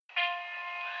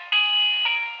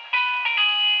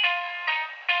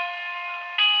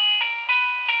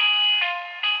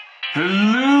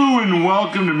Hello and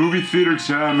welcome to Movie Theater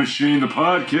Time Machine, the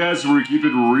podcast where we keep it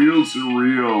real to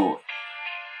real.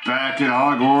 Back at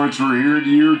Hogwarts, we're here at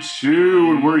year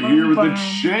 2, and we're here with the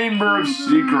Chamber of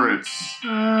Secrets.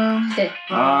 And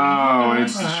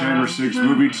it's the Chamber of Secrets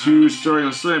movie 2, starring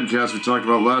the same cast we talked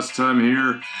about last time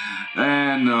here.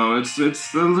 And it's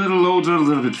a little older, a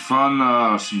little bit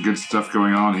fun, some good stuff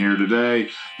going on here today.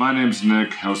 My name's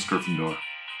Nick, House Gryffindor.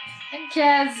 And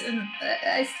Kaz, and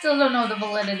I still don't know the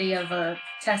validity of a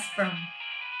test from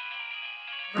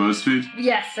BuzzFeed?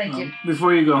 Yes, thank you.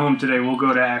 Before you go home today, we'll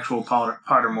go to actual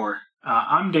Pottermore.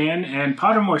 I'm Dan, and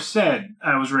Pottermore said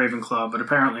I was Ravenclaw, but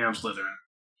apparently I'm Slytherin.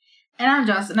 And I'm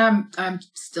Joss, and I'm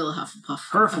still a Hufflepuff.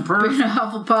 Hufflepuff. I've been a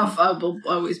Hufflepuff. I will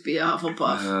always be a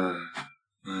Hufflepuff.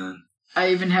 I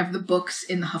even have the books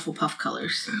in the Hufflepuff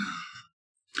colors.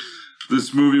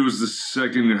 This movie was the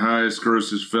second highest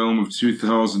grossing film of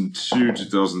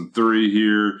 2002-2003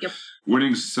 here,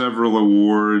 winning several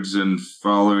awards, and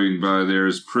following by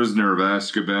there's Prisoner of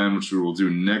Azkaban, which we will do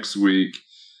next week.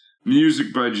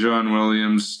 Music by John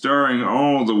Williams, starring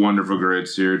all the wonderful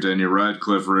greats here: Daniel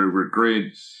Radcliffe, Rupert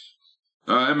Grint,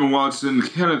 Emma Watson,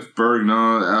 Kenneth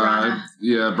Branagh,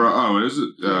 is it?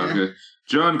 Okay.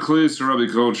 John Cleese,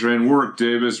 Robbie Coltrane, Warwick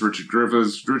Davis, Richard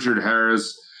Griffiths, Richard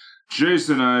Harris,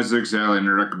 Jason Isaacs, Alan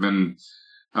Rickman,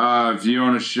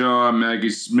 Fiona Shaw, Maggie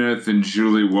Smith, and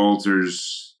Julie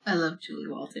Walters. I love Julie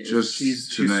Walters. She's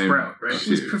Sprout, right?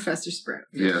 She's Professor Sprout.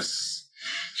 Yes.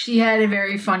 She had a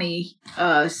very funny,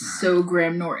 So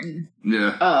Graham Norton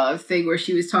thing where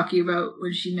she was talking about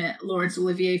when she met Laurence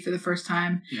Olivier for the first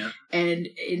time. Yeah. And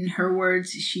in her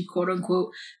words, she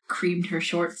quote-unquote creamed her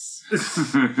shorts.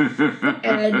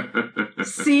 And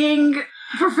seeing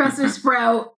Professor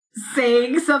Sprout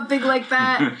saying something like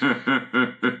that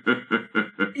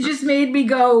it just made me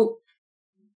go,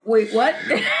 wait, what?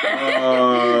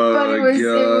 But it was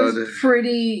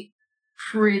pretty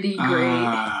great.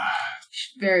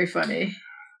 Very funny.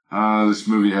 This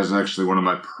movie has actually one of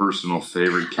my personal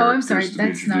favorite characters. Oh, I'm sorry,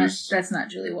 that's not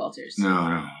Julie Walters.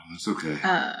 No, that's okay.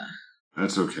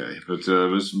 That's okay. But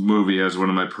this movie has one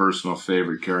of my personal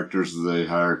favorite characters of the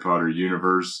Harry Potter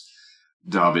universe.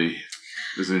 Dobby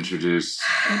is introduced.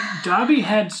 Dobby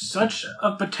had such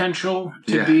a potential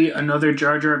to be another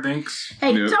Jar Jar Binks.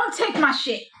 Hey, don't take my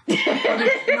shit.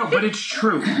 But it's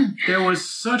true. There was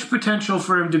such potential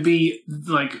for him to be,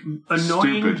 like,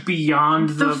 annoying Stupid. Beyond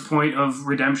the point of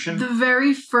redemption. The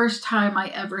very first time I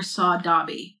ever saw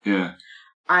Dobby,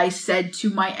 I said to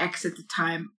my ex at the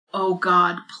time, oh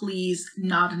God, please,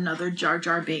 not another Jar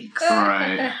Jar Binks.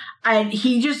 Right. And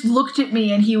he just looked at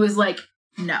me and he was like,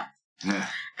 no. Yeah.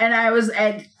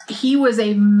 And he was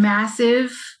a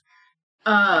massive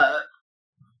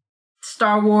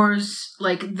Star Wars,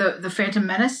 like the Phantom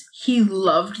Menace. He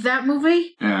loved that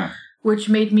movie. Yeah. Which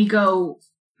made me go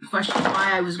question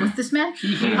why I was with this man.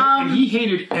 He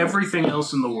hated everything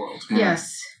else in the world.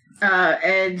 Yes.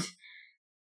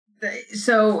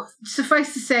 So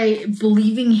suffice to say,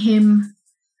 believing him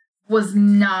was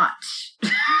not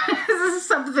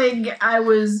something I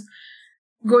was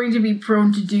going to be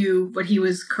prone to do, but he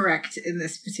was correct in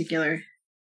this particular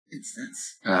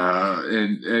instance.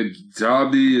 And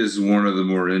Dobby is one of the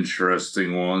more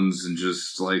interesting ones, and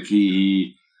just like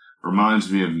he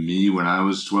reminds me of me when I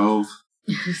was 12.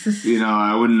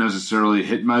 I wouldn't necessarily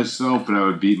hit myself, but I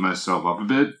would beat myself up a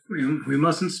bit. We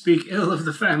mustn't speak ill of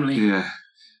the family. Yeah.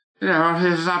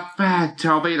 He's a bad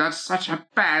Dobby. That's such a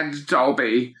bad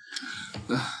Dobby.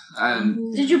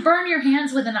 And Did you burn your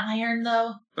hands with an iron,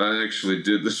 though? I actually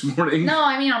did this morning. No,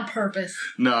 I mean on purpose.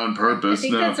 No, on purpose. I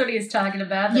think that's what he was talking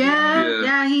about.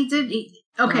 Yeah, he did.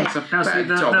 Okay. Now, see,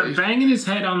 the banging his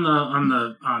head on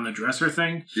the dresser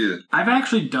thing. Yeah. I've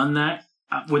actually done that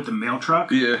with the mail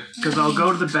truck. Yeah. Because I'll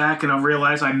go to the back and I'll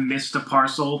realize I missed a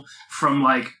parcel from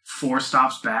like 4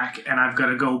 stops back, and I've got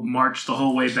to go march the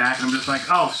whole way back, and I'm just like,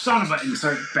 oh, son of a... and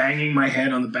start banging my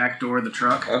head on the back door of the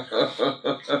truck.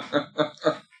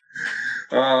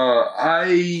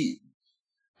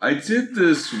 I did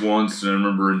this once, and I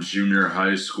remember in junior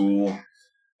high school,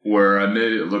 where I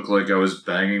made it look like I was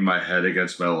banging my head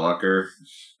against my locker,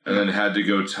 and then had to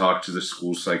go talk to the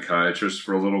school psychiatrist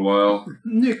for a little while.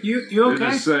 Nick, you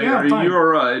okay? Just saying, are you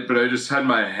alright? But I just had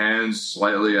my hands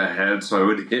slightly ahead, so I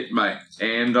would hit my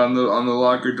hand on the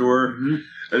locker door. Mm-hmm.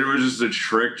 And it was just a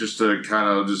trick just to kind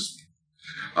of just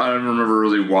I don't remember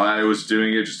really why I was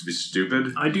doing it, just to be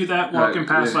stupid. I do that walking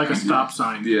past like a stop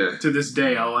sign. Yeah. To this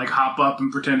day, I'll like hop up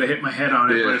and pretend to hit my head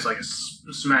on it, but it's like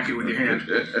smack it with your hand.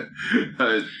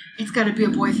 It's got to be a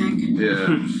boy thing. Yeah.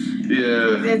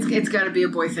 It's got to be a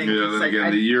boy thing. Yeah, It's then like,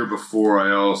 again, the year before,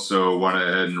 I also went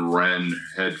ahead and ran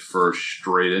head first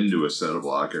straight into a set of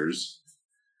blockers.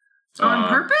 on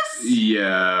purpose?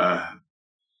 Yeah.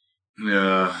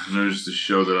 Yeah, and it was just to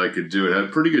show that I could do it. It had a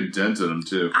pretty good dent in them,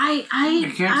 too. I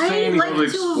can't say anything. like Probably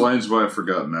to explains why I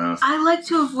forgot math. I like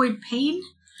to avoid pain.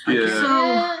 Yeah.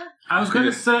 So I was going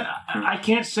to say, I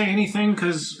can't say anything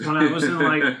because when I was in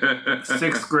like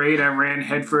 6th grade, I ran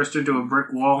headfirst into a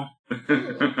brick wall.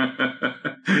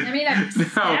 I mean, I've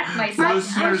stacked myself.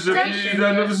 Listeners,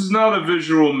 I know this is not a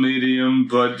visual medium,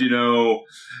 but, you know,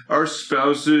 our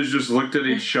spouses just looked at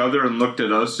each other and looked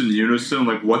at us in unison,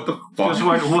 like, what the fuck? Just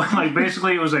like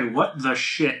basically, it was like, what the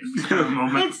shit kind of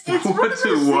moment. it's one of those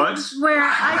things where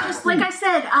I just, like I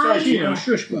said,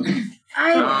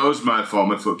 Oh, it was my fault.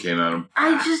 My foot came at him.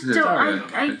 I just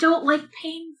don't. I don't like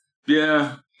pain.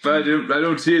 Yeah, but I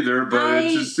don't either. But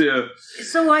it's just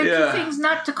So I do things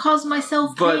not to cause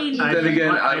myself But pain. then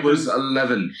again, I was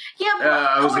 11.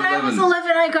 Yeah, but when I was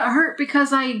 11, I got hurt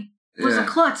because I was a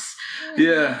klutz.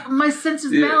 Yeah. My sense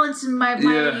of balance and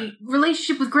my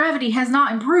relationship with gravity has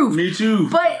not improved. Me too.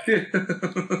 But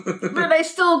I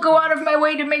still go out of my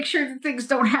way to make sure that things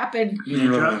don't happen.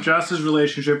 Yeah, Joss's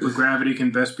relationship with gravity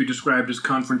can best be described as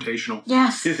confrontational.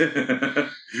 Yes.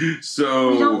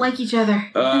 So we don't like each other.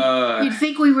 You'd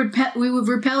think we would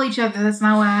repel each other. That's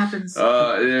not what happens.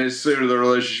 So the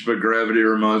relationship with gravity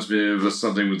reminds me of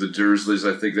something with the Dursleys.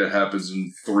 I think that happens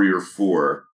in 3 or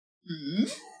 4. Mm-hmm.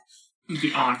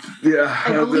 The aunt. Yeah.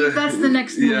 I believe that's the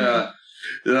next movie. Yeah.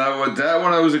 That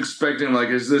one I was expecting, like,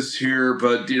 is this here?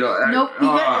 But, you know... Nope.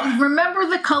 Remember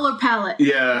the color palette.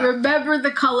 Yeah. Remember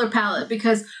the color palette,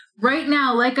 because right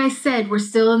now, like I said, we're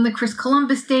still in the Chris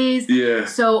Columbus days. Yeah.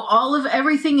 So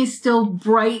everything is still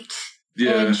bright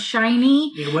and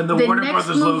shiny. Yeah, when the Warner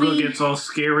Brothers logo gets all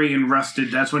scary and rusted,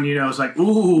 that's when you know it's like,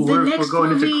 ooh, we're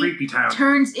going into creepy town.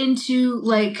 Turns into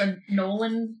like a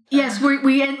Nolan. Yes,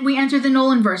 we enter the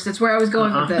Nolan verse. That's where I was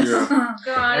going with this. Yeah. Oh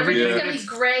God, everything's gonna be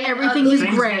gray. Everything is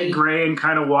Things gray. get gray and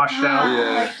kind of washed out.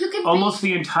 Yeah. You can Almost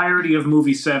the entirety of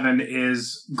movie 7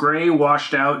 is gray,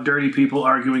 washed out, dirty people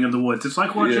arguing in the woods. It's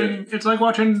like watching. It's like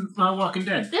watching Walking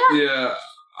Dead. Yeah.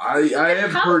 I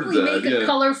have heard that. Probably make a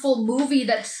colorful movie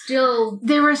that's still.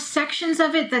 There are sections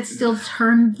of it that still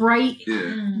turn bright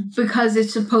because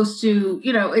it's supposed to.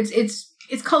 You know, it's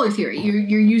color theory.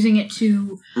 You're using it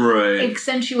to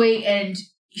accentuate and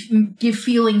give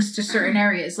feelings to certain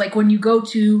areas. Like when you go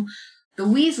to the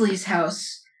Weasley's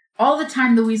house, all the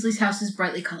time the Weasley's house is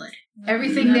brightly colored.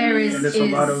 Everything there is and it's a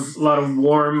lot of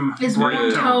warm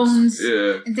tones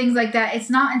and things like that.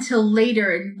 It's not until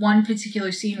later in one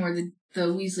particular scene where the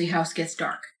Weasley house gets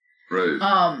dark. Right.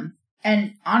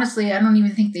 And honestly, I don't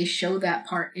even think they show that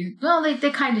part in. Well,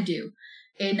 they kind of do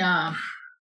in the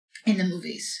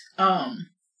movies.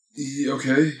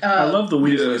 Okay. I love the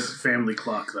Weasley's family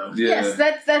clock, though. Yeah. Yes,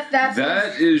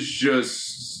 that is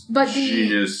just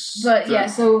genius.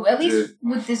 So at least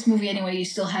with this movie, anyway, you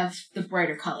still have the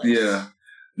brighter colors. Yeah.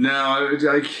 Now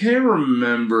I can't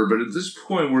remember, but at this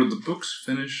point, were the books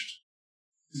finished?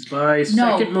 By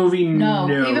second movie, no.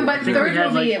 Even by the third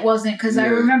movie, it wasn't, because I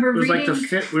remember reading... It was like the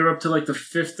fifth, we were up to like the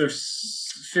fifth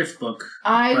book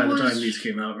by the time these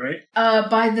came out, right?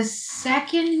 By the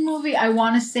second movie, I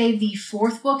want to say the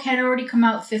 4th book had already come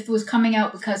out, 5th was coming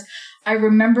out, because I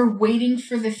remember waiting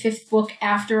for the 5th book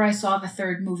after I saw the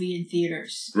 3rd movie in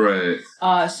theaters. Right.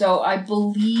 So I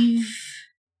believe...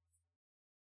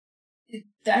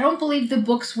 I don't believe the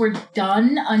books were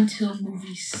done until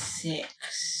movie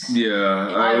 6. Yeah,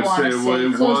 I would say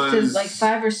it close was to like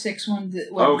 5 or 6 ones.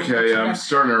 Okay, I'm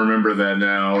starting to remember that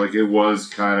now. Like it was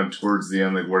kind of towards the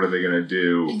end. Like, what are they gonna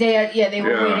do? They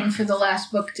were waiting for the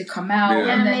last book to come out,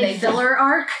 and then they filler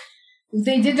arc.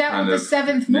 They did that with the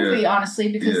 7th movie, honestly,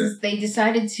 because they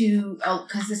decided to.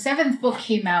 Because the 7th book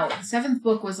came out. The 7th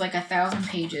book was like 1,000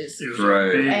 pages.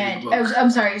 Right. And I'm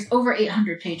sorry, it's over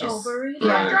 800 pages. Over 800.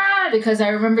 Yeah, because I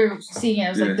remember seeing it. I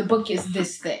was like, the book is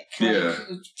this thick, like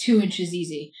 2 inches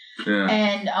easy. Yeah.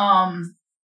 And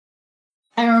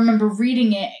I remember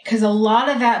reading it because a lot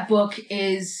of that book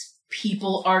is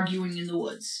people arguing in the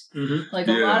woods. Mm-hmm. Like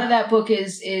a lot of that book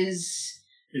is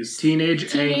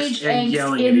teenage angst and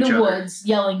yelling in at each the other. woods,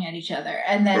 yelling at each other,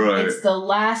 and then it's the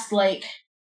last like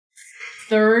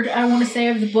third, I want to say,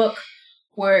 of the book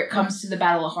where it comes to the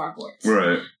Battle of Hogwarts.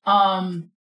 Right.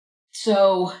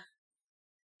 So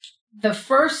the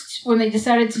first, when they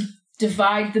decided to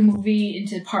divide the movie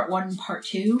into part 1 and part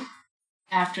 2,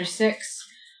 after 6.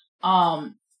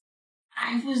 I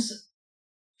was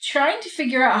trying to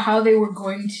figure out how they were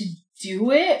going to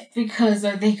do it, because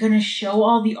are they going to show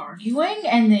all the arguing?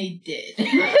 And they did.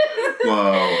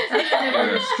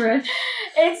 Wow. Stretch.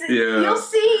 You'll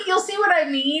see what I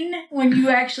mean when you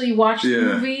actually watch the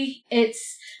movie. It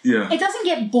doesn't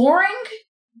get boring,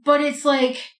 but it's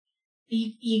like,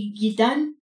 you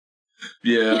done?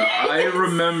 Yeah, I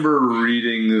remember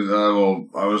reading,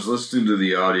 I was listening to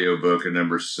the audiobook at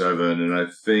number 7, and I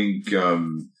think,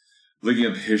 looking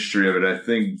up history of it, I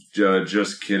think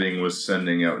Just Kidding was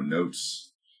sending out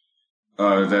notes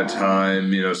at that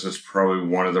time, so it's probably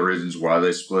one of the reasons why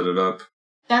they split it up.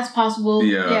 That's possible.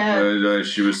 Yeah.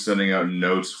 She was sending out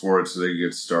notes for it so they could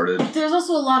get started. There's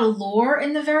also a lot of lore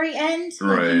in the very end.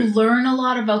 Right. Like, you learn a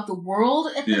lot about the world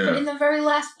in the very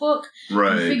last book.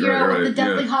 Right. You figure out what the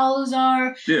Deathly Hallows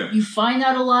are. Yeah. You find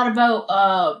out a lot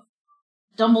about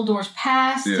Dumbledore's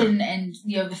past and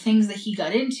the things that he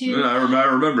got into. Yeah, I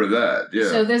remember that. Yeah.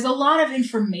 So there's a lot of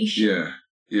information.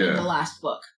 In the last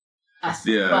book.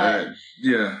 Yeah.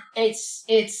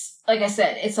 It's like I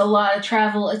said, it's a lot of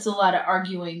travel, it's a lot of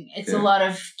arguing, it's a lot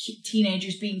of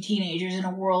teenagers being teenagers in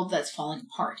a world that's falling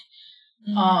apart.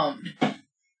 Yeah,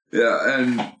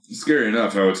 and scary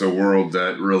enough how it's a world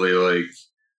that really,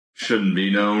 shouldn't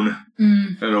be known.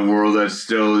 And a world that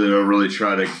still, really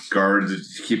try to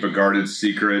keep a guarded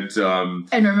secret. And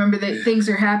remember that things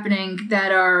are happening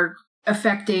that are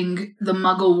affecting the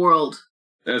Muggle world.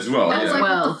 As well.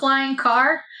 The flying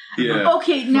car? Yeah.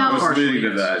 Okay, now we're leading to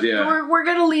that. Yeah, we're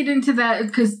going to lead into that,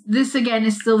 because this again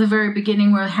is still the very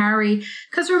beginning where Harry.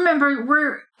 Because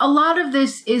remember, a lot of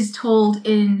this is told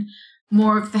in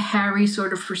more of the Harry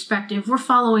sort of perspective. We're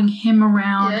following him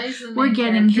around. Yeah, he's the main we're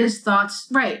getting character. his thoughts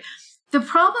right. The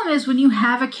problem is when you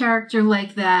have a character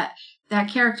like that, that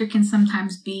character can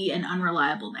sometimes be an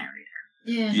unreliable narrator.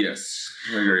 Yeah. Yes,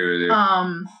 I agree with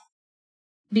you.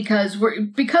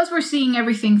 Because we're seeing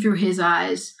everything through his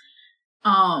eyes.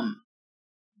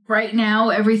 Right now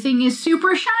everything is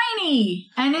super shiny,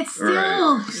 and it's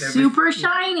still super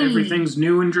shiny. Everything's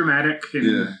new and dramatic.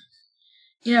 And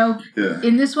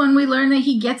in this one we learn that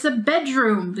he gets a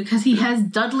bedroom because he has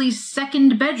Dudley's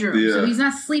second bedroom, so he's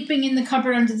not sleeping in the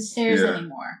cupboard under the stairs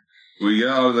anymore. We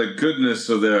got out of the goodness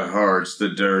of their hearts, the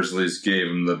Dursleys gave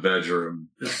him the bedroom.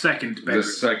 The second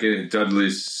bedroom.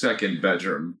 Dudley's second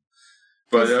bedroom.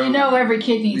 But every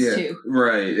kid needs to.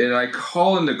 Right, and I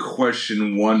call into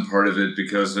question one part of it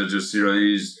because I just,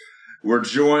 we're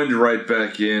joined right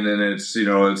back in, and it's,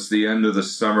 it's the end of the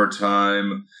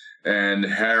summertime, and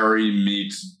Harry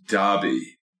meets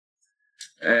Dobby.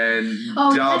 And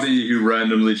Dobby, who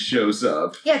randomly shows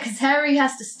up. Yeah, because Harry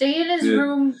has to stay in his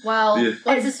room while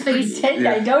what's-his-face pretend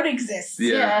I don't exist.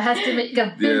 Yeah, has to make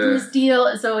a business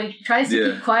deal, so he tries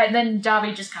to keep quiet, and then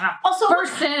Dobby just kind of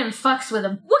bursts in and fucks with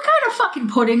him. What kind of fucking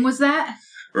pudding was that?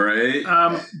 Right?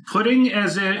 Pudding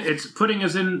as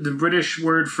in the British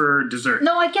word for dessert.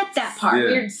 No, I get that part.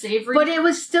 Weird and savory. But it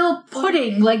was still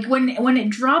pudding. Like when it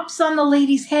drops on the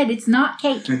lady's head, it's not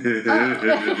cake. Okay?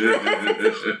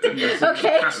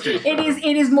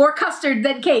 It is more custard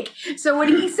than cake. So when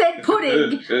he said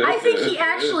pudding, I think he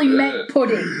actually meant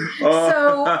pudding.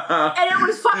 So and it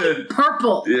was fucking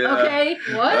purple. Okay?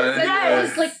 What?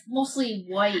 It was mostly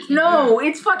white. No,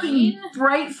 it's fucking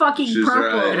bright fucking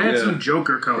purple. Right. It had some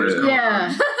Joker colors.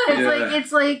 Yeah.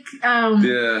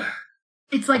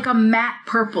 It's like a matte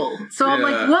purple. So I'm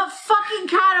like, what fucking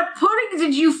kind of pudding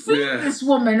did you feed this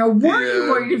woman? Or were you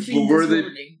going to feed this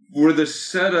woman? Where the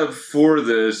setup for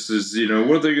this is,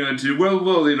 what are they going to do? Well,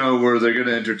 where they're going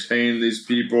to entertain these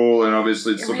people, and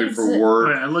obviously it's something for work.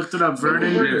 Right, I looked it up.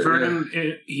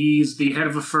 Vernon, he's the head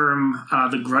of a firm,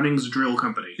 the Grunnings Drill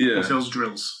Company. Yeah. He sells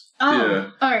drills.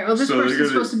 Oh, all right. Well, this person's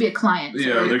supposed to be a client.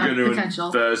 So they're going to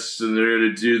invest, and they're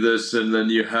going to do this, and then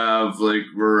you have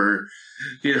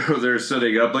they're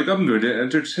setting up I'm going to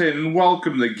entertain and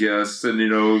welcome the guests, and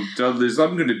Dudley's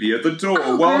I'm going to be at the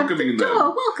door welcoming them.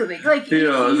 Welcoming, he's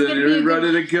then you're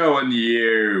ready to go, and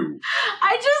you.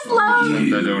 I just love.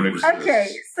 That don't exist. Okay,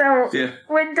 so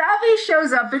when Dobby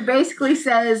shows up, it basically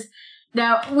says.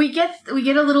 Now, we get a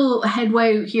little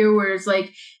headway here where it's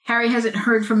like Harry hasn't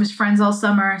heard from his friends all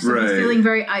summer, so he's feeling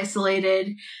very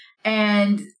isolated.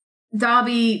 And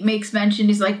Dobby makes mention,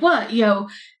 he's like, what,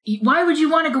 why would you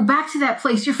want to go back to that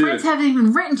place? Your friends haven't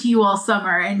even written to you all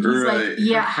summer. And he's like,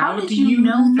 yeah, how did you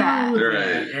know that?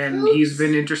 Right. And he's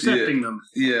been intercepting them.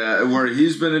 Yeah, where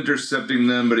he's been intercepting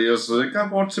them, but he also I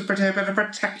want to protect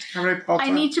Harry Potter.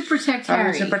 I need to protect Harry.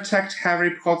 I need to protect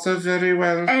Harry Potter very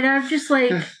well. And I'm just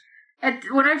like...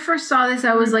 When I first saw this,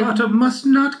 I was like, Potter must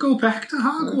not go back to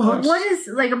Hogwarts. What is,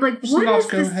 like, I'm like, what is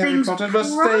this thing's problem?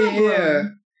 Must stay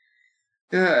here.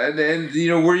 Yeah, and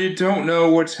where you don't know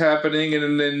what's happening,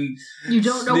 and then you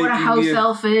don't know what a house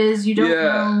elf is. You don't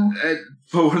know.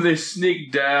 But when they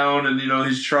sneak down, and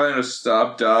he's trying to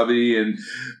stop Dobby, and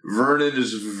Vernon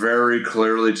is very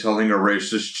clearly telling a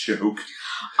racist joke.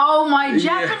 Oh, my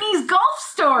Japanese golf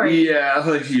story. Yeah,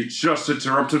 like you just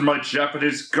interrupted my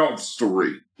Japanese golf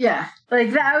story. Yeah,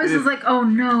 like that. I was just like, oh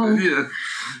no. Yeah,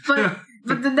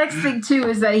 But the next thing too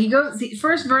is that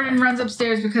first Vernon runs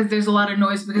upstairs because there's a lot of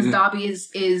noise because Dobby is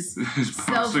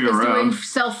doing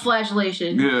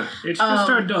self-flagellation. Yeah, it's just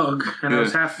our dog, and I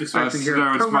was half expecting to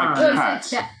hear it's my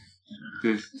cat.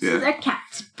 This is a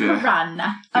cat,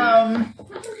 Piranha.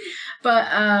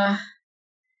 Yeah.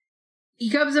 He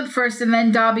comes up first, and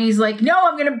then Dobby's like, "No,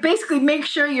 I'm gonna basically make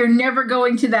sure you're never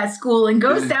going to that school," and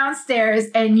goes downstairs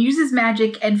and uses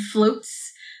magic and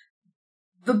floats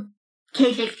the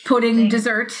cake pudding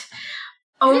dessert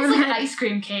over like an ice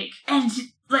cream cake, and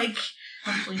like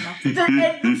hopefully nothing.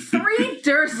 And 3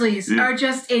 Dursleys are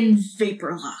just in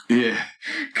vapor lock. Yeah,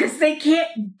 because they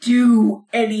can't do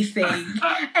anything,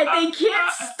 and they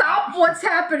can't stop what's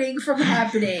happening from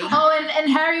happening. Oh, and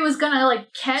Harry was gonna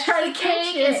like try to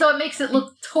catch it, and so it makes it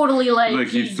look totally like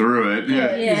he threw it.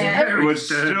 Yeah. Which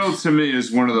still to me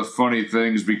is one of the funny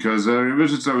things because ever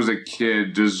since I was a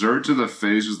kid, dessert to the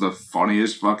face was the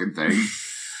funniest fucking thing.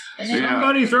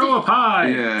 Somebody throw a pie.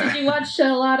 Yeah. Did you watch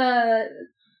a lot of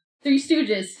Three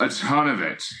Stooges? A ton of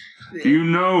it. You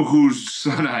know whose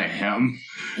son I am.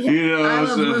 Yeah. I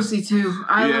love Lucy too.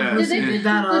 I love Lucy did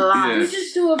that a lot. You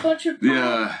just do a bunch of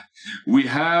we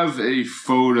have a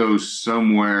photo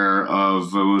somewhere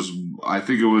of I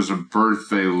think it was a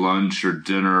birthday lunch or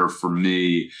dinner for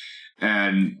me,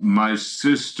 and my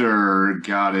sister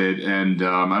got it, and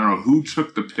I don't know who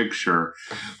took the picture,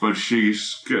 but she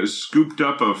scooped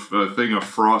up a thing of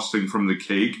frosting from the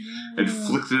cake and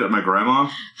flicked it at my grandma.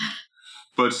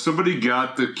 But somebody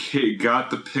got the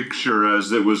picture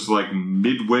as it was like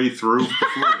midway through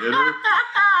before it hit her.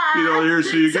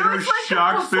 So you get her like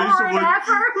shocked face of like,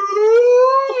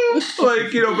 but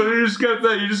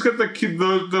you just got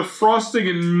the frosting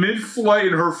in mid-flight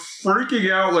and her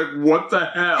freaking out like, what the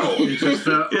hell?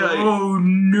 Oh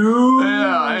no!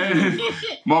 Yeah,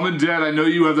 Mom and Dad, I know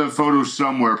you have that photo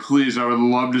somewhere. Please, I would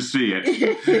love to see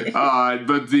it.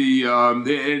 But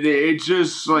it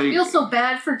just like I feel so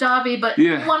bad for Dobby, but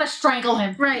you want to strangle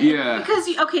him, right? Yeah, because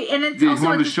and it's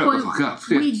also at this point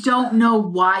we don't know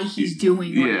why he's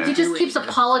doing what he just keeps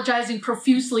apologizing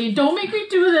profusely. Don't make me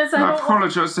do this. I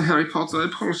apologize to Harry Potter. I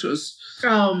apologize.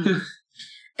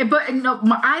 But no,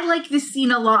 I like this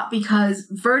scene a lot because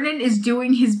Vernon is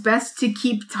doing his best to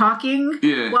keep talking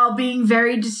while being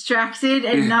very distracted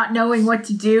and not knowing what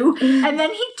to do. And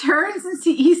then he turns and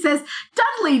he says,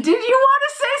 "Dudley, did you want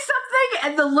to say something?"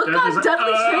 And the look on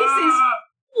Dudley's face is,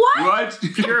 "What?"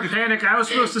 Pure panic. I was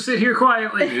supposed to sit here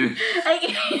quietly. And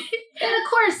of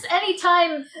course,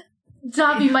 anytime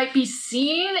Dobby might be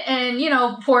seen and,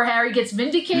 poor Harry gets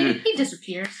vindicated, he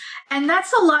disappears. And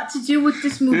that's a lot to do with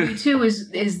this movie, too,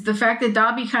 is the fact that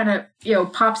Dobby kind of,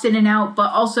 pops in and out,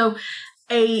 but also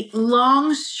a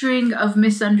long string of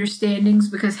misunderstandings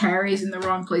because Harry's in the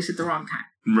wrong place at the wrong time.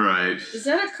 Right. Is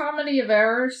that a comedy of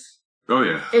errors? Oh,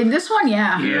 yeah. In this one,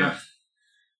 yeah.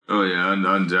 Oh, yeah,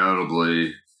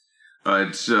 undoubtedly.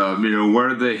 It's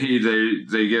where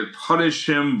they punish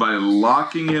him by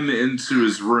locking him into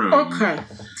his room. Okay,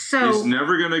 so he's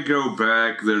never gonna go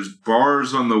back. There's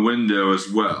bars on the window as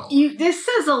well. This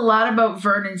says a lot about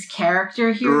Vernon's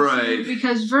character here, right? Too,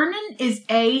 because Vernon is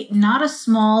not a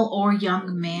small or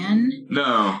young man.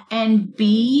 No, and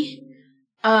B,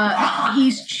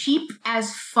 he's cheap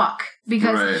as fuck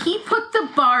because he put the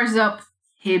bars up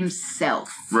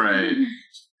himself. Right.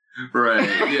 Right,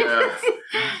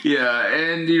 yeah,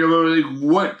 and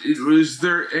what is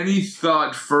there any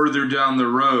thought further down the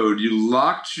road? You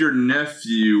locked your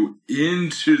nephew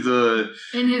into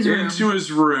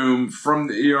his room from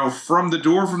the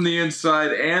door from the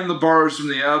inside and the bars from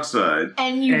the outside,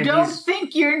 and you don't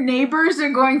think your neighbors are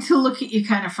going to look at you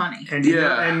kind of funny. And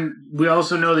and we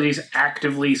also know that he's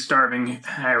actively starving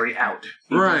Harry out.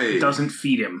 He doesn't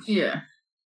feed him. Yeah.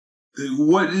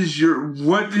 What is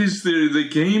the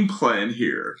game plan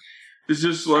here? It's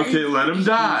just okay, let him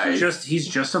die. He's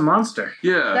just a monster.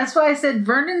 Yeah. That's why I said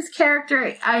Vernon's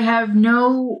character, I have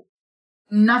nothing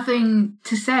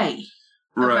to say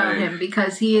about him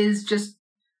because he is just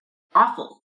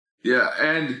awful. Yeah,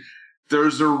 and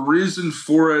there's a reason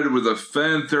for it with a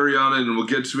fan theory on it, and we'll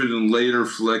get to it in later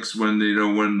flicks when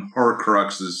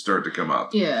Horcruxes start to come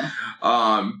up. Yeah.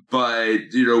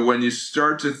 But when you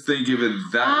start to think of it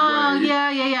that way. Oh,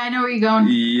 yeah. I know where you're going.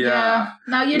 Yeah.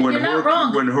 No, you're not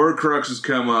wrong. When Horcruxes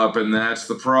come up, and that's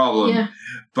the problem. Yeah.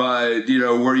 But,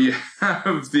 where you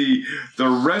have the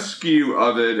rescue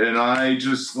of it, and I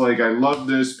just, I love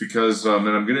this because, and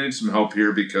I'm going to need some help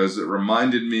here because it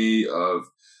reminded me of,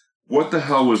 what the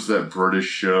hell was that British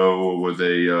show where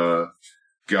they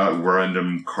got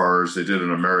random cars? They did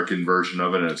an American version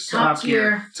of it, and it's Top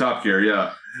Gear. Top Gear,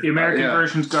 yeah. The American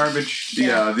version's garbage.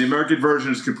 Yeah, the American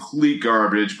version is complete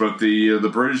garbage, but the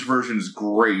British version is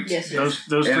great. Yes.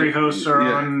 Those three hosts are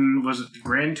on, was it the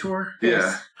Grand Tour? Yeah.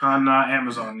 Yes. On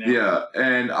Amazon now. Yeah,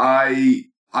 and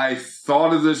I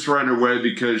thought of this right away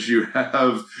because you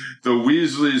have the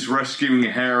Weasleys rescuing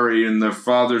Harry in their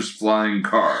father's flying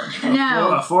car.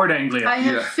 Now, a Ford Anglia. I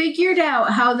have figured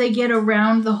out how they get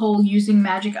around the whole using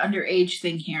magic underage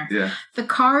thing here. Yeah. The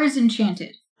car is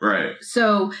enchanted. Right.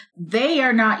 So they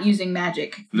are not using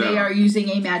magic. No. They are using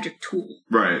a magic tool.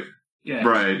 Right. Yeah.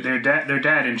 Right. Their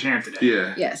dad enchanted it.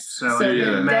 Yeah. Yes. So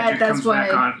magic comes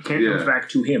back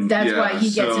to him. That's why he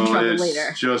gets in trouble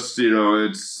later. Just,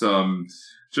 it's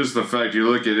just the fact you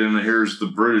look at it and here's the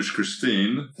British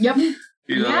Christine. Yep.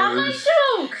 My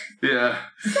joke. Yeah.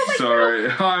 Sorry.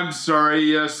 I'm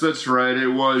sorry. Yes, that's right. It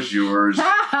was yours.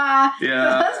 Yeah.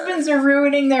 The husbands are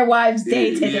ruining their wives'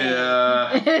 day today.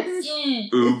 Yeah.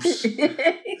 Oops.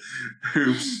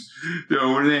 Oops.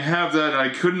 When they have that, I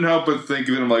couldn't help but think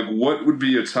of it. I'm like, what would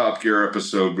be a Top Gear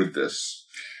episode with this?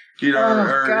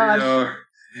 God.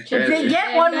 They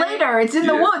get one later. It's in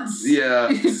the woods. Yeah.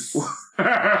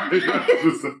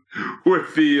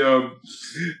 With the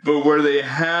but where they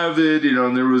have it,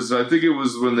 and there was, I think it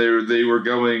was when they were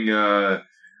going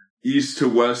east to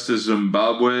west to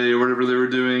Zimbabwe or whatever they were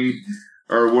doing,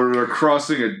 or when they're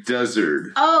crossing a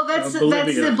desert. Oh, that's the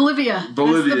Bolivia. That's the Bolivia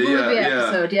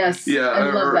episode. Yes, yeah,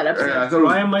 I love that episode. I thought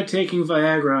Why am I taking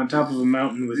Viagra on top of a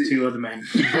mountain with two other men?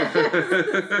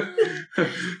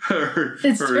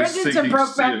 It's turned into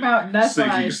Brokeback Mountain. That's why.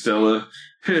 Sinking Stella.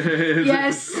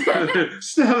 Yes.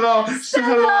 Stella. It's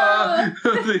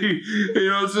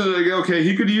like, okay,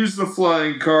 he could use the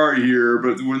flying car here,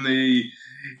 but when they,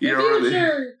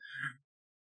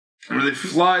 when they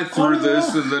fly through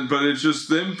this, but it's just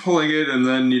them pulling it, and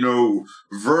then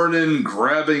Vernon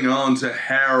grabbing onto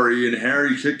Harry, and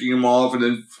Harry kicking him off, and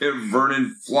then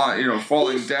Vernon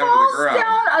falling down to the ground.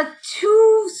 Down a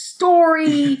 2-story.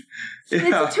 Yeah.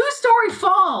 It's a 2-story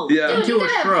fall. Yeah. Dude, Into a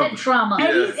shrub. head trauma.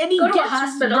 And he Go to a gets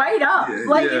hospital. right up.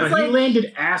 Yeah. He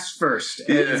landed ass first.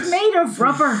 He's made of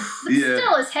rubber. But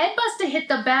still, his head must have hit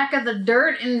the back of the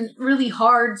dirt and really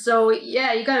hard. So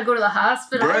yeah, you got to go to the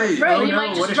hospital. Right. He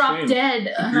might just drop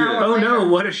dead. Oh no!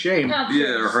 What a shame.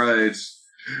 Yeah. Right.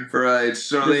 Right.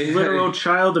 So this literal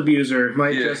child abuser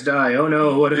might just die. Oh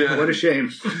no! What a shame.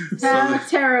 How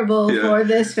terrible for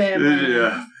this family.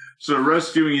 Yeah. So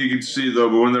rescuing, you can see, though,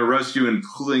 but when they're rescuing,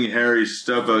 pulling Harry's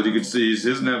stuff out, you can see he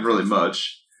doesn't have really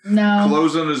much. No.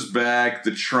 Clothes on his back,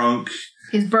 the trunk.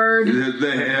 His bird.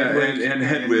 And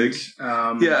Hedwig.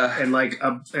 And like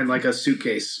a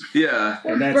suitcase. Yeah.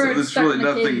 And there's really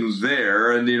nothing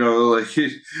there. And,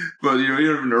 but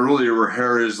even earlier where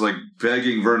Harry is,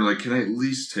 begging Vernon, can I at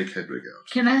least take Hedwig out?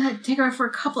 Can I take her out for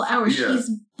a couple hours? Yeah. She's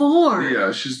bored.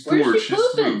 Yeah, she's bored. Where's she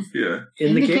pooping? Yeah.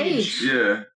 In the cage.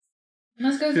 Yeah.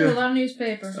 Must go through a lot of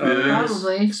newspaper.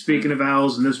 Probably. Speaking of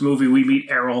owls, in this movie we meet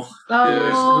Errol,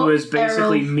 who is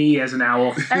basically me as an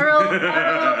owl. Errol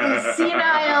is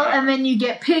senile, and then you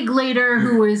get Pig later,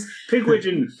 who is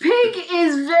Pigwidgeon. Pig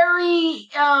is very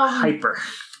hyper,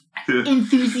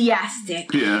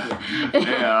 enthusiastic. Yeah,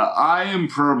 I am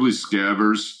probably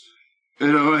Scabbers.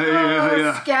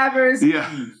 Scabbers. Yeah,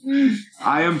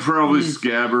 I am probably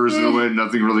Scabbers in a way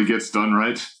nothing really gets done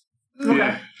right.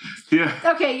 Okay. Yeah.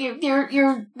 Okay,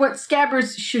 you're what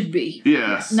Scabbers should be.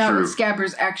 Yeah, not true. what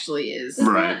Scabbers actually is. Does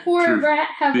that poor rat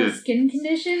have a skin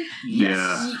condition?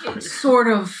 Yeah. Sort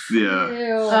of.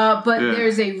 Yeah. But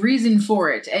there's a reason for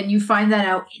it, and you find that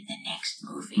out in the next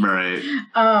movie. Right.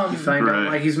 You find out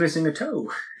why he's missing a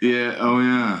toe. Yeah. Oh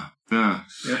yeah. Yeah.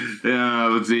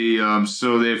 But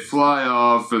so they fly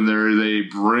off and they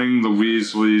bring the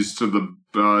Weasleys to the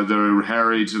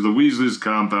Harry to the Weasleys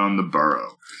compound, the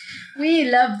Burrow. We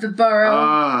love the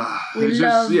Burrow. We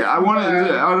love I want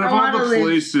to. Out of all the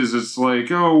places, it's like,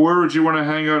 where would you want to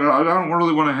hang out? I don't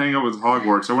really want to hang out with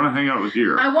Hogwarts. I want to hang out with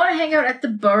here. I want to hang out at the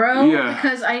Burrow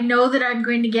because I know that I'm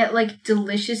going to get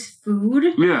delicious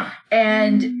food. Yeah.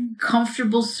 And in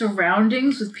comfortable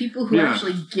surroundings with people who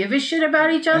actually give a shit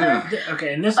about each other.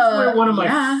 Okay, and this is where one of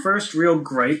my first real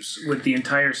gripes with the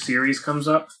entire series comes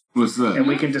up. What's that? And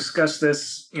we can discuss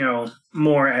this,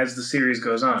 more as the series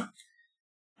goes on.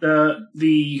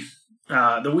 The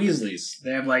Weasleys,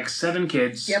 they have like 7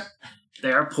 kids. Yep.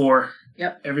 They are poor.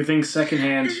 Yep. Everything's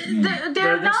secondhand.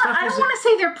 They're not. I don't want to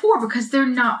say they're poor because they're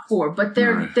not poor, but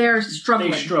they're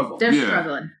struggling. They struggle. They're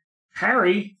struggling.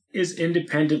 Harry is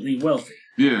independently wealthy.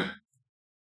 Yeah.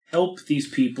 Help these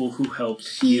people who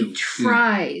helped you. He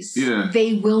tries. Yeah.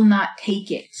 They will not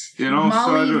take it.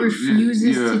 Molly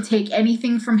refuses to take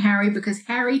anything from Harry because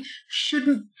Harry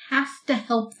shouldn't have to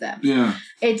help them. Yeah.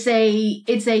 It's a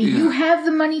you have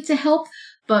the money to help,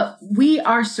 but we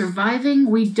are surviving.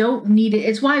 We don't need it.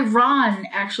 It's why Ron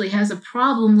actually has a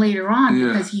problem later on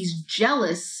because he's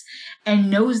jealous and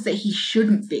knows that he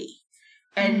shouldn't be.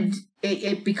 And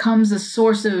it becomes a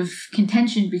source of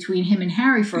contention between him and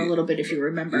Harry for a little bit, if you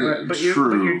remember. But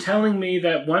you're telling me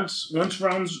that once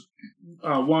Ron's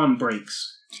wand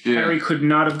breaks, Harry could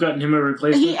not have gotten him a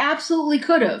replacement? He absolutely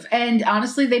could have. And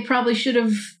honestly, they probably should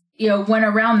have went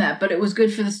around that, but it was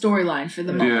good for the storyline for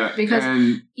the moment.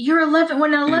 Because you're 11,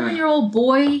 when an 11-year-old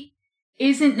boy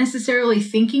isn't necessarily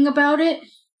thinking about it.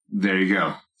 There you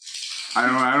go.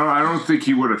 I don't think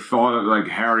he would have thought, like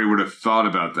Harry would have thought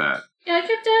about that. Yeah, I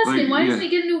kept asking, why doesn't he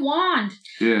get a new wand?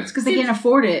 Yeah. It's because they can't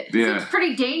afford it. Yeah. It's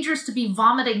pretty dangerous to be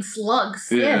vomiting slugs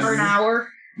for an hour.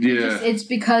 Yeah. It's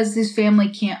because his family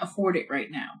can't afford it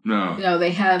right now. No.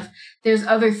 There's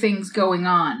other things going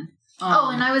on.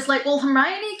 And I was like, well,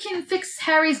 Hermione can fix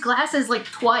Harry's glasses like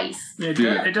twice.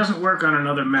 It doesn't work on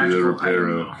another magical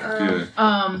item.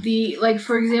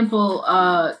 For example,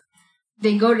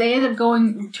 they end up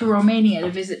going to Romania to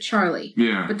visit Charlie.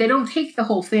 Yeah. But they don't take the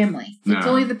whole family. It's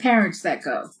only the parents that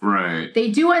go. Right.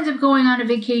 They do end up going on a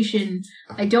vacation.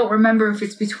 I don't remember if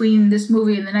it's between this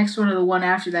movie and the next one or the one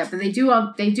after that, but they do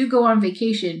go on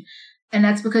vacation, and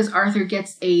that's because Arthur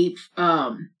gets a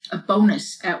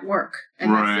bonus at work.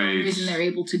 And that's the only reason they're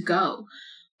able to go.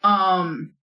 4,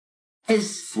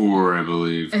 I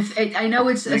believe. I know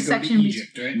it's a section.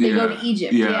 Egypt, right? They go to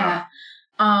Egypt, yeah.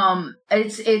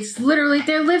 It's literally,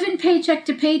 they're living paycheck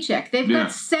to paycheck. They've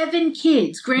got 7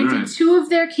 kids. Granted, 2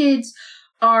 of their kids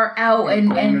are out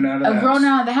and grown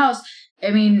out of the house.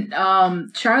 I mean,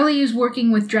 Charlie is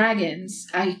working with dragons.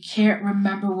 I can't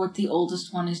remember what the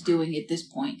oldest one is doing at this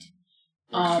point.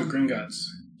 Works for Gringotts.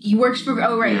 He works for,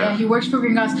 he works for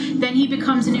Gringotts. Then he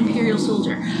becomes an Imperial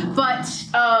soldier. But,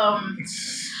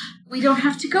 we don't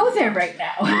have to go there right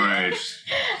now. Right.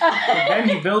 Then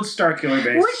he builds Starkiller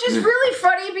Base. Which is really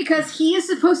funny because he is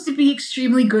supposed to be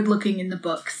extremely good looking in the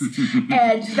books.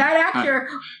 And that actor,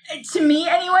 to me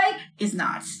anyway, is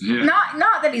not. Yeah.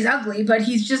 Not that he's ugly, but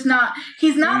he's just not,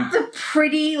 the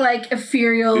pretty,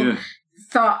 ethereal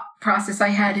thought process I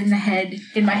had in my head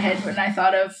when I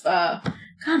thought of,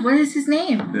 God, what is his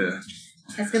name? Yeah.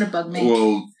 That's gonna bug me.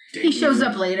 Well, he shows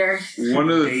up later. One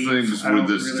of the things with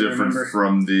this different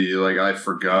from I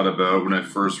forgot about when I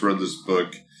first read this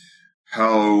book,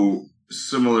 how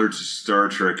similar to Star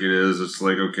Trek it is. It's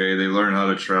like, okay, they learn how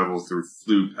to travel through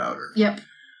flue powder. Yep.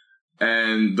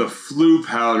 And the flue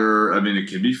powder, I mean, it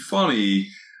can be funny,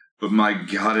 but my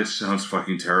God, it sounds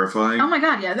fucking terrifying. Oh my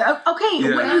God, yeah.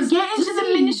 Okay, when you get into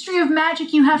the Ministry of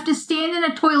Magic, you have to stand in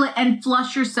a toilet and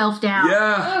flush yourself down.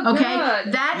 Yeah. Oh, okay?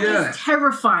 God. That is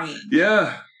terrifying.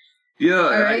 Yeah. Yeah.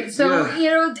 All right. So,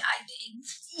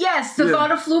 yes, the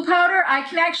thought of flue powder, I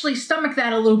can actually stomach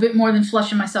that a little bit more than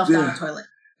flushing myself down the toilet.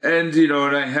 And,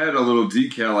 and I had a little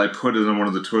decal I put it on one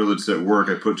of the toilets at work.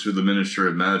 I put to the Ministry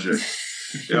of Magic.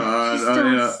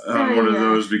 On one of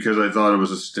those because I thought it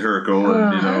was hysterical.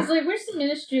 And, I was like, where's the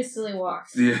Ministry of Silly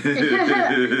Walks? Yeah.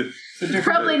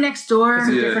 Probably next door. It's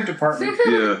a different department.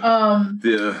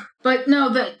 Yeah. But no,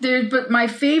 but my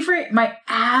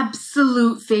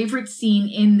absolute favorite scene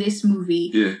in this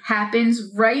movie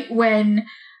happens right when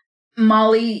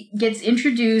Molly gets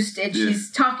introduced and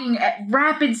she's talking at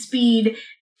rapid speed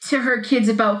to her kids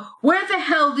about where the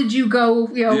hell did you go?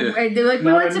 And they're like,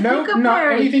 we went to pick up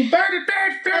Harry. And then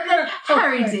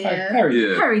Harry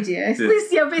dear,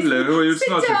 please, basically, hello, sit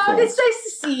down. It's nice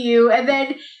to see you. And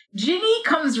then Ginny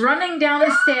comes running down the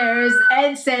stairs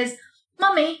and says,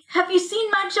 Mummy, have you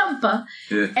seen my jumper?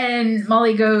 Yeah. And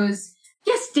Molly goes,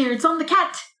 yes, dear, it's on the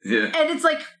cat. Yeah. And it's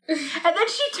like, and then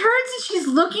she turns and she's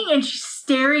looking and she's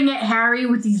staring at Harry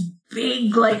with these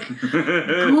big, Google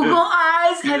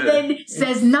eyes, and then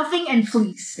says nothing and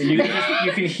flees. And you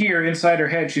can hear inside her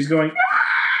head, she's going,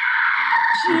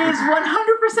 She is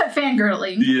 100%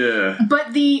 fangirling. Yeah.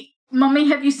 But the Mommy,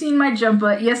 have you seen my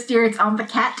jumper? Yes, dear, it's on the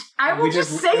cat. I will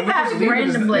just say that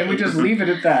randomly. And we just leave it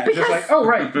at that. Because, just like, oh,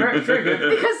 right, very good.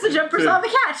 Because the jumper's on the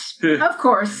cat, of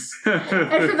course.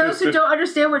 And for those who don't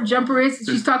understand what jumper is,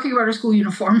 she's talking about her school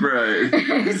uniform. Right.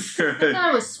 I thought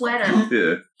it was sweater.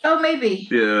 Yeah. Oh, maybe.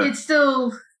 Yeah. It's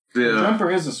still... Yeah. The jumper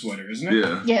is a sweater, isn't it?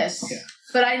 Yeah. Yes. Yeah.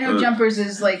 But I know jumpers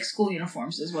is like school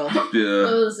uniforms as well. Yeah.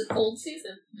 Oh, is it cold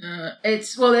season?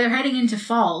 They're heading into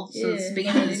fall, so it's the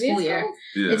beginning of the school year.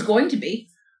 Yeah. It's going to be.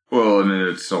 Well, I mean,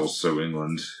 it's also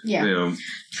England. Yeah. You know,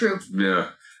 true.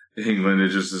 Yeah. England,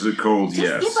 is it cold?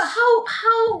 Yes. Yeah, but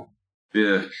how...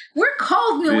 Yeah. We're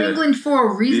called New England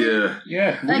for a reason. Yeah.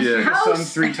 Yeah. Like, How, sun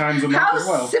 3 times a month as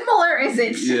well. How similar is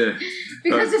it? Yeah.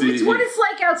 Because if it's what it's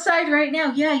like outside right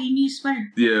now, yeah, you need a sweater.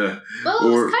 Yeah. Well, it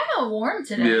was kind of warm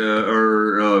today. Yeah,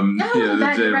 or,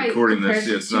 the day right, recording this,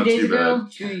 it's not too bad.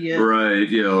 Right,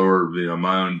 yeah, or,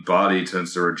 my own body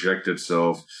tends to reject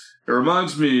itself. It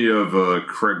reminds me of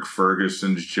Craig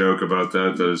Ferguson's joke about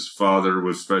that his father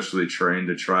was specially trained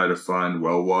to try to find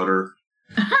well water.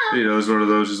 It's one of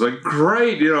those, it's like,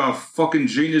 great, a fucking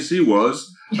genius he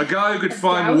was. A guy who could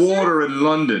find water in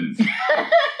London.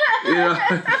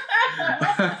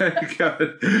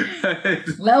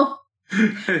 Well...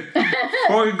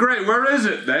 Fucking great, where is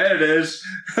it? There it is.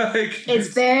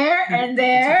 It's there, and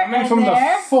there, it's from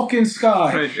the fucking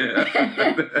sky.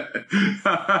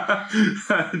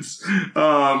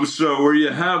 So where you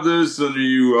have this, and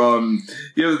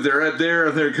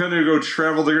they're gonna go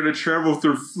travel, they're gonna travel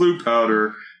through flue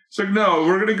powder. It's like, no,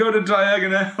 we're gonna go to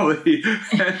Diagon Alley.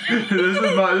 This is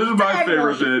my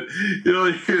favorite bit. This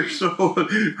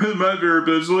is my favorite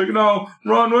bit. It's like, no,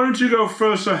 Ron, why don't you go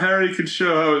first so Harry can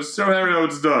show how it's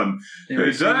done. Hey,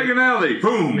 Diagon Alley,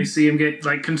 boom. We see him get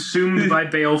consumed by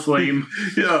bale flame.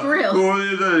 Yeah. For real.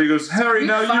 Well, he goes, Harry,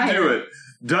 now you do it.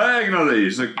 Diagonally.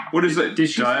 He's like, what is that?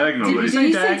 Diagonally. Did you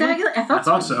say diagonally? I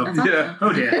thought so. Yeah.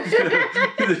 Oh,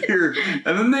 dear.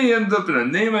 And then they end up in a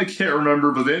name I can't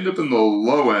remember, but they end up in the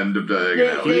low end of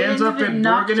Diagon Alley. He ends up in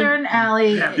Nocturne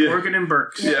Alley. Yeah, Morgan and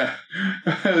Burke's. Yeah.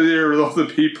 There with all the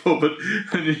people, but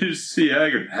and you see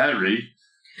Harry.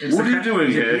 What are you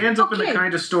doing here? He ends up in the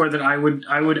kind of store that I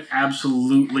would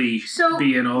absolutely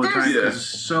be in all the time. Because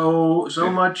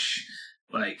so much...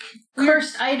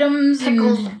 cursed items,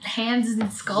 pickled hands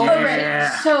and skulls. Yeah.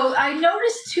 Right. So I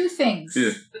noticed 2 things.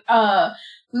 Yeah.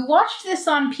 We watched this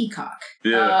on Peacock.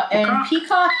 Yeah. And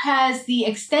Peacock has the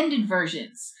extended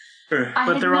versions.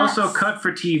 But they're also cut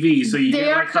for TV, so you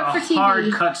get the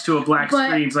hard cuts to a black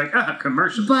screen. It's like,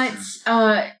 commercials. But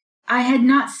I had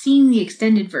not seen the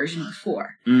extended version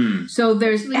before. So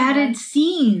there's added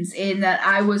scenes in that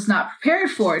I was not prepared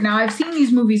for. Now, I've seen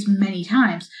these movies many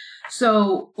times.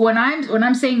 So when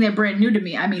I'm saying they're brand new to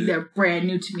me, I mean they're brand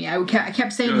new to me. I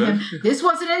kept saying to him, "This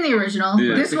wasn't in the original.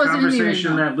 Yeah. This wasn't in the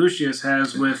original." The conversation that Lucius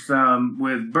has with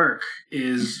Burke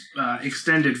is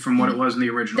extended from what it was in the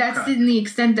original. That's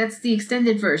the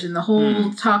extended version. The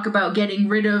whole talk about getting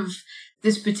rid of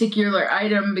this particular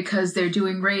item because they're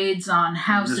doing raids on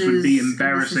houses. This would be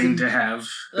embarrassing to have.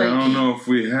 I don't know if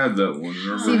we had that one.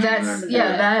 See,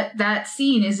 that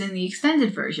scene is in the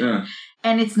extended version. Yeah.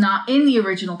 And it's not in the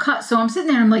original cut. So I'm sitting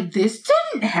there and I'm like, this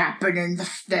didn't happen in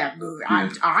that movie.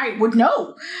 I would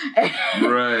know.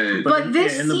 Right. But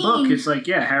this in the book, it's like,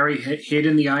 Harry hid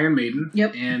in the Iron Maiden.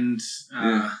 Yep. And...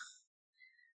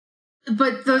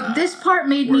 But this part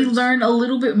made me learn a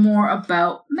little bit more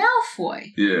about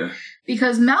Malfoy. Yeah.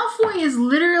 Because Malfoy is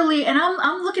literally, and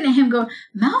I'm looking at him going,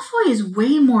 Malfoy is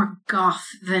way more goth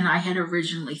than I had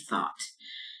originally thought.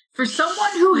 For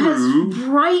someone who has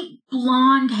bright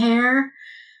blonde hair,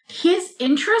 his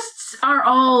interests are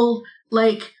all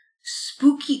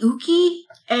spooky ooky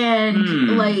and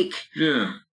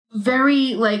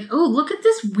very oh, look at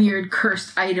this weird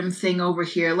cursed item thing over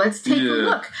here. Let's take a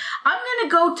look. I'm gonna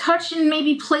go touch and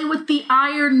maybe play with the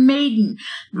Iron Maiden.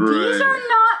 Right. These are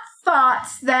not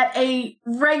thoughts that a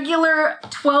regular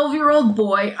 12-year-old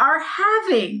boy are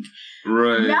having.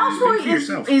 Right. Malfoy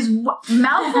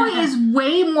is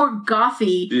way more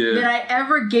gothy than I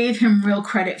ever gave him real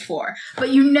credit for. But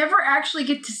you never actually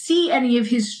get to see any of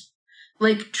his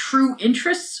true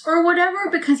interests or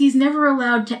whatever because he's never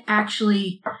allowed to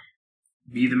actually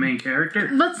be the main character.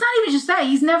 But it's not even just that.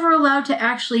 He's never allowed to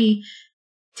actually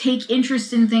take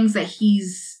interest in things that he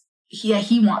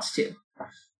wants to.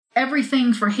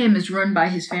 Everything for him is run by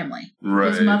his family,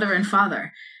 his mother and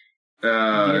father. Do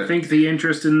you think the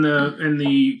interest in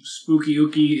the spooky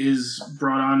ooky is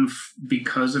brought on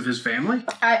because of his family?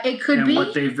 It could be. And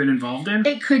what they've been involved in?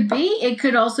 It could be. It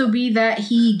could also be that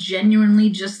he genuinely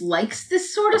just likes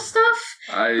this sort of stuff.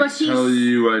 I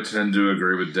tend to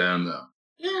agree with Dan, though.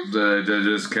 that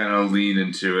just kind of lean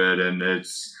into it, and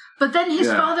it's... But then his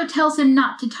father tells him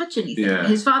not to touch anything. Yeah.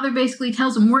 His father basically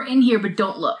tells him, we're in here, but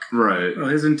don't look. Right. Well,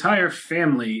 his entire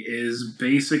family is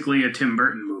basically a Tim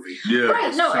Burton movie. Yeah.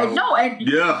 Right,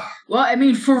 Yeah. Well, I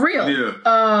mean, for real. Yeah.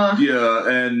 Yeah,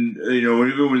 and,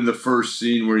 even in the first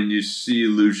scene where you see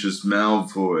Lucius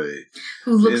Malfoy.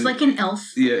 Who looks like an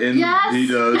elf. Yeah, and Yes. he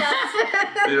does.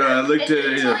 I looked at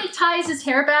Until he ties his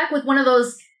hair back with one of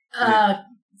those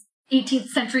 18th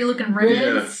century looking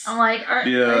ribbons. Yeah. I'm like, are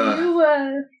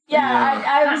you...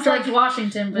 I was George like,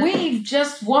 Washington, but... we've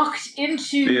just walked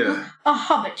into a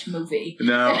Hobbit movie.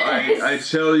 Now, I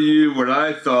tell you what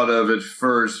I thought of at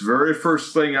first. Very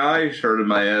first thing I heard in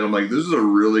my head, I'm like, this is a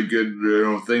really good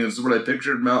thing. This is what I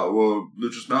pictured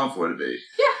Lucius Malfoy to be.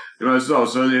 Yeah.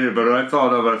 But I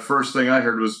thought of it, first thing I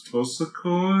heard was, toss a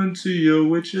coin to your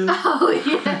witches. Oh,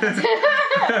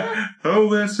 yeah.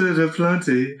 Oh, that's it, a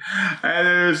plenty. And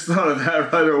I just thought of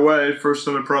that right away. First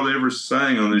time I probably ever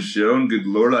sang on this show, and good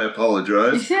Lord, I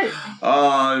apologize.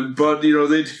 But, they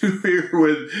do here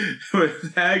with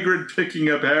Hagrid picking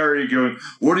up Harry going,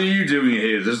 what are you doing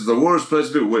here? This is the worst place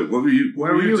to be. Wait, what were you doing?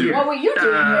 What were you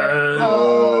doing here?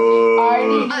 I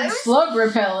need slug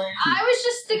repellent. I was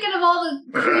just thinking of all the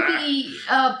creepy,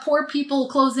 poor people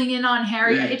closing in on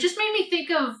Harry. Yeah. It just made me think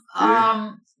of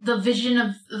the vision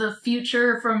of the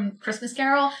future from Christmas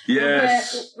Carol.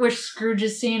 Yes. Where Scrooge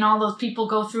is seeing all those people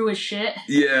go through his shit.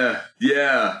 Yeah.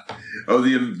 Oh,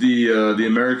 the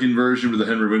American version with the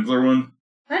Henry Winkler one?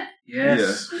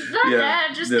 Yes. Not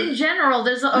that, just in general.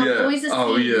 There's always this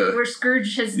scene where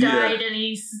Scrooge has died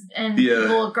and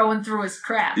people are going through his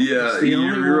crap. Yeah, it's the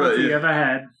only wolf he ever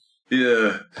had.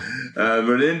 Yeah.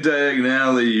 But in Diagon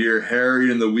Alley here, Harry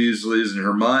and the Weasleys and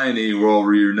Hermione will all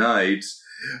reunite.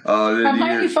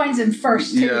 Hermione finds him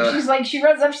first, too. Yeah. She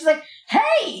runs up, she's like,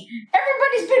 hey,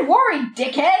 everybody's been worried,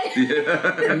 dickhead.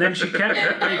 Yeah. And then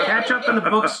they catch up in the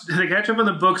books. They catch up in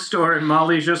the bookstore, and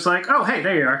Molly's just like, "Oh, hey,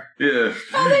 there you are." Yeah.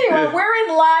 Oh, there you are. We're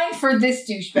in line for this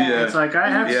douchebag. Yeah. It's like I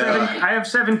have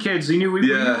 7 kids. We knew we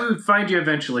would find you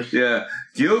eventually. Yeah.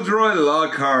 Gilderoy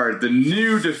Lockhart, the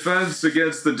new defense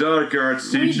against the dark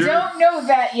arts teacher. We don't know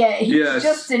that yet. He's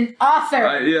just an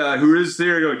author. Who is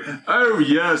there going, oh,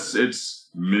 yes, it's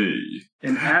me.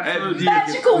 An absolute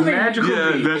magical me.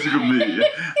 Magical me.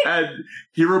 And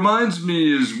he reminds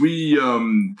me as we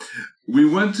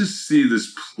went to see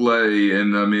this play,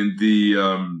 and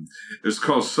it's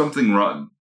called Something Rotten.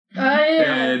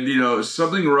 And,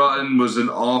 Something Rotten was an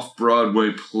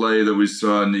off-Broadway play that we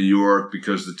saw in New York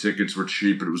because the tickets were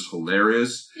cheap, but it was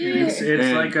hilarious. It's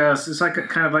like a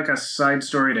kind of like a side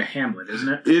story to Hamlet, isn't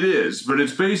it? It is, but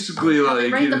it's basically They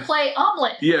write the play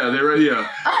Omelet.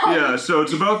 Yeah, so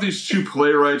it's about these two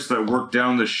playwrights that work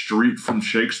down the street from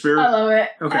Shakespeare. I love it.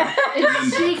 Okay.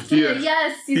 It's Shakespeare,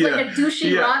 yes. He's like a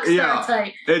douchey rock star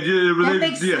type. That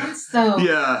makes sense, though.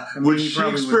 Yeah, when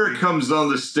Shakespeare comes on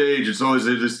the stage, it's always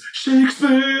this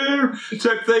Shakespeare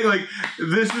type thing. Like,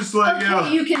 this is like,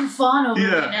 you can fawn over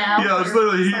it now. Yeah, it's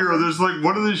literally here. There's like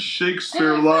one of the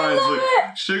Shakespeare lines.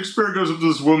 Like, Shakespeare goes up to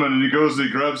this woman and he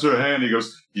grabs her hand. He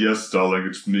goes, "Yes, darling,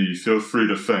 it's me. Feel free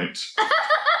to faint."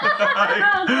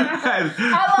 I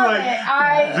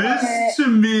love it. To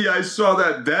me, I saw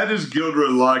that. That is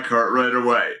Gilderoy Lockhart right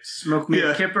away. Smoke me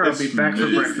a kipper. I'll be back for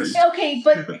breakfast. Okay,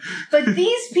 but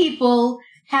these people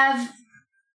have.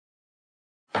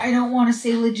 I don't want to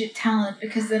say legit talent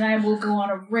because then I will go on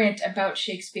a rant about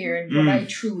Shakespeare and what I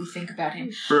truly think about him.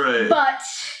 Right. But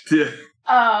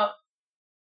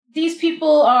these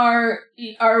people are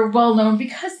well known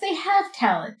because they have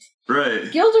talent. Right.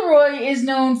 Gilderoy is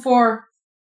known for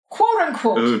quote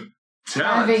unquote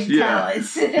having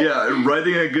talents.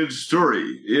 Writing a good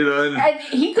story. And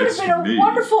he could have been a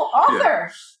wonderful author.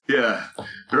 Yeah,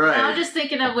 right. I'm just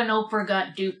thinking of when Oprah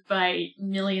got duped by a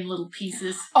million little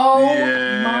pieces. Oh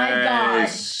my God.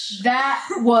 That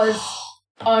was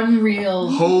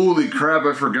unreal. Holy crap,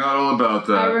 I forgot all about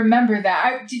that. I remember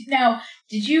that.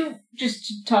 Did you, just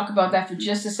to talk about that for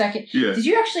just a second, did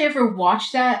you actually ever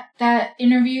watch that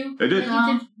interview? I did.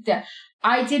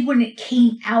 I did when it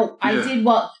came out. I did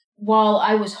while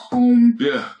I was home.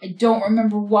 Yeah. I don't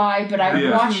remember why, but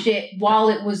I watched it while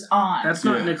it was on. That's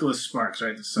not Nicholas Sparks,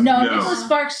 right? No, Nicholas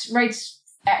Sparks writes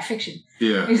fiction.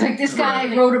 Yeah. He's like, this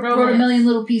guy wrote a million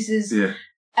little pieces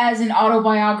as an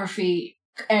autobiography,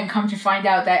 and come to find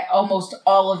out that almost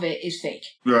all of it is fake.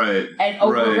 Right. And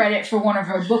Oprah read it for one of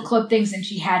her book club things, and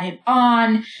she had him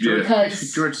on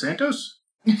because... George Santos?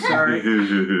 Sorry.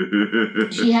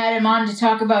 She had him on to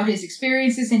talk about his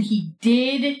experiences, and he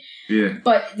did. Yeah.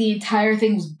 But the entire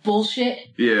thing was bullshit.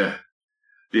 Yeah.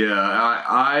 Yeah,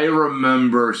 I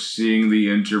remember seeing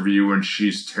the interview when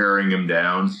she's tearing him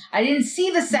down. I didn't see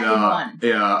the second one.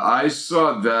 Yeah, I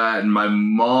saw that, and my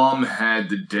mom had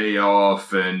the day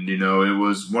off, and, it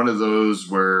was one of those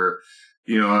where,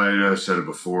 I said it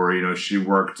before, she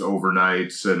worked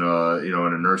overnights in a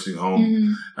nursing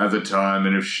home at the time,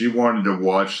 and if she wanted to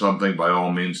watch something, by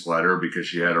all means, let her, because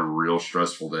she had a real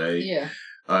stressful day. Yeah.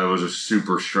 It was a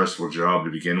super stressful job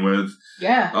to begin with.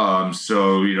 Yeah.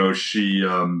 So, she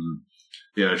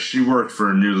worked,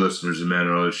 for new listeners in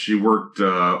Manila, she worked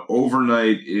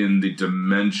overnight in the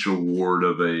dementia ward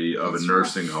of a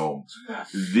nursing home.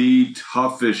 The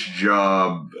toughest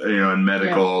job, in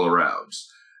medical all around.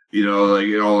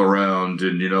 All around,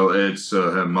 and, it's,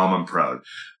 Mom, I'm proud.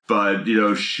 But,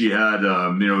 she had,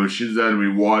 she did that, and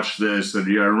we watched this, and,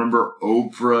 I remember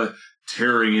Oprah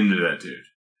tearing into that dude.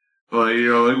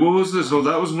 What was this? Oh,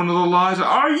 that was one of the lies?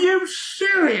 Are you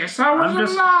serious? That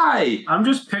was a lie! I'm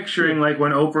just picturing,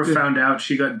 when Oprah found out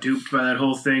she got duped by that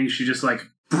whole thing, she just,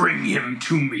 bring him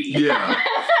to me. Yeah.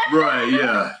 Right,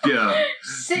 yeah.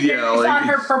 Sitting on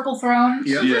her purple throne.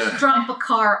 She'll just drop a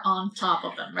car on top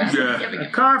of them, right? Yeah. A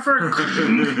car for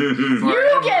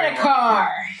You get a car!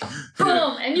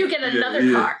 Boom! And you get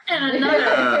another car. And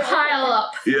another pile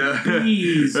up. Yeah.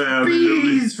 Bees.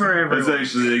 Bees for everyone. That's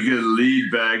actually a good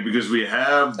lead bag, because we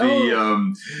have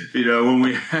the, when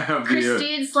we have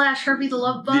Christine / Herbie the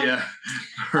Love Bug. Yeah.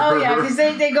 Because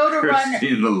they go to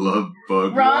Christine the Love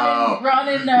Bug. Ron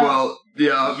and well,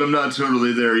 yeah, I'm not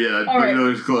totally there yet, but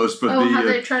it's close. But how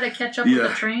they try to catch up with the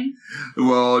train?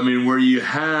 Well, where you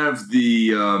have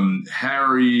the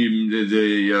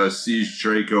Harry, sees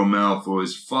Draco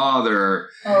Malfoy's father,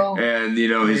 and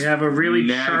they have a really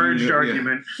charged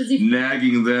argument,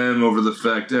 nagging them over the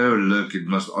fact, oh look, it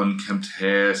must unkempt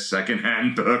hair,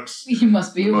 secondhand books. He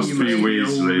must be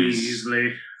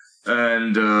Weasley.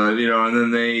 And, and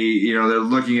then they're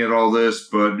looking at all this,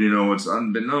 but, what's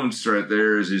unbeknownst right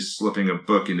there is he's slipping a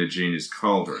book into Genie's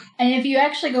cauldron. And if you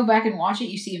actually go back and watch it,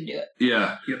 you see him do it.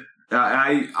 Yeah. Yep.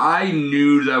 I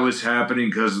knew that was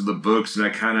happening because of the books, and I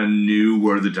kind of knew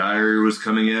where the diary was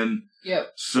coming in.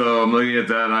 Yep. So I'm looking at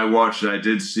that, and I watched it. I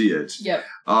did see it. Yep.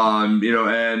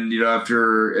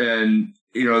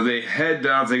 They head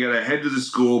down. They got to head to the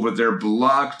school, but they're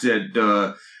blocked at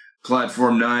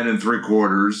platform 9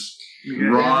 3/4.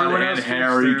 Ron and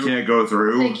Harry can't go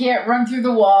through. They can't run through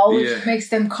the wall, which makes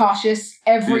them cautious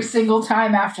every single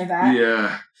time after that.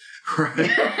 Yeah. Right.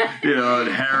 And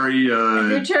Harry...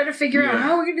 they're trying to figure out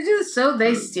how we're going to do this, so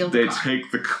they steal the car. They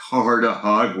take the car to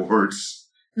Hogwarts.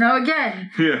 Now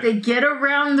again, they get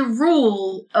around the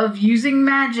rule of using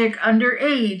magic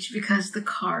underage because the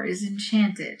car is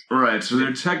enchanted. Right, so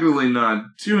they're technically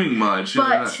not doing much.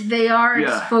 But they are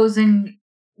exposing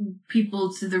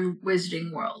people to the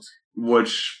wizarding world.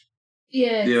 Which...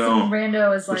 Yeah, some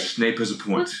rando is like... Snape has a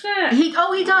point. What's that? He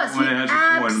does. He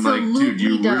absolutely dude,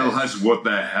 you does. realize what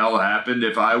the hell happened?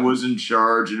 If I was in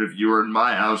charge and if you were in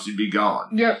my house, you'd be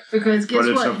gone. Yep, because guess what?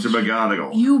 But it's up to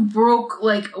McGonagall. You broke,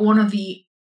 one of the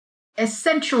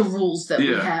essential rules that we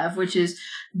have, which is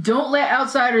don't let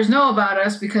outsiders know about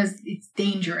us because it's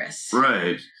dangerous.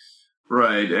 Right.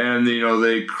 And,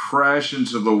 they crash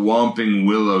into the Whomping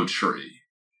Willow tree.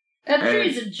 That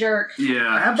tree's a jerk.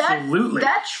 Yeah. Absolutely.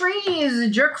 That tree is a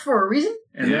jerk for a reason.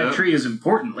 And that tree is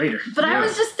important later. But I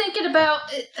was just thinking about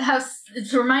how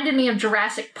it's reminded me of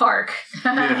Jurassic Park.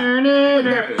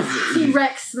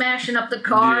 T-Rex smashing up the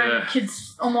car and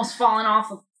kids almost falling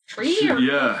off a tree.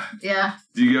 Yeah.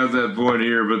 You got that point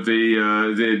here, but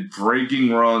they're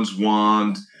breaking Ron's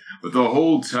wand. But the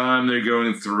whole time they're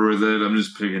going through with it, I'm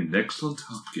just picking next on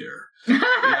Top Gear.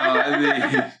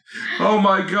 Oh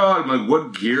my god, I'm like,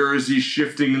 what gear is he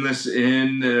shifting this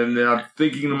in? And I'm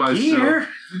thinking to myself,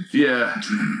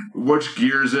 which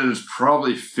gear is it? It's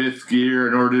probably 5th gear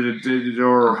in order to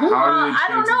I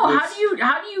don't know.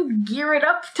 How do you gear it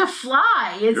up to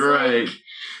fly? It's like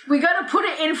we gotta put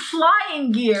it in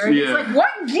flying gear. And it's like,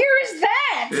 what gear is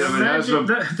that?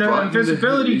 The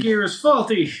invisibility gear is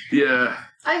faulty. Yeah.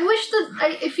 I wish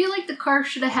I feel like the car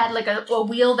should have had like a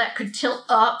wheel that could tilt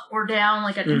up or down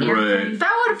like an airplane.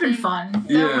 That would have been fun. That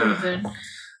would have been.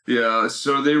 Yeah,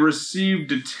 so they received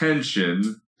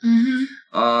detention. Mm-hmm.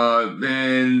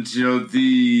 And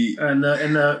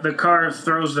the car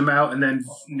throws them out and then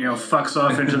fucks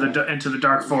off into the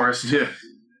dark forest. Yeah.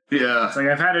 It's like,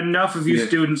 I've had enough of you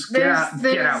students. Get out.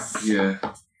 Yeah.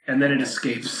 And then it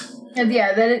escapes. And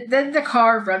then the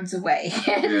car runs away.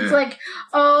 And it's like,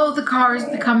 oh, the car has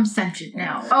become sentient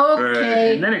now.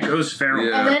 Okay. And then it goes feral.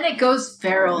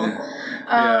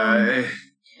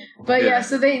 But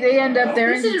so they end up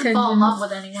there in detention. Didn't fall in love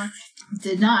with anyone.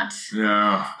 Did not.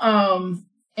 Yeah.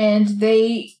 And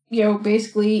they,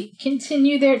 basically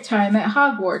continue their time at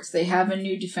Hogwarts. They have a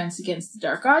new Defense Against the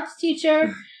Dark Arts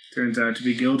teacher. Turns out to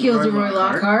be Gilderoy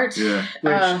Lockhart. Yeah.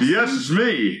 Yes, it's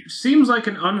me. Seems like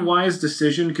an unwise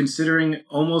decision considering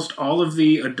almost all of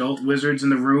the adult wizards in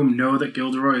the room know that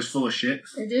Gilderoy is full of shit.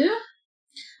 They do?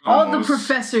 All the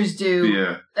professors do.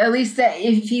 Yeah. At least that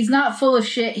if he's not full of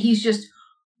shit, he's just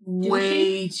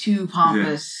way too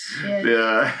pompous.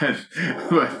 Yeah.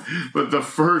 But the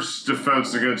first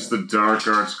Defense Against the Dark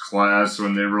Arts class,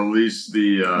 when they released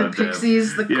the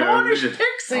Pixies, the Cornish Pixies.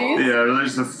 Yeah,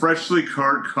 released the freshly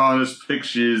caught Cornish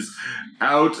Pixies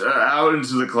out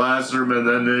into the classroom, and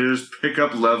then they just pick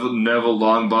up Neville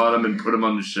Longbottom and put him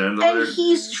on the chandelier. And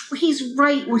he's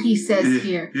right what he says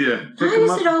here. Yeah. Why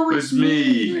is it always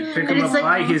me? Pick him up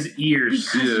by his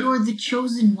ears. Because you're the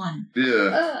chosen one.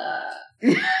 Yeah.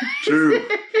 True.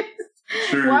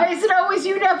 Why is it always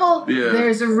you, Neville? Yeah.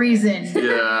 There's a reason.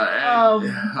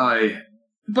 Yeah.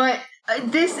 But in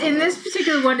this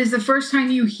particular one is the first time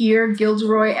you hear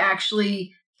Gilderoy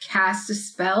actually cast a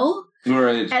spell.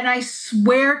 Right. And I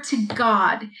swear to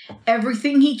God,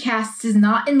 everything he casts is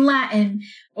not in Latin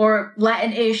or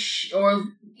Latin-ish or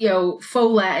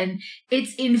faux Latin.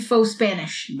 It's in faux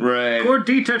Spanish. Right. But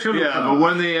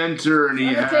when they enter and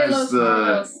he has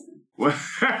the.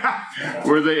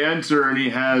 Where they enter and he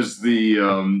has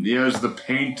the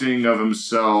painting of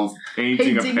himself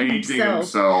painting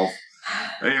himself.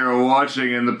 You're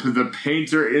watching, and the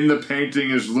painter in the painting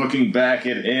is looking back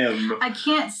at him. I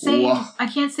can't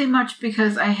say much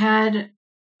because I had a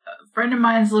friend of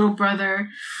mine's little brother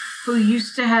who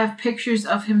used to have pictures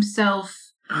of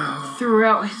himself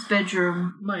throughout his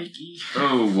bedroom. Mikey.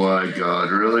 Oh my God!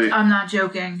 Really? I'm not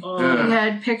joking. Yeah. He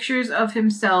had pictures of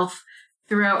himself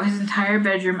throughout his entire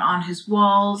bedroom on his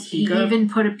walls. He even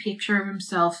put a picture of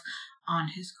himself on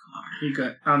his car. He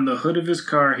got on the hood of his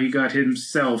car. He got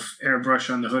himself airbrush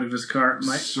on the hood of his car.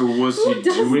 So was he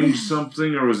doing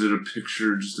something, or was it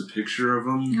just a picture of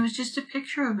him? It was just a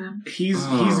picture of him. He's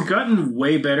gotten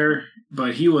way better,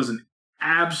 but he was an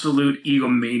absolute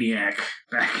egomaniac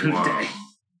back in the day.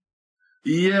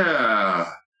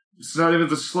 Yeah, it's not even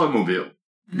the Slutmobile.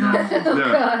 No.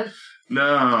 God.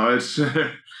 No, it's.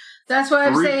 That's why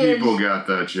I'm saying. 3 people got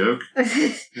that joke.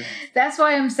 That's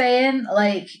why I'm saying,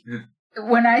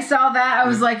 when I saw that, I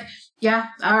was like, yeah,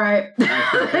 all right.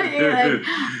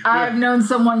 I've known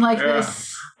someone like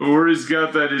this. Where he's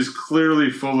got that, he's clearly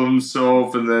full of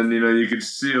himself, and then, you can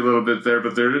see a little bit there,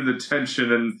 but they're in the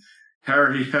tension, and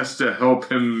Harry has to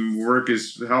help him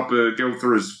go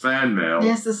through his fan mail. He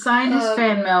has to sign his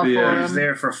fan mail for him. He's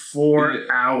there for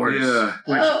 4 hours,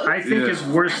 which I think is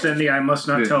worse than the I must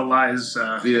not tell lies.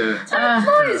 Time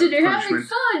flies and you're having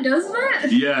fun, doesn't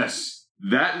it? Yes.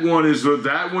 That one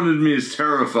to me is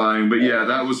terrifying, but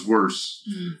that was worse.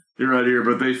 You're right here,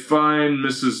 but they find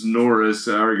Mrs. Norris,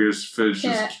 Argus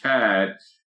Filch's cat,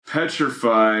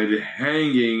 petrified,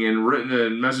 hanging, and a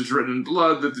message written in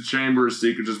blood that the chamber's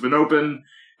secret has been opened.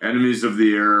 Enemies of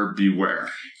the air, beware.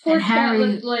 Poor cat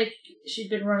looked like she'd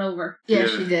been run over. Yeah,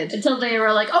 she did. Until they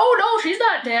were like, oh no, she's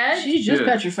not dead. She's just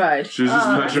petrified. She's just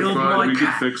petrified. We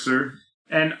can fix her.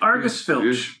 And Argus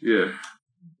Filch. Yeah.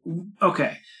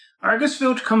 Okay. Argus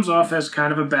Filch comes off as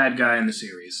kind of a bad guy in the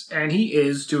series, and he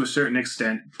is to a certain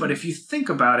extent, but if you think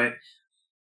about it,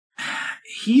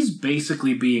 he's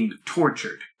basically being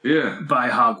tortured by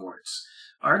Hogwarts.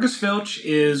 Argus Filch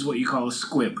is what you call a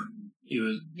squib. He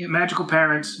was magical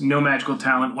parents, no magical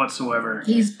talent whatsoever.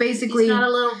 He's basically... He's not a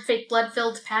little fake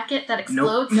blood-filled packet that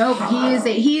explodes? Nope.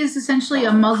 He is essentially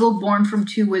a muggle born from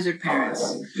 2 wizard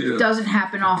parents. Yeah. Doesn't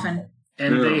happen often.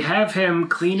 And they have him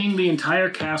cleaning the entire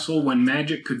castle when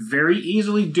magic could very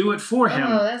easily do it for him.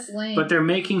 Oh, that's lame. But they're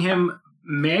making him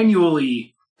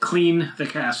manually clean the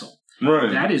castle. Right.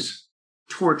 That is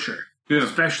torture. Yeah.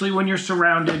 Especially when you're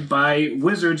surrounded by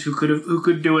wizards who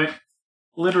could do it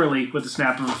literally with the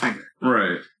snap of a finger.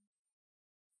 Right.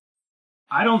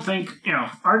 I don't think,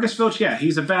 Argus Filch,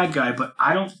 he's a bad guy, but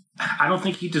I don't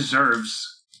think he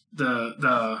deserves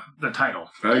the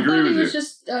title. I agree with you. He was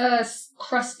just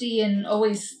crusty and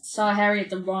always saw Harry at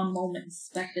the wrong moment and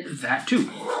suspected him. That too.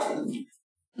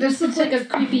 This looks like a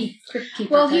creepy crypt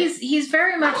keeper. Well, type. he's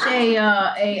very much he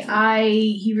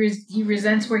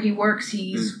resents where he works.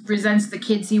 He resents the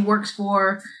kids he works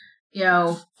for.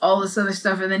 All this other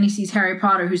stuff, and then he sees Harry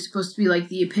Potter, who's supposed to be like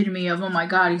the epitome of, oh my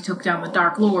God, he took down the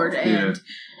Dark Lord, and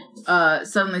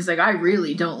suddenly he's like, I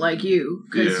really don't like you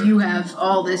because you have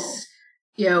all this,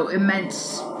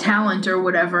 immense talent or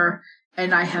whatever,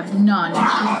 and I have none.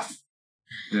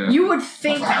 Yeah. You would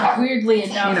think, weirdly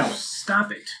enough,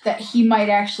 stop it, that he might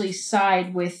actually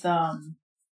side with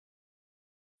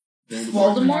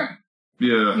Voldemort.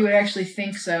 Yeah. You would actually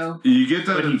think so. You get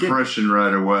that impression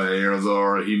right away,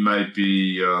 or he might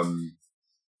be,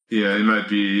 he might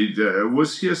be,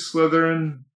 was he a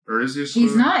Slytherin? Or is he a Slytherin?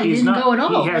 He's not. He didn't go at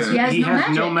all. He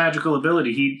has no magical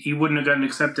ability. He wouldn't have gotten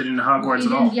accepted into Hogwarts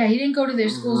at all. Yeah, he didn't go to their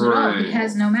schools at all. He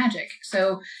has no magic.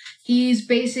 So he's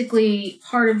basically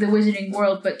part of the wizarding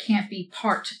world, but can't be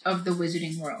part of the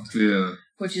wizarding world. Yeah.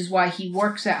 Which is why he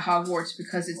works at Hogwarts,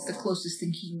 because it's the closest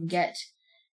thing he can get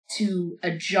to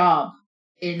a job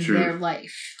in their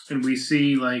life. And we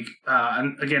see, like,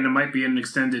 and again, it might be an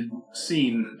extended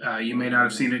scene. You may not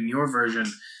have seen it in your version,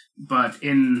 but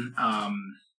in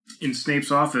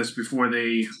Snape's office, before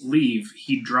they leave,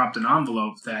 he dropped an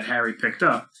envelope that Harry picked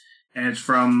up, and it's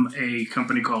from a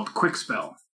company called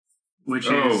Quickspell, which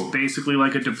is basically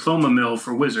like a diploma mill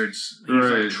for wizards. He's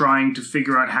like trying to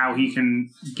figure out how he can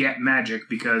get magic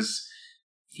because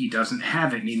he doesn't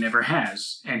have it and he never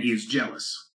has, and he's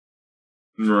jealous.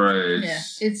 Right. Yeah,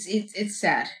 it's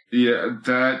sad. Yeah,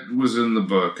 that was in the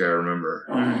book, I remember.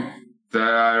 Mm-hmm.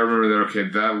 I remember that, okay,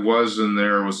 that was in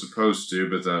there, was supposed to,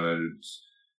 but then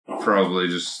probably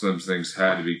just some things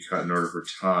had to be cut in order for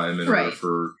time, in order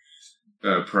for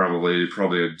probably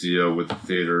a deal with the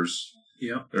theaters.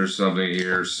 Yeah. Or something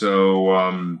here.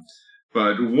 So,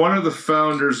 but one of the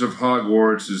founders of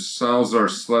Hogwarts is Salazar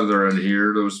Slytherin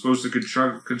here that was supposed to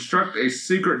construct a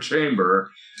secret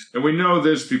chamber. And we know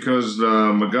this because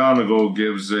McGonagall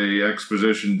gives a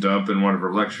exposition dump in one of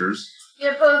her lectures.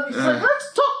 Yeah, but it's like,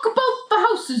 let's talk about the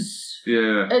houses.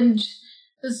 Yeah. And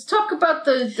let's talk about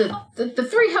the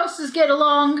three houses get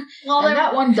along, and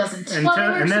that one doesn't.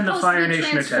 And then the Fire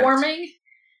Nation transforming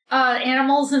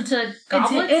animals into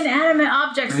goblets? It's inanimate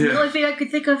objects. The only thing I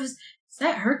could think of is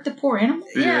that hurt the poor animal?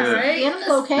 Yeah, right? The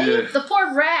animal okay? Yeah. The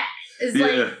poor rat is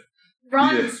like,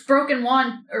 Ron's broken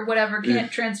wand or whatever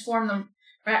can't transform the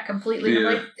rat completely. I'm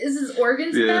like, is his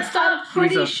organs messed up?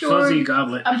 He's a fuzzy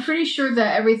goblet. I'm pretty sure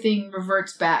that everything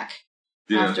reverts back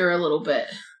after a little bit.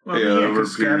 Well,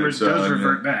 because Scabbers does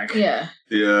revert back. Yeah.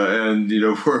 Yeah, and,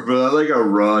 but I like how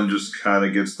Ron just kind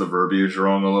of gets the verbiage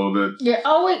wrong a little bit. Yeah,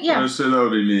 oh, wait, yeah. I said that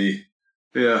would be me.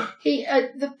 Yeah.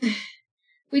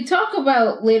 We talk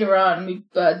about later on,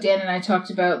 Dan and I talked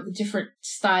about the different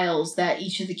styles that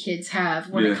each of the kids have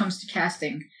when it comes to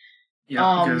casting.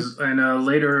 Yeah, because in a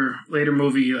later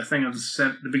movie, I think of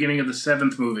the beginning of the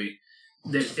 7th movie,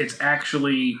 it's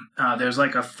actually there's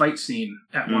like a fight scene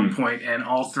at one point, and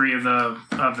all three of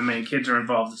the main kids are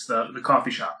involved. It's the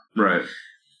coffee shop, right?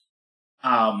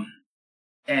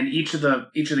 And each of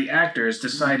the actors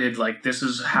decided, like, this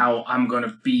is how I'm going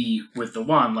to be with the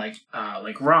wand. Like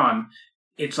Ron,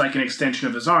 it's like an extension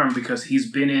of his arm because he's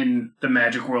been in the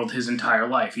magic world his entire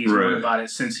life. He's known about it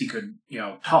since he could,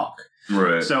 talk.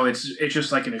 Right. So it's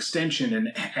just like an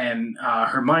extension, and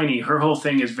Hermione, her whole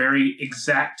thing is very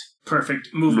exact, perfect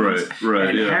movements. Right.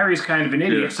 And Harry's kind of an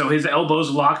idiot, so his elbow's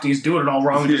locked, he's doing it all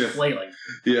wrong, and just flailing.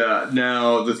 Yeah.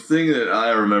 Now the thing that I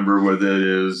remember with it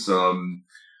is,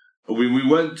 we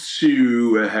went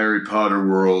to a Harry Potter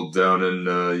world down in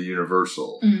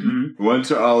Universal. Mm-hmm. We went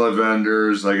to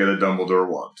Ollivanders. I got a Dumbledore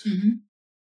wand. Mm-hmm.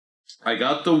 I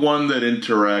got the one that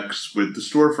interacts with the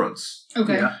storefronts.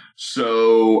 Okay. Yeah.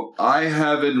 So I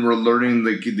have been learning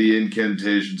the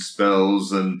incantation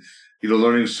spells and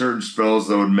learning certain spells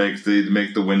that would make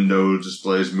the window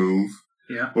displays move.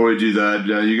 Yeah. Or we do that.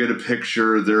 You get a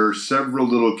picture. There are several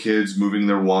little kids moving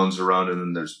their wands around, and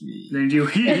then there's me. Then you.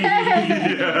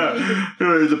 Yeah.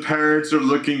 The parents are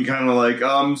looking kind of like,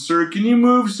 sir, can you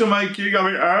move so my kid?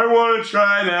 I want to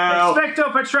try now.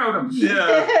 Expecto Patronum.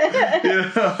 Yeah.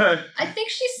 Yeah. I think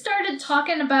she started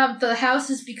talking about the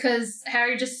houses because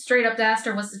Harry just straight up asked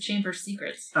her what's the Chamber's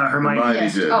secrets.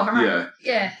 Hermione did. Oh, Hermione.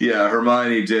 Yeah. Yeah,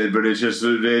 Hermione did, but it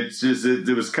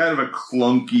was kind of a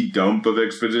clunky dump of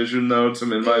exposition, though,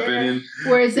 in my opinion.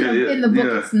 Whereas in the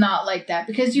book, it's not like that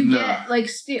because you get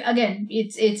again,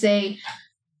 it's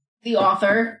the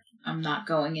author. I'm not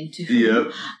going into who.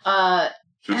 Yep.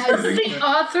 As the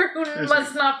author who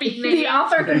must not be named. The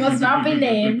author who must not be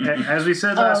named. As we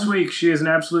said last week, she is an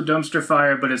absolute dumpster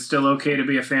fire, but it's still okay to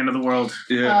be a fan of the world.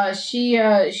 Yeah.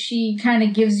 She kind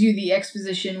of gives you the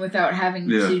exposition without having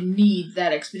to need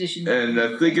that exposition. And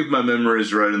I think if my memory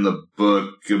is right in the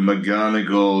book,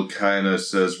 McGonagall kind of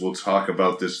says, we'll talk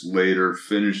about this later,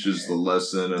 finishes the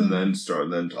lesson, and then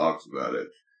talks about it.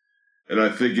 And I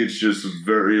think it's just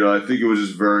very, I think it was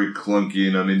just very clunky.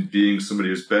 And I mean, being somebody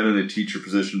who's been in a teacher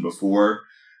position before,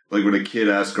 like when a kid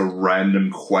asks a random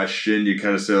question, you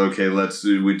kind of say, okay,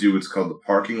 we do what's called the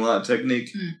parking lot technique.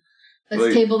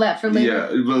 Let's table that for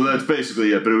later. Yeah, well, that's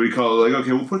basically it. But we call it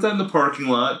okay, we'll put that in the parking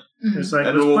lot. Mm-hmm. It's like,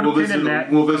 and we'll visit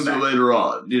it later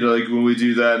on. When we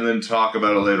do that and then talk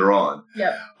about it later on.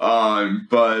 Yep.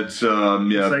 It's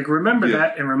like, remember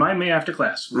that and remind me after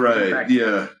class. Right,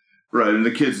 yeah. Right, and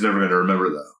the kid's never going to remember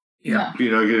that. Yeah.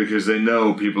 Because they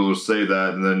know people will say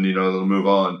that and then, they'll move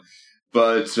on.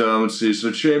 But, let's see. So,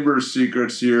 Chamber of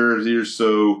Secrets here.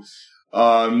 So,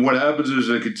 what happens is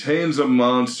it contains a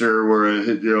monster where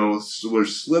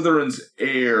Slytherin's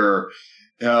heir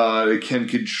can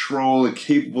control it,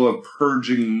 capable of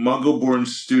purging Muggle-born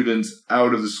students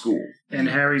out of the school. And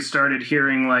Harry started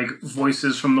hearing,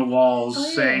 voices from the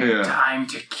walls saying, time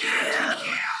to kill.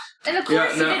 And of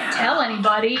course, he didn't tell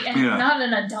anybody, and not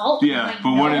an adult. Yeah,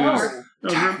 but what it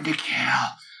is... Time to kill.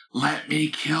 Let me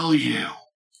kill you.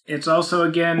 It's also,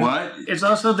 again... What? It's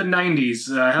also the 90s.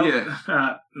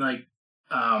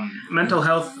 Mental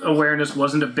health awareness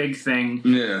wasn't a big thing.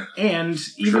 Yeah. And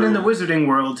even in the wizarding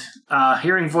world,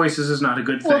 hearing voices is not a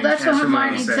good thing. Well, that's what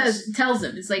Hermione tells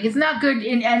him. It's like, it's not good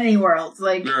in any world.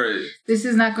 This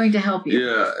is not going to help you.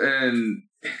 Yeah, and...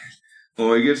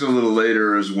 Well, it gets a little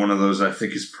later as one of those I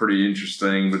think is pretty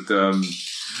interesting, but,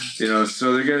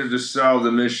 so they're going to just solve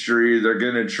the mystery. They're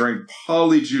going to drink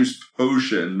Polyjuice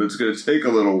Potion, but it's going to take a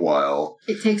little while.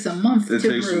 It takes a month to brew.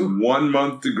 It takes 1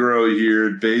 month to grow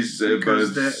here, because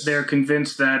they're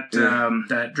convinced that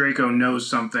that Draco knows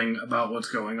something about what's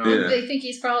going on. Yeah. They think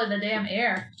he's probably the damn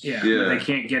heir. Yeah. But they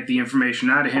can't get the information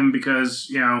out of him because,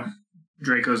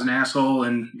 Draco's an asshole,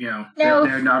 and,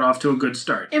 they're not off to a good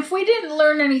start. If we didn't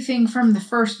learn anything from the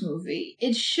first movie,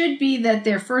 it should be that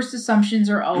their first assumptions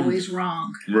are always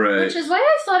wrong. Right. Which is why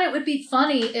I thought it would be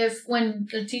funny if, when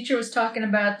the teacher was talking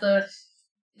about the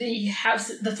three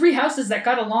houses that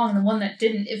got along and the one that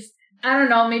didn't, if, I don't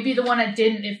know, maybe the one that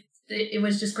didn't, if it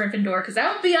was just Gryffindor, because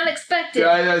that would be unexpected.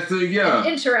 Yeah, I think, and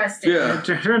interesting. Yeah. It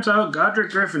turns out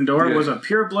Godric Gryffindor was a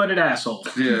pure-blooded asshole.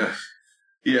 Yeah.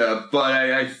 Yeah, but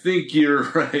I think you're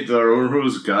right, though. Or it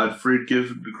was Godfrey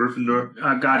Gryffindor?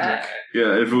 Godric.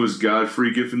 Yeah, if it was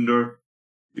Godfrey Gryffindor.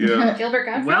 Yeah. Gilbert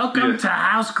Godfrey? Welcome to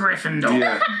House Gryffindor.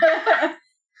 Yeah.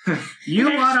 You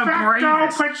are the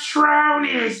bravest.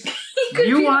 Patronus!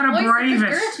 You are the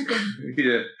bravest.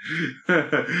 Yeah.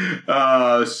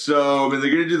 So, they're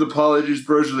going to do the Polyjuice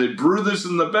Potion. They brew this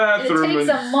in the bathroom. It takes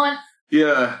a month.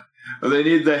 Yeah. They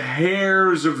need the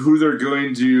hairs of who they're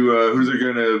going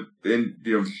to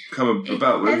come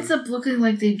about with. It ends up looking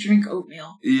like they drink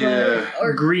oatmeal. Yeah.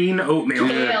 Or green oatmeal.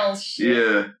 Kale.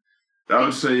 Yeah. I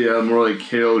would say, more like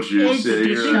kale juice. Do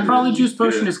you think Polyjuice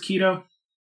Potion is keto?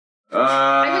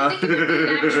 I would think it would be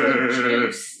actual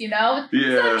juice, It's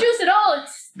not juice at all,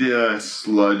 it's...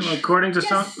 sludge. Well, according to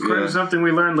something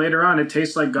we learned later on, it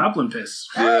tastes like goblin piss.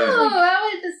 Yeah. Oh, how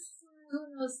would this... Who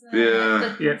knows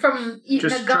that? Yeah. From eating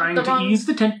just trying to ease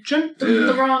the tension.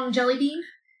 The wrong jelly bean.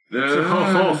 But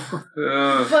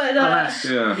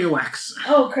earwax.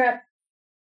 Oh crap.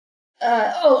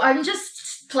 I'm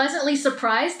just pleasantly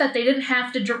surprised that they didn't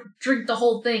have to drink the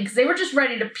whole thing, because they were just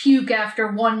ready to puke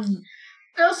after one.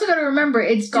 I also got to remember,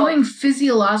 it's doing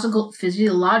physiological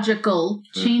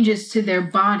changes to their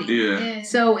body. Yeah.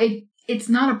 So it's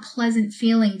not a pleasant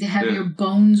feeling to have your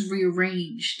bones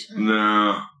rearranged.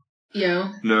 No.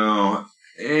 No.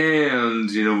 And,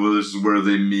 this is where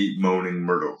they meet Moaning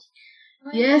Myrtle.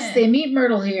 Yes, they meet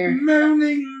Myrtle here.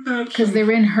 Moaning Myrtle. Because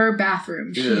they're in her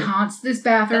bathroom. She haunts this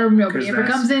bathroom. Nobody ever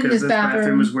comes in this bathroom. This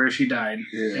bathroom is where she died.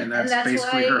 Yeah. And that's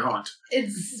basically her haunt.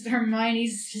 It's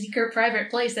Hermione's secret private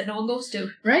place that no one goes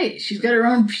to. Right. She's got her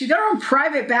own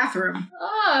private bathroom.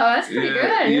 Oh, that's pretty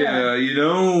good. Yeah,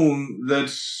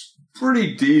 that's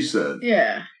pretty decent.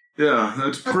 Yeah. Yeah,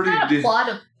 that's pretty decent. Wasn't that a plot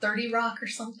of 30 Rock or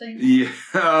something? Yeah.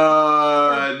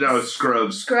 No,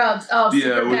 Scrubs. Scrubs. Oh,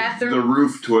 secret bathroom. The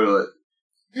roof toilet.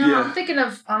 No, I'm thinking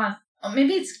of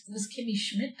maybe it was Kimmy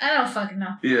Schmidt. I don't fucking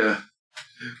know. Yeah.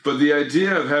 But the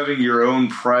idea of having your own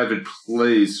private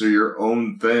place or your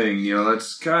own thing,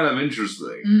 that's kind of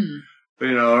interesting.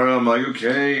 I'm like,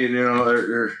 okay,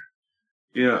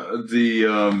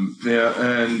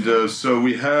 so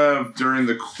we have during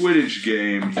the Quidditch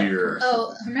game here.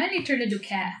 Oh, Hermione turned into a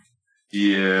cat.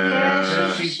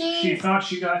 Yeah. She thought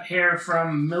she got hair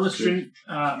from Millicent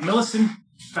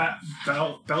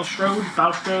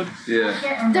Bulstrode.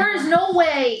 Yeah. There is no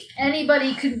way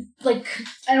anybody could,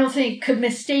 could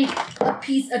mistake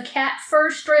a cat fur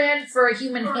strand for a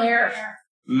human hair.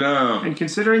 No. And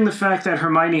considering the fact that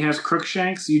Hermione has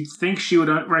Crookshanks, you'd think she would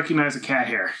recognize a cat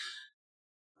hair.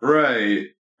 Right.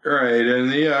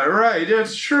 And right,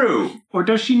 that's true. Or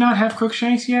does she not have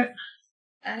Crookshanks yet?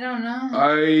 I don't know.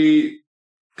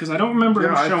 Because I don't remember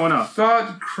him showing up. I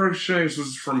thought Crookshanks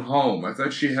was from home. I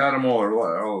thought she had him all her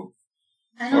life.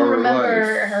 I don't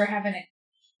remember her having a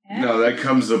cat. No, that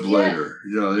comes up later.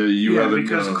 You haven't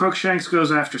because Crookshanks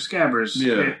goes after Scabbers,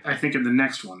 I think, in the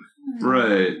next one.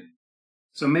 Right.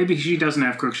 So maybe she doesn't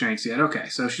have Crookshanks yet. Okay,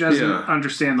 so she doesn't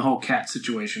understand the whole cat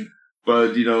situation.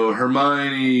 But,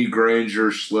 Hermione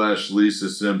Granger / Lisa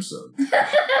Simpson.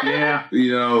 Yeah.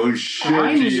 Who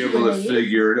should be able to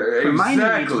figure it.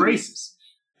 Hermione is racist.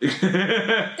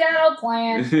 That'll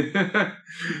plan.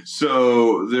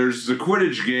 So there's the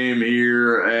Quidditch game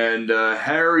here, and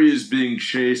Harry is being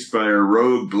chased by a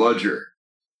rogue bludger.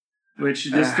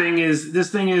 Which this thing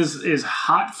is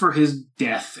hot for his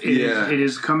death. It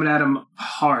is coming at him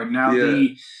hard. Now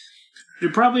you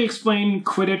probably explain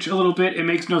Quidditch a little bit. It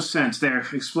makes no sense there.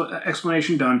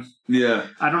 Explanation done. Yeah.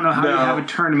 I don't know how you have a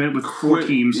tournament with 4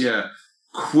 teams. Yeah.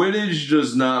 Quidditch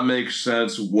does not make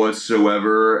sense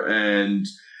whatsoever, and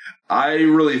I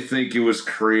really think it was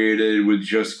created with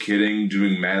Just Kidding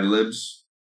doing Mad Libs.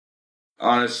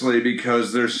 Honestly,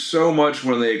 because there's so much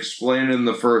when they explain it in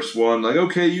the first one, like,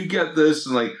 okay, you get this,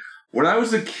 and like, when I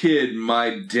was a kid,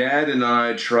 my dad and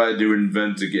I tried to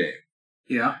invent a game.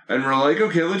 Yeah. And we're like,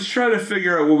 okay, let's try to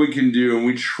figure out what we can do, and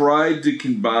we tried to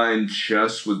combine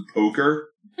chess with poker,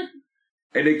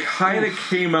 and it kind of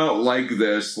came out like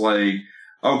this, like,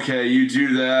 okay, you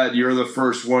do that, you're the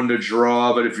first one to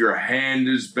draw, but if your hand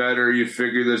is better, you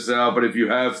figure this out, but if you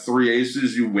have 3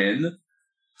 aces, you win.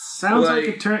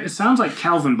 It sounds like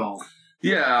Calvin Ball.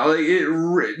 Yeah,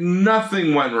 like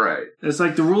nothing went right. It's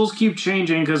like the rules keep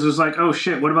changing because it's like, oh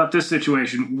shit, what about this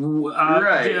situation?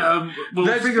 Right.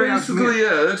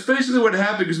 That's basically what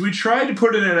happened because we tried to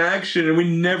put it in action and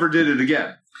we never did it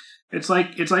again. It's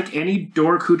like any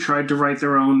dork who tried to write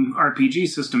their own RPG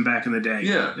system back in the day.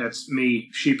 Yeah. That's me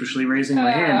sheepishly raising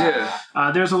my hand.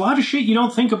 Yeah. There's a lot of shit you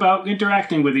don't think about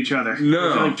interacting with each other.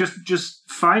 No. Like, just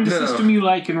find a system you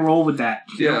like and roll with that.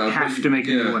 You don't have to make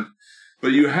a new one.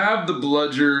 But you have the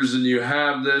bludgers and you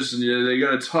have this and they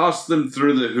got to toss them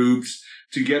through the hoops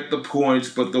to get the points.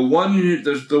 But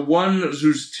there's the one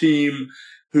whose team,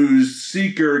 whose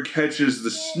seeker catches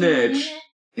the snitch,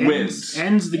 wins.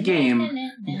 Ends the game,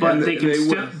 but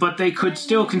they could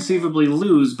still conceively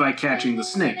lose by catching the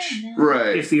snitch.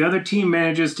 Right. If the other team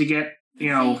manages to get,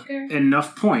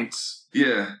 enough points.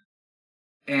 Yeah.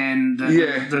 And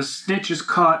the snitch is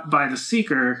caught by the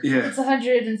seeker. Yeah. It's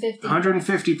 150.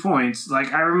 150 points.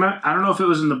 Like, I don't know if it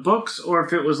was in the books or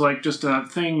if it was like just a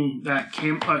thing that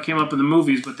came up in the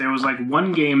movies, but there was like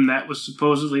one game that was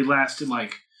supposedly lasted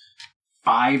like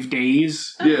 5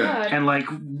 days. Oh, God. And like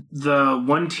the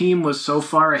one team was so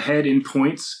far ahead in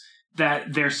points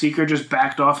that their seeker just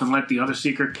backed off and let the other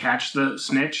seeker catch the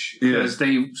snitch because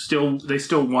they still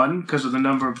won because of the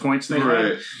number of points they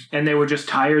had, and they were just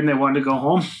tired and they wanted to go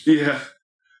home. Yeah.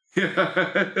 What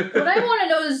I want to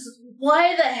know is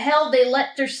why the hell they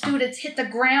let their students hit the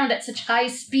ground at such high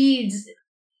speeds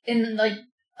in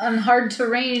on hard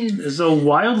terrain. It's a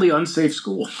wildly unsafe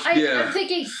school. I'm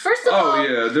thinking, first of all,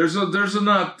 there's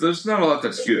not a lot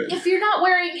that's good. If you're not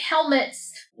wearing helmets,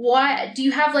 why do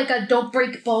you have like a don't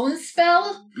break bones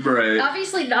spell? Right.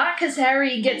 Obviously not, because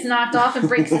Harry gets knocked off and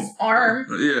breaks his arm.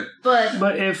 Yeah.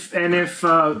 But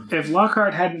if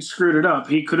Lockhart hadn't screwed it up,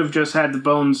 he could have just had the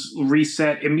bones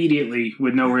reset immediately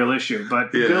with no real issue.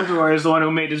 But Gilderoy is the one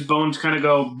who made his bones kind of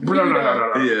go.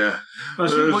 Yeah.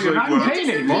 Well, you're not in pain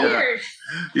anymore. Yeah.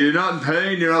 You're not in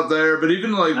pain, you're not there, but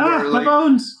even my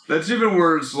bones. That's even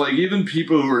where it's like, even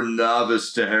people who are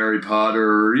novice to Harry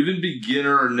Potter, or even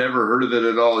beginner or never heard of it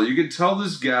at all, you can tell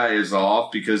this guy is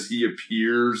off because he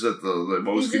appears at the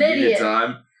most convenient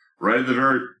time, right at the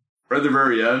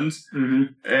very end. Mm-hmm.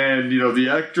 And, the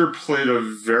actor played a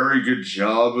very good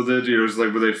job with it. It was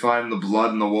like when they find the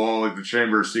blood in the wall, like the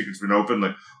Chamber of Secrets been opened,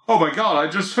 like, oh my god, I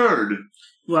just heard.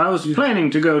 Well, I was planning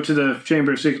to go to the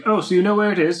Chamber of Secrets. Oh, so you know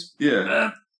where it is?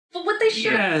 Yeah. But what they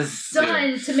should have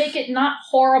done to make it not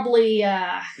horribly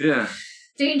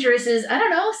dangerous is, I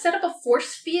don't know, set up a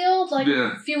force field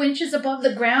a few inches above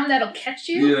the ground that'll catch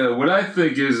you. Yeah, what I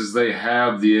think is they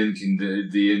have the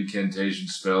incantation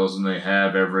spells and they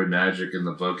have every magic in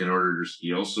the book in order to just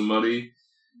heal somebody.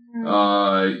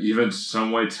 Even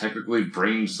some way technically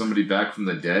bring somebody back from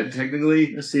the dead,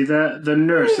 technically. See, the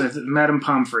nurse, Madame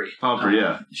Pomfrey.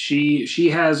 She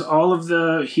has all of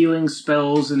the healing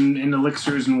spells and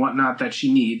elixirs and whatnot that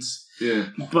she needs. Yeah.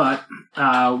 But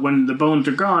when the bones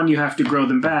are gone, you have to grow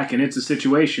them back, and it's a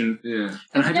situation. Yeah.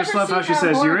 And I just love how she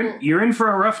says, "You're in for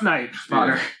a rough night,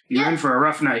 Potter. You're in for a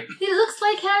rough night." He looks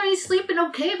like Harry's sleeping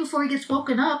okay before he gets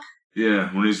woken up. Yeah,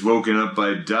 when he's woken up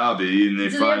by Dobby and they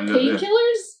find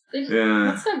painkillers.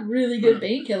 That's a really good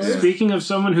painkiller. Speaking of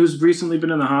someone who's recently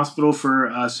been in the hospital for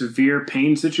a severe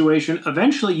pain situation,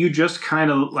 eventually you just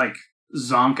kind of like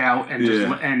zonk out and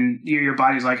and your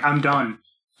body's like, I'm done,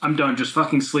 just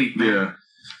fucking sleep, man.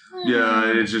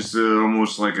 Yeah, it's just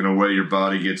almost like in a way your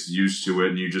body gets used to it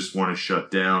and you just want to shut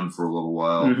down for a little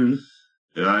while. Mm-hmm.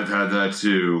 Yeah, I've had that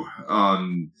too.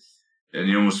 And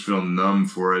you almost feel numb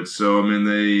for it. So, I mean,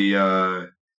 they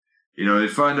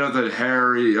find out that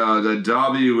that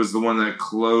Dobby was the one that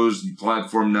closed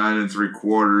platform 9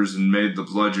 3/4 and made the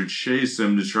Bludger chase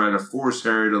him to try to force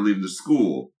Harry to leave the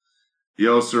school. He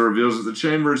also reveals that the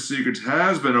Chamber of Secrets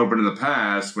has been opened in the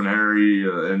past when Harry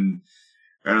and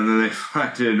then they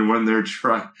find it when they're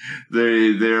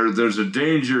there's a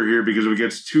danger here because if it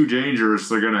gets too dangerous,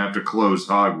 they're going to have to close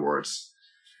Hogwarts.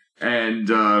 And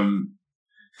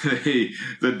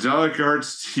the Dark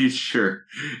Arts teacher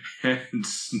and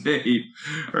Snape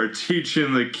are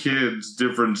teaching the kids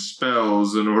different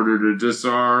spells in order to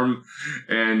disarm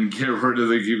and get rid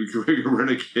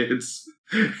of kids.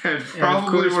 And probably and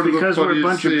of course,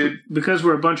 because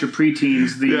we're a bunch of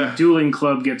preteens, the dueling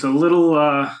club gets a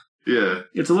little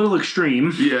it's a little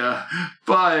extreme. Yeah,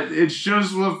 but it's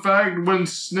just the fact when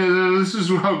this is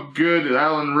how good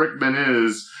Alan Rickman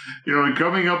is.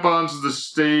 Coming up onto the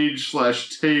stage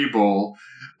 / table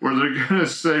where they're gonna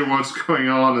say what's going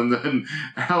on, and then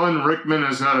Alan Rickman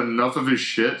has had enough of his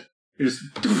shit.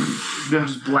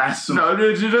 Just blasts him. No,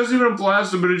 it doesn't even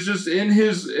blast him, but it's just in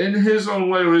his own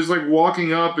way. Where he's like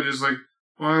walking up and he's like,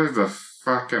 "Why the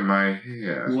fuck am I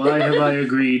here? Why have I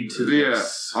agreed to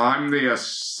this? I'm the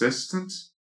assistant?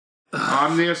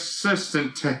 I'm the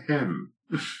assistant to him."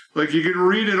 Like, you can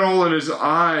read it all in his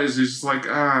eyes. He's like,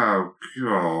 oh,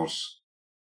 gosh.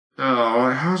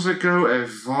 Oh, how's it go?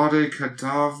 Avada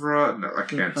Kedavra? No, I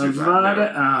can't do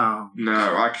that. No,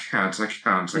 I can't.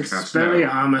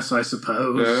 Expelliarmus, I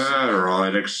suppose.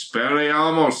 Right,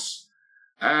 Expelliarmus.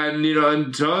 And,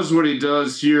 and does what he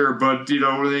does here, but,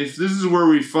 this is where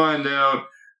we find out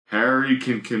Harry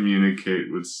can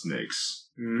communicate with snakes.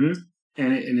 Mm-hmm.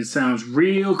 And it sounds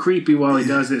real creepy while he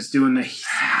does this, doing the...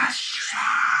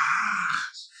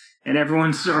 And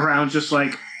everyone's around just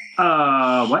like,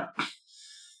 what?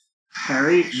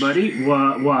 Harry, buddy,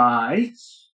 why?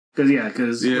 Because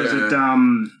was it,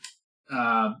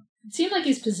 it seemed like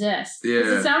he's possessed.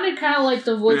 Yeah. It sounded kind of like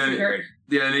the voice he heard.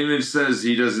 Yeah, and even says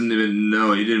he doesn't even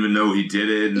know. He didn't even know he did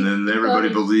it, and then everybody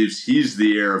believes he's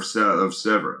the heir of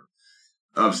Severin.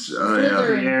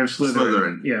 Slytherin. The heir of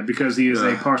Slytherin. Yeah, because he is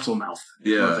a parcel mouth.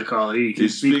 Yeah. What they call it. He can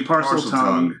speak parcel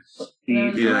tongue.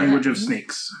 The language of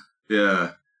snakes.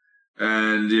 Yeah.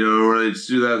 And, when they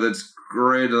do that, that's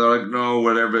great. And they're like, no,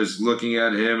 whatever. He's looking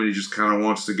at him, and he just kind of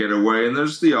wants to get away. And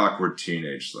there's the awkward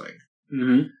teenage thing.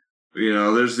 Mm-hmm.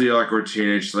 There's the awkward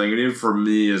teenage thing. And even for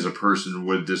me as a person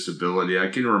with disability, I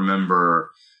can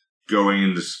remember going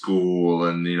into school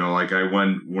and, I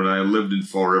went when I lived in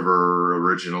Fall River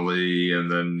originally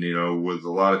and then, with a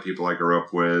lot of people I grew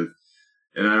up with.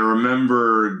 And I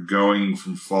remember going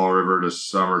from Fall River to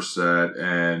Somerset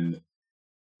and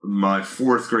my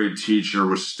 4th grade teacher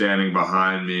was standing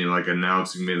behind me and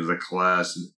announcing me to the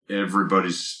class and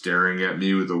everybody's staring at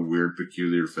me with a weird,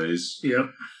 peculiar face.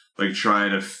 Yep. Trying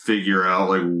to figure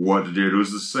out, what to do. It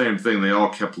was the same thing. They all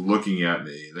kept looking at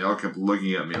me.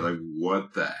 Like,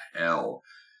 what the hell?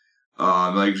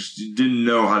 Just didn't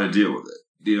know how to deal with it.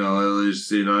 At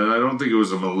least, and I don't think it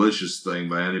was a malicious thing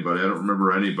by anybody. I don't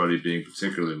remember anybody being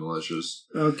particularly malicious.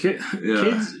 Okay.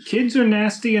 Kids are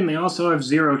nasty and they also have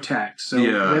zero tact. So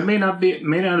they may not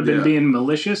have been being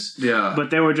malicious. Yeah.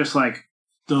 But they were just like,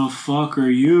 the fuck are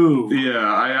you? Yeah,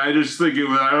 I just think it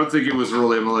was. I don't think it was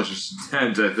really a malicious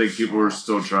intent. I think people were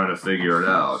still trying to figure it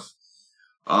out.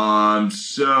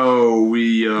 So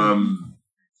we,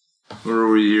 where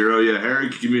are we here? Oh yeah, Harry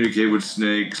can communicate with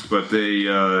snakes, but they,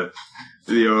 the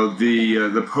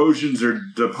potions are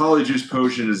the Polyjuice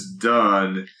potion is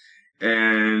done,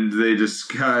 and they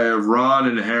Ron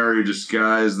and Harry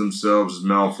disguise themselves as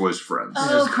Malfoy's friends.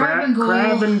 Oh, Crab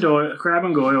and Goyle. Crab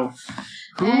and Goyle.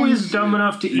 Who is dumb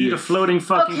enough to eat a floating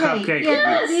fucking cupcake?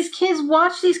 Yeah, these kids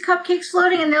watch these cupcakes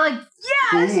floating and they're like,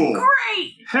 yeah, this is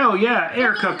great! Hell yeah,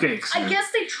 cupcakes. I guess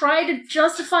they try to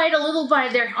justify it a little by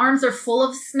their arms are full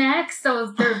of snacks,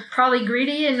 so they're probably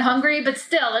greedy and hungry, but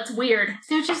still, that's weird.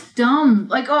 They're just dumb.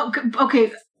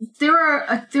 Okay, there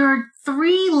are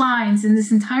 3 lines in this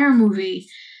entire movie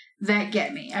that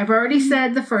get me. I've already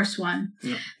said the first one.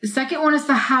 Yep. The second one is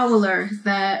the howler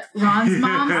that Ron's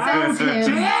mom sends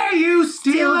him. Dare you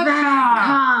steal a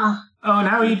car? Oh, and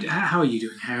how are you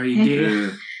doing, Harry?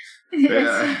 Dear?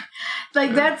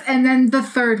 That's, and then the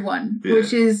third one,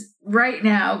 which is right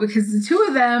now, because the two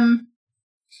of them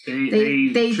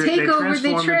They take over.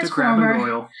 They transform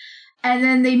her, and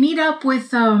then they meet up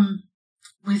with Malfoy,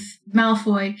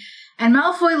 and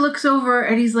Malfoy looks over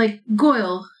and he's like,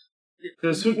 Goyle,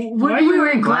 what are you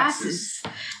wearing glasses?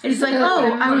 And he's like,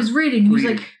 oh, I was reading. He was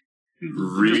like,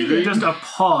 reading? Just a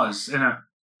pause and a.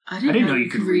 I didn't know you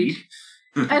could read.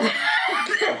 And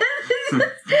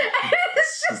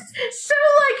it's just so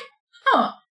like,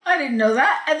 huh, I didn't know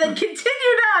that. And then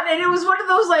continued on, and it was one of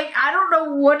those like, I don't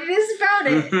know what it is about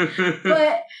it,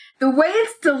 but the way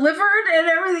it's delivered and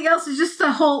everything else is just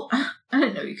the whole, I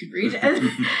didn't know you could read.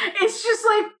 And it's just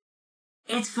like,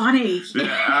 it's funny.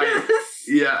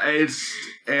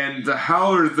 And the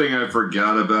Howler thing I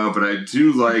forgot about, but I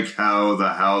do like how the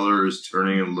Howler is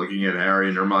turning and looking at Harry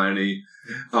and Hermione.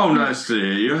 Oh, nice to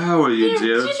hear you. How are you,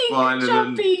 dear? It's fine. Good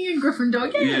job being in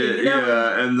Gryffindor.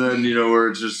 Yeah. And then, where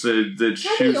it just it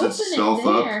shoots itself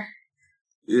up.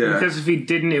 Yeah. Because if he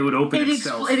didn't, it would open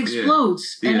itself. It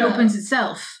explodes and opens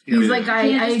itself. Yeah. He's like, I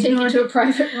take you to a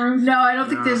private room. No, I don't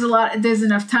think there's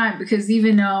enough time, because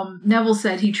even Neville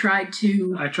said he tried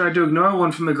to. I tried to ignore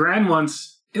one from the Grand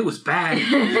once. It was bad.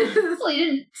 Well, he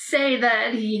didn't say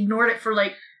that he ignored it for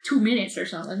like 2 minutes or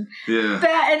something. Yeah.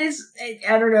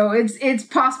 I don't know. It's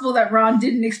possible that Ron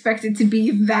didn't expect it to be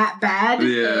that bad.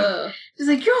 Yeah. He's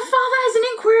like, your father has an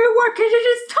inquiry working, and it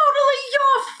is totally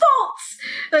your fault.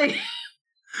 Like.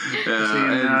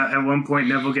 At one point,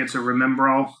 Neville gets a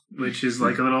Remembrall, which is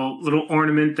like a little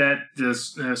ornament that the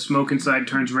smoke inside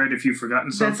turns red if you've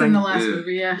forgotten something. That's in the last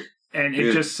movie, yeah. And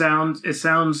it just sounds it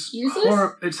sounds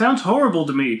horrible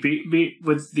to me.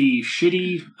 With the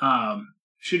shitty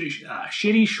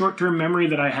short-term memory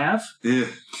that I have. Yeah.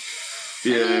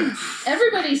 Yeah. I mean,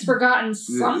 everybody's forgotten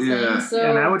something, so...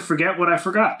 And I would forget what I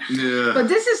forgot. Yeah. But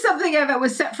this is something that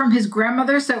was set from his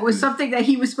grandmother, so it was something that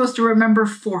he was supposed to remember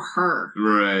for her.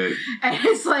 Right. And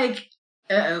it's like,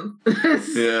 uh-oh.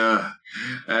 Yeah.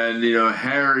 And,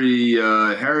 Harry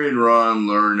and Ron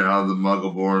learn how the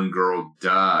Muggle-born girl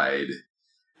died.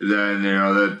 Then,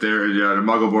 the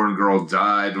Muggle-born girl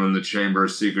died when the Chamber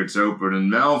of Secrets opened,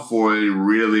 and Malfoy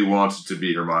really wants it to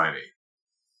be Hermione.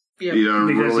 Yep.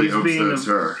 Really hopes that's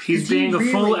her. He's being a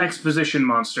full exposition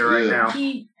monster right now.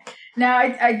 Now,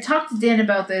 I talked to Dan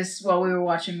about this while we were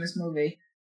watching this movie.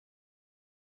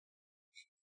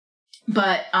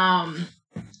 But,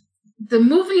 the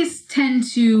movies tend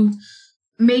to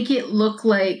make it look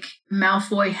like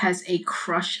Malfoy has a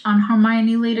crush on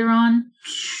Hermione later on.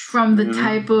 From the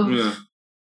type of...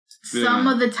 Some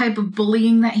of the type of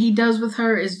bullying that he does with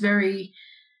her is very...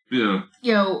 Yeah.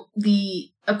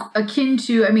 Akin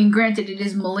to, I mean, granted, it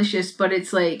is malicious, but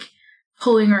it's like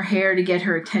pulling her hair to get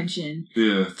her attention.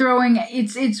 Yeah.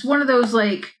 It's one of those,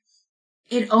 like,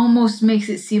 it almost makes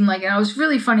it seem like, and it was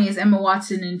really funny as Emma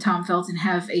Watson and Tom Felton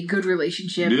have a good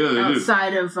relationship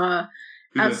outside of this,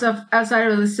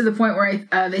 to the point where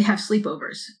they have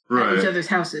sleepovers at each other's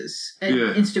houses and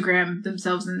Instagram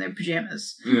themselves in their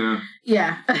pajamas. Yeah.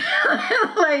 Yeah.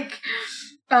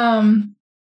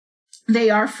 They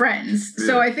are friends. Yeah.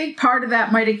 So I think part of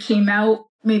that might have came out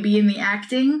maybe in the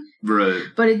acting. Right.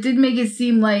 But it did make it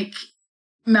seem like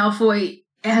Malfoy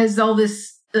has all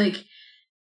this, like,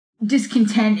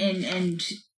 discontent and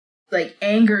like,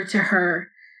 anger to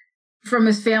her from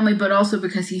his family, but also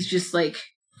because he's just like,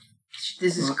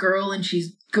 there's this girl and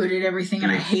she's good at everything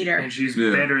and I hate her. And she's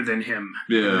better than him.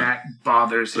 Yeah. And that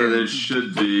bothers him. And it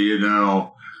should be,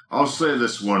 I'll say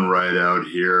this one right out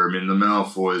here. I mean, the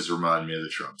Malfoys remind me of the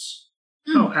Trumps.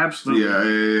 Oh, absolutely. Yeah,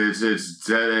 it's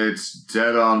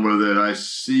dead on with it. I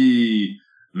see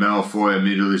Malfoy,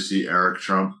 immediately see Eric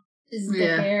Trump. Is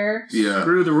the hair? Yeah.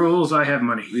 Screw the rules, I have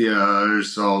money. Yeah,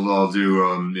 I'll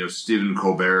do Stephen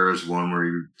Colbert's one where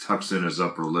he tucks in his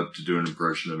upper lip to do an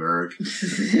impression of Eric.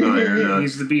 He's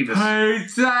the Beavis. Hey,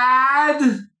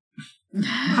 Dad!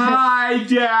 Hi,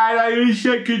 Dad. I wish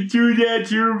I could do that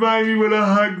to remind me what a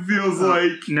hug feels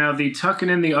like. Now, the tucking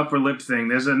in the upper lip thing,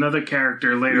 there's another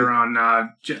character later on,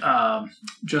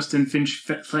 Justin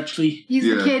Finch-Fletchley. He's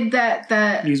the kid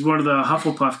that... He's one of the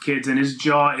Hufflepuff kids, and his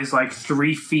jaw is like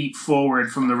 3 feet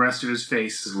forward from the rest of his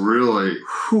face. Really?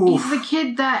 He's the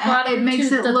kid that it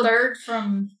makes it look... third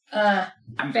from...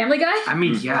 Family Guy? I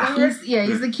mean, yeah.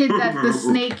 He's the kid that the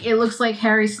snake, it looks like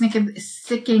Harry's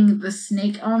sticking the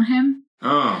snake on him.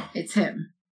 Oh. It's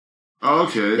him. Oh,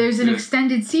 okay. There's an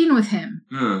extended scene with him.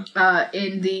 Yeah.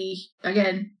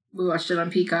 Again, we watched it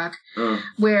on Peacock,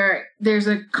 where there's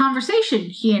a conversation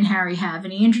he and Harry have,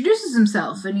 and he introduces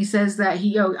himself, and he says that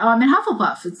I'm in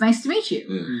Hufflepuff. It's nice to meet you.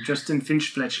 Yeah. Justin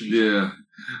Finch-Fletchley. Yeah.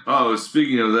 Oh,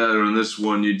 speaking of that, on this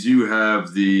one, you do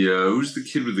have the, who's the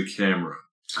kid with the camera?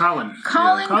 Colin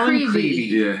Creevy.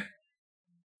 Yeah.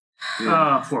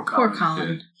 Poor Colin. Poor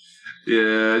Colin.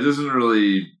 Yeah, it doesn't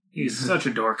really... He's such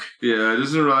a dork. Yeah, it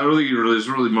doesn't really... I don't think it's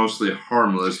really mostly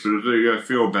harmless, but I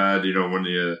feel bad, when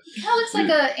you... He kind of looks like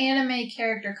an anime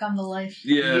character come to life.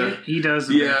 Yeah. He does.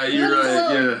 Yeah, you're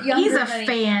right, yeah. He's a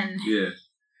fan. Yeah.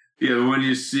 Yeah, when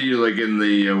you see, like, in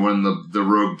the... when the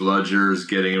rogue bludger is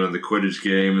getting him in the Quidditch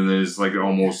game, and then it's, like, he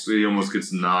almost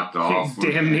gets knocked off.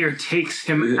 He damn near takes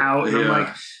him out, and I'm Yeah.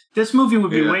 like... This movie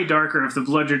would be way darker if the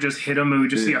bludger just hit him and we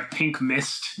just see a pink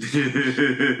mist.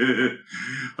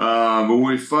 But what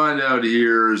we find out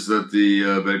here is that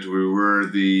back to where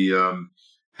we were,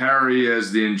 Harry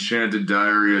has the enchanted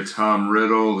diary of Tom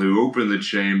Riddle, who opened the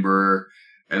chamber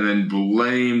and then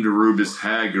blamed Rufus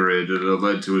Hagrid that it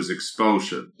led to his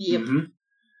expulsion. Yep. Mm-hmm.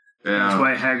 That's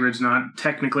why Hagrid's not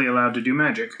technically allowed to do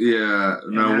magic. Yeah.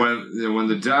 No, when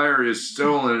the diary is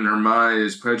stolen and Hermione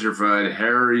is petrified,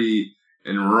 Harry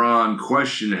and Ron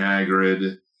question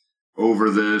Hagrid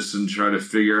over this and try to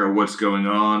figure out what's going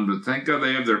on. But thank God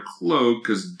they have their cloak,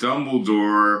 because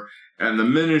Dumbledore and the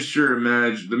Minister of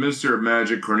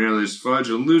Magic, Cornelius Fudge,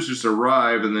 and Lucius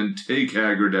arrive and then take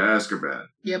Hagrid to Azkaban.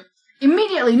 Yep.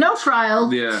 Immediately, no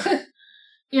trial. Yeah.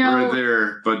 Right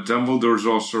there. But Dumbledore's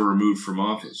also removed from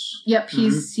office. Yep,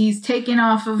 he's taken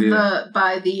off of the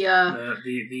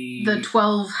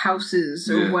 12 houses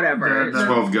or whatever. The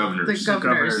 12 governors. The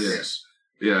governors. Yes.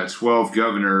 Yeah, 12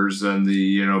 governors, and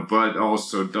but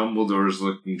also Dumbledore's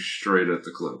looking straight at the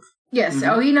cloak. Yes,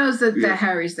 he knows that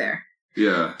Harry's there.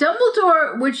 Yeah.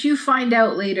 Dumbledore, which you find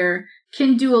out later,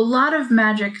 can do a lot of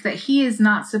magic that he is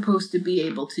not supposed to be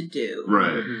able to do. Right.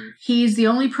 Mm-hmm. He's the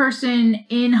only person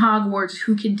in Hogwarts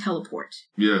who can teleport.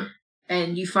 Yeah.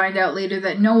 And you find out later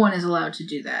that no one is allowed to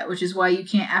do that, which is why you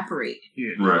can't apparate.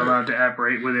 You're not allowed to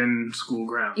apparate within school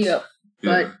grounds. Yep.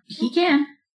 But he can.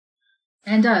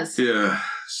 And does. Yeah.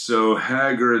 So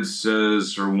Hagrid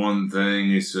says, for one thing,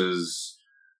 he says,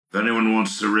 if anyone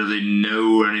wants to really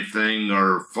know anything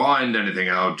or find anything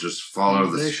out, just follow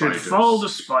the spiders. They should follow the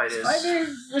spiders.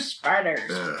 Spiders.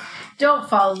 Yeah. Don't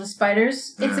follow the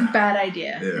spiders. It's a bad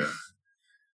idea. Yeah.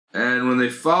 And when they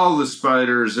follow the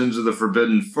spiders into the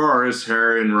Forbidden Forest,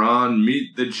 Harry and Ron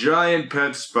meet the giant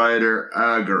pet spider,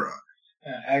 Aragog.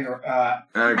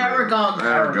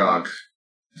 Aragog.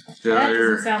 Yeah, that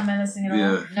doesn't sound menacing at all.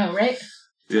 Yeah. No, right?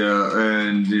 Yeah,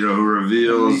 and, who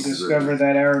reveals... We discovered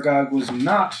that Aragog was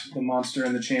not the monster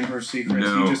in the Chamber of Secrets.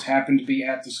 No. He just happened to be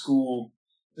at the school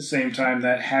the same time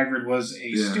that Hagrid was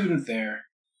a student there.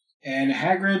 And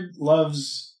Hagrid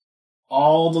loves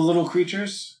all the little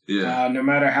creatures, no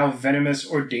matter how venomous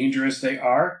or dangerous they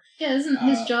are. Yeah, isn't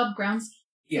his job grounds?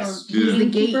 Yes. He's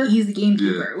the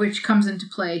gamekeeper, which comes into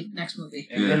play next movie.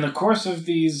 And in the course of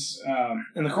these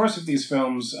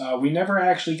films, we never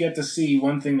actually get to see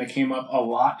one thing that came up a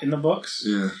lot in the books.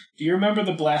 Yeah. Do you remember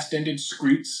the blast-ended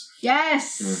screets?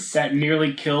 Yes! That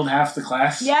nearly killed half the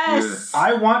class? Yes!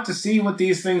 I want to see what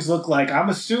these things look like. I'm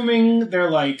assuming they're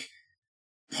like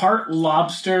part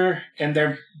lobster and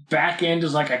their back end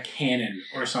is like a cannon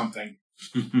or something.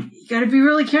 You gotta be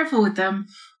really careful with them.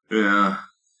 Yeah.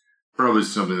 Probably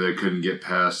something that couldn't get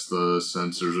past the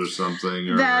censors or something.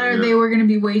 Or they were going to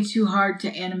be way too hard to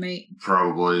animate.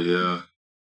 Probably, yeah.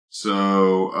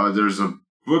 So, there's a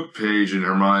book page in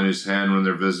Hermione's hand when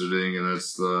they're visiting, and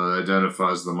it's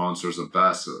identifies the monster as a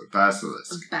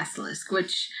basilisk. A basilisk,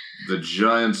 which... The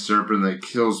giant serpent that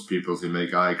kills people if you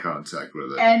make eye contact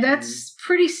with it. And that's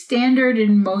pretty standard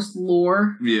in most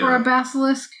lore for a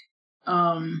basilisk.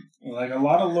 Like a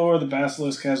lot of lore, the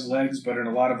basilisk has legs, but in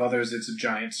a lot of others, it's a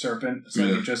giant serpent. So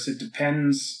it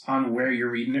depends on where you're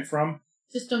reading it from.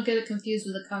 Just don't get it confused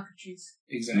with the cockatrice.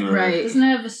 Exactly. Right. Doesn't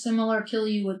it have a similar kill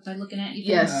you with by looking at you?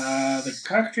 Yes. The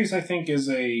cockatrice, I think,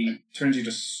 turns you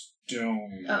to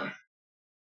stone. Oh.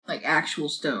 Like actual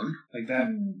stone. Like that.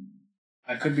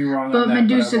 I could be wrong but on that.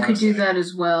 Medusa could do that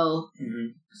as well. Mm-hmm.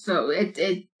 So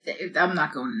I'm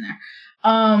not going in there.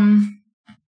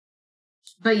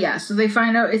 But yeah, so they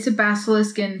find out it's a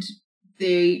basilisk, and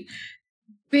they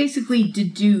basically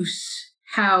deduce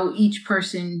how each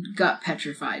person got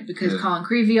petrified, because Colin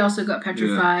Creevey also got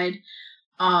petrified.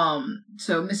 Yeah.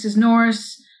 So Mrs.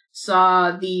 Norris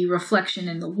saw the reflection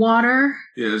in the water.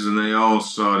 Yes, and they all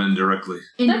saw it indirectly.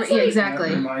 Exactly.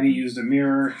 Hermione used a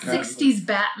mirror. 60s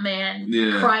Batman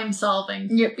crime solving.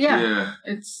 Yep. Yeah.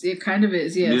 It kind of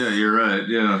is. Yes. Yeah, you're right.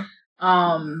 Yeah.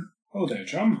 Oh, there,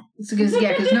 chum. It's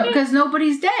because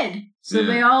nobody's dead. So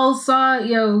they all saw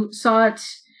it.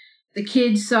 The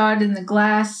kids saw it in the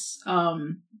glass.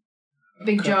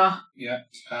 Big Jaw. Yeah.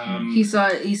 He saw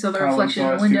the reflection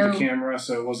in the window. Through the camera,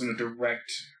 so it wasn't a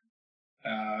direct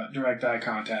eye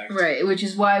contact. Right, which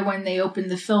is why when they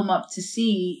opened the film up to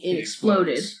see, it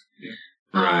exploded. Yeah.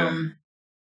 Right.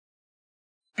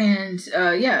 And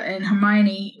and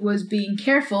Hermione was being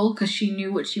careful because she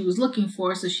knew what she was looking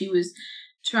for, so she was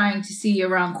trying to see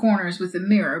around corners with a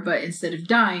mirror, but instead of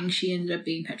dying, she ended up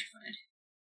being petrified.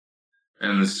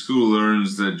 And the school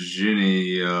learns that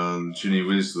Ginny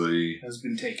Weasley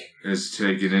is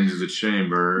taken into the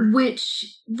chamber.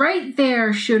 Which, right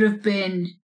there, should have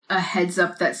been a heads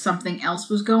up that something else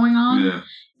was going on. Yeah.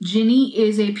 Ginny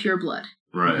is a pureblood.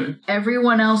 Right.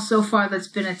 Everyone else so far that's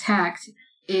been attacked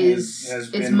is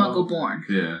Muggle-born.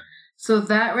 Yeah. So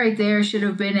that right there should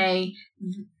have been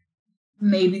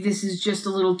maybe this is just a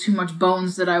little too much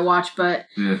Bones that I watch, but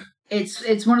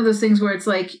it's one of those things where it's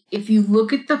like, if you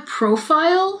look at the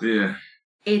profile,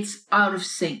 it's out of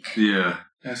sync. Yeah.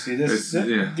 Now, see,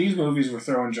 these movies were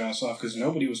throwing Joss off because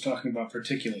nobody was talking about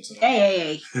particulates at all.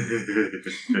 Hey.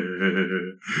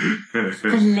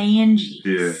 Phalanges.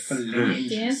 Yeah.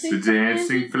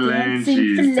 Dancing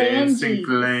phalanges.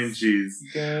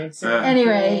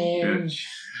 Anyway.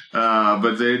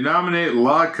 But they nominate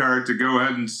Lockhart to go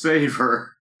ahead and save her.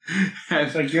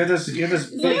 It's like, you're this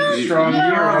big, strong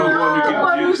hero. You're the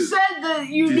one who said that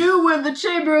you knew where the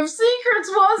Chamber of Secrets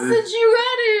was since you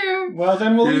got here. Well,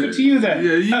 then we'll leave it to you then.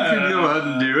 Yeah, you can go ahead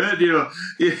and do it. You know,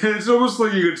 it's almost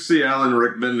like you could see Alan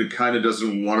Rickman kind of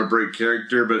doesn't want to break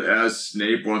character, but as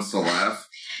Snape wants to laugh.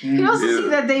 You also see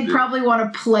that they probably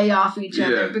want to play off each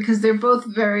other because they're both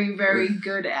very, very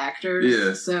good actors.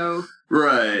 Yeah. So.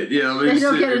 Right, yeah. They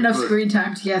don't get enough screen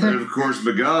time together. And of course,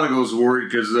 McGonagall's worried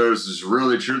because there's this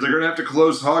really true. They're going to have to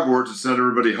close Hogwarts and send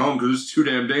everybody home because it's too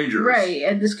damn dangerous. Right,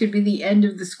 and this could be the end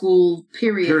of the school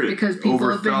period. Because people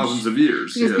over have been thousands of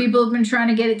years. Because people have been trying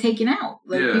to get it taken out.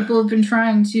 Like people have been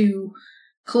trying to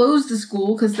close the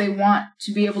school because they want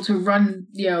to be able to run,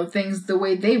 things the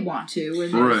way they want to.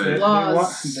 And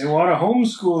laws. They want to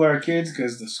homeschool our kids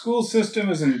because the school system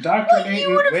is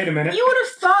indoctrinating. Wait a minute. You would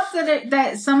have thought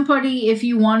that somebody, if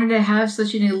you wanted to have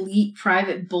such an elite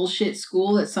private bullshit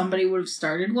school, that somebody would have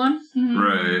started one. Mm-hmm.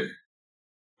 Right.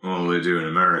 Well, they do in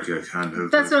America, kind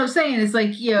of. That's what I'm saying. It's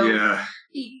like,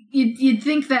 you'd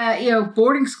think that,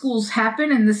 boarding schools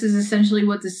happen, and this is essentially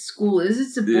what this school is.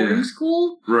 It's a boarding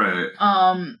school. Right.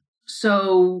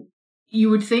 So you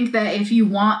would think that if you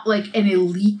want, like, an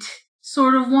elite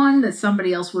sort of one, that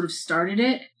somebody else would have started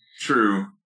it. True.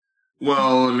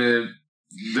 Well, I mean,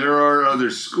 there are other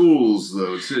schools,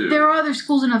 though, too. There are other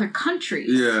schools in other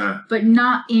countries. Yeah. But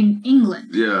not in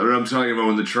England. Yeah, but I'm talking about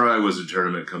when the Triwizard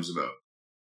Tournament comes about.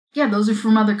 Yeah, those are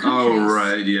from other countries. Oh,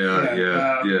 right,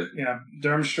 yeah.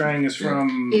 Durmstrang is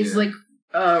from... Is like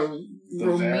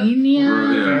Romania?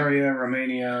 Bavaria,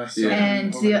 Romania.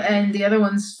 And the other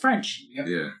one's French. Yep.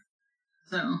 Yeah.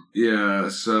 So. Yeah,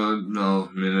 so, no,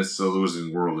 I mean, it's the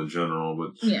Losing World in general,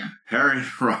 but... Yeah. Harry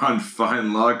and Ron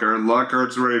find Lockhart.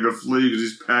 Lockhart's ready to flee because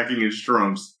he's packing his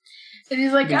trunks. And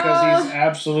he's like, because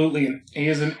he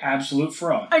is an absolute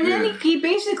fraud. And then he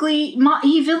basically,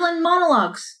 he villain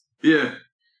monologues. Yeah.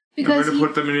 Because I'm going to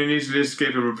put them in an easily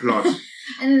escapable plot.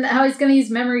 And how he's going to use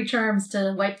memory charms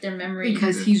to wipe their memory.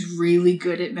 Because he's really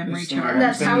good at memory charms. And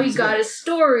that's how he got his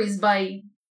stories, by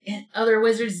other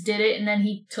wizards did it, and then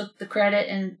he took the credit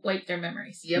and wiped their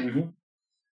memories. Yep. Mm-hmm.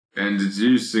 And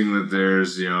deducing that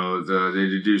there's, they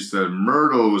deduced that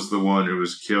Myrtle was the one who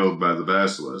was killed by the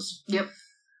basilisk. Yep.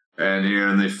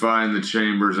 And they find the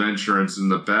chamber's entrance in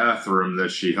the bathroom that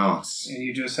she haunts. And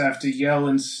you just have to yell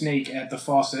and snake at the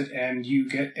faucet, and you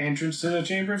get entrance to the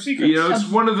Chamber of Secrets. It's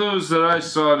one of those that I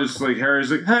saw, just like,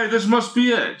 Harry's like, hey, this must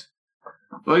be it.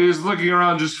 Like, he's looking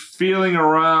around, just feeling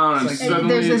around, and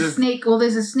suddenly... There's a snake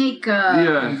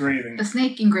engraving. A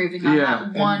snake engraving on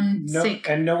that one sink.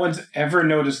 And no one's ever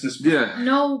noticed this before. Yeah.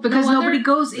 No, because nobody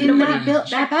goes in that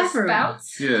bathroom.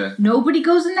 Yeah. Nobody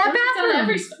goes in that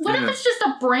bathroom. What if it's just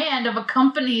a brand of a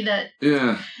company that...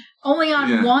 Yeah. Only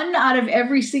on one out of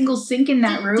every single sink in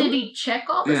that room. Did he check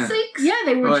all the sinks? Yeah,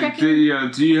 they were checking.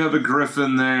 Do you have a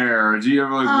griffin there? Do you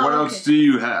have what else do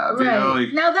you have?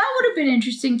 Right. Now that would have been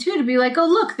interesting too, to be like, oh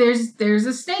look, there's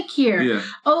a snake here. Yeah.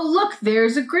 Oh look,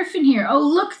 there's a griffin here. Oh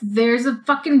look, there's a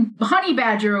fucking honey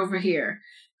badger over here.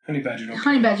 Honey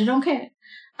badger don't care.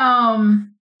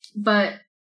 But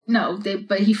no,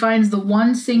 but he finds the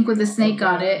one sink with a snake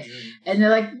on it, and they're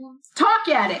like, talk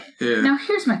at it. Yeah. Now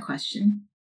here's my question.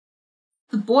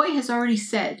 The boy has already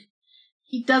said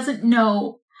he doesn't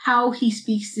know how he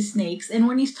speaks to snakes, and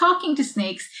when he's talking to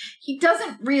snakes, he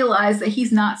doesn't realize that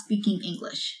he's not speaking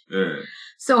English. Yeah.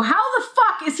 So how the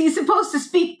fuck is he supposed to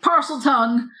speak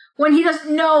Parseltongue when he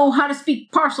doesn't know how to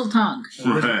speak Parseltongue?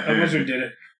 A wizard did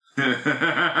it.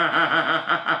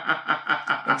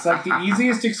 It's like the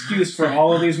easiest excuse for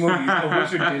all of these movies. A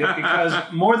wizard did it because,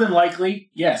 more than likely,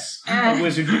 yes, a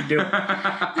wizard did do it.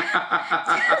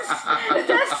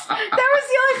 That's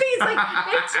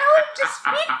tell him to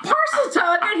speak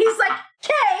Parseltongue, and he's like,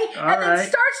 "Okay," and then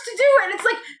starts to do it. And it's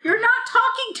like, you're not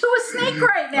talking to a snake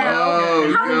right now.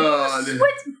 Oh, How God. do you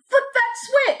flip that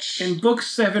switch? In book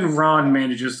 7, Ron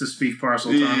manages to speak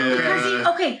Parseltongue. Yeah.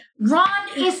 Because Ron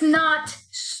is not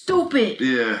stupid.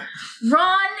 Yeah.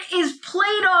 Ron is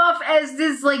played off as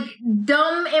this, like,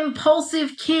 dumb,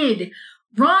 impulsive kid.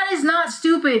 Ron is not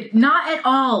stupid. Not at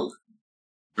all.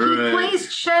 He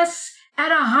plays chess at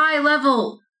a high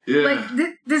level. Yeah. Like,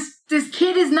 this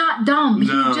kid is not dumb. He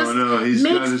just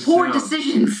makes poor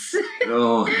decisions.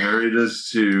 Oh, Harry does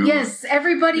too. Yes,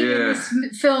 everybody in this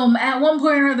film at one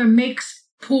point or another makes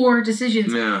poor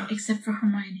decisions. Yeah. Except for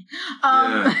Hermione.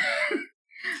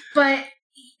 But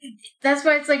that's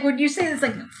why it's like, when you say this,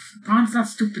 like, Ron's not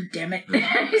stupid, damn it.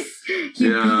 He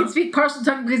can speak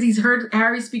Parseltongue because he's heard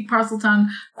Harry speak Parseltongue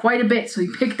quite a bit, so he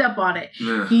picked up on it.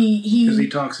 Yeah. Because he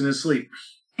talks in his sleep.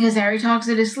 Because Harry talks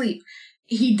in his sleep.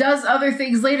 He does other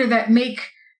things later that make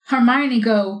Hermione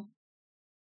go,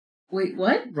 "Wait,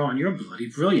 what?" Ron, you're bloody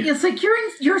brilliant. It's like,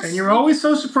 and you're always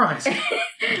so surprised.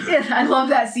 Yeah, I love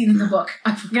that scene in the book.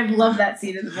 I fucking love that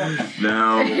scene in the book.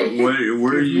 Now,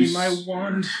 where Give you... me my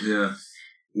wand. Yeah.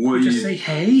 Just say,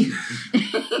 hey.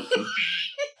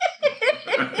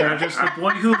 Yeah, just the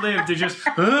boy who lived to just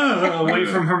away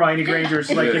from Hermione Granger.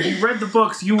 It's like, if you read the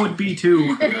books, you would be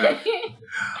too.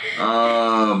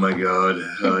 Oh my God.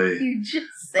 You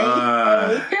just say, hey.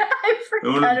 I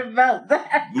forgot about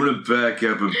that. I'm going to back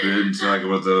up a bit and talk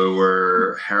about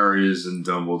where Harry is in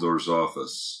Dumbledore's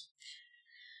office.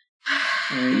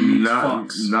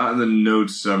 Not in the note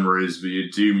summaries, but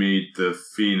you do meet the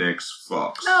Phoenix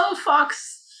Fox. Oh,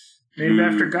 Fox. Named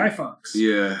after Guy Fawkes.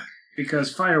 Yeah.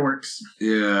 Because fireworks.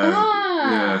 Yeah.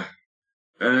 Yeah.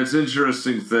 And it's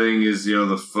interesting thing is,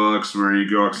 the fox where he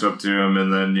walks up to him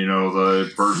and then,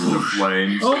 the burst of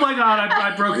flames. Oh my God,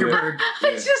 I broke your bird.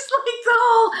 I just like the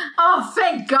whole, oh,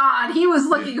 thank God. He was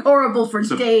looking horrible for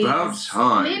days. About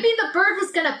time. Maybe the bird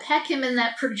was going to peck him and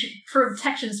that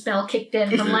protection spell kicked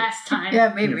in from last time.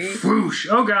 Yeah, maybe. Whoosh.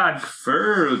 Oh God.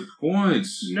 Fair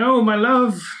points. No, my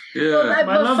love. Yeah.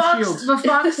 My love shield. But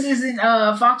Fox isn't,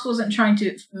 Fox wasn't trying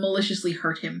to maliciously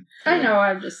hurt him. I know,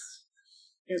 I'm just...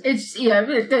 It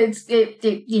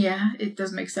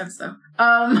does make sense though.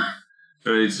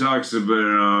 He talks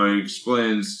about, he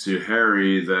explains to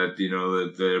Harry that,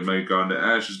 that they might gone to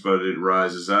ashes, but it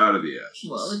rises out of the ashes.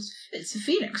 Well, it's a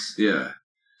phoenix. Yeah.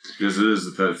 Because it is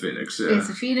the pet phoenix, yeah. It's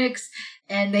a phoenix,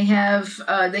 and they have,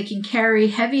 they can carry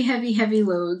heavy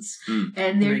loads,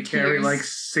 and they carry like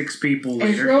 6 people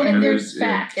later. And their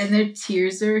fat. And their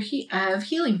tears are have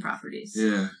healing properties.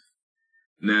 Yeah.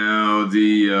 Now,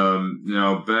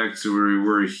 back to where we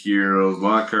were here,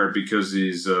 Lockhart, because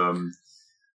he's,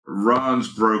 Ron's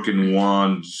broken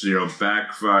wand,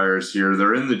 backfires here.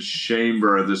 They're in the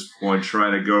chamber at this point,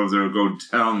 trying to go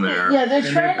down there. Yeah, they're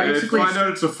trying to... And they find out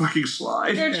it's a fucking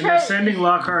slide. They're sending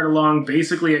Lockhart along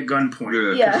basically at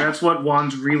gunpoint. Yeah. That's what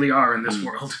wands really are in this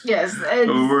world. Yes.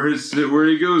 Where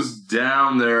he goes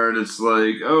down there, and it's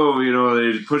like,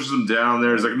 he pushes him down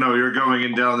there. It's like, no, you're going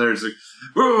in down there. It's like,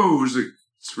 whoa! It's like,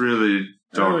 it's really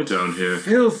dark down here.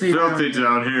 Filthy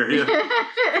down here, yeah.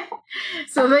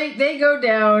 So they go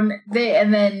down,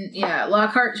 and then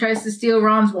Lockhart tries to steal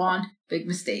Ron's wand. Big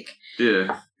mistake.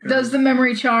 Yeah. Does the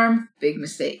memory charm. Big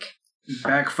mistake.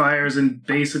 Backfires and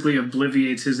basically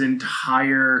obliviates his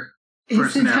entire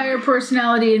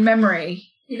personality and memory.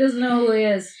 He doesn't know who he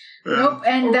is. Nope,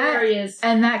 and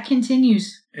that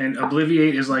continues. And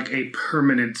obliviate is like a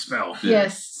permanent spell. Yeah.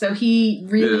 Yes, so he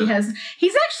really has...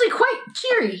 He's actually quite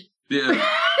cheery. Yeah.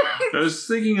 I was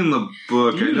thinking in the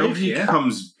book, I know he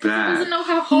comes back. He doesn't know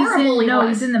how horrible he was.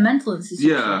 He's in the mental institution.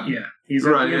 Yeah. He's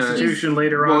at the institution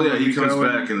later on. Well, yeah, he comes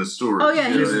back in the story. Oh,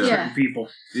 yeah, people.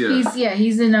 Yeah.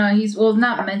 He's in,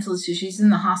 not mental institution, he's in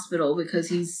the hospital because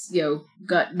he's,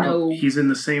 got no... He's in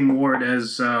the same ward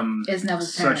as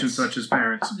Neville's such parents. and such's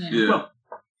parents. Yeah. Well,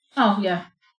 oh, yeah.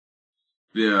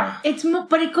 Yeah. It's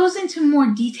but it goes into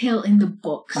more detail in the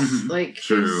books. Like,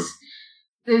 true.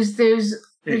 There's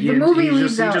the movie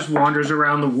leaves out. He just wanders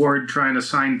around the ward trying to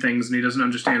sign things, and he doesn't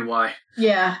understand why.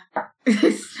 Yeah.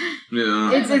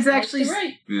 It's actually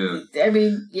right. Yeah. I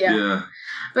mean, yeah.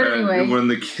 But anyway, when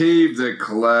the cave that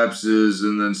collapses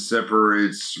and then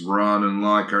separates Ron and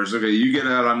Lockhart, it's okay, you get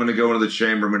out. I'm going to go into the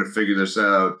chamber. I'm going to figure this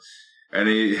out. And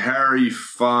Harry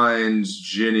finds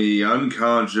Ginny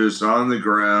unconscious on the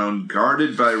ground,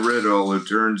 guarded by Riddle, who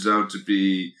turns out to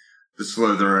be the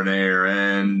Slytherin heir,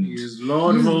 and he's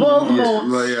Lord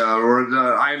Voldemort.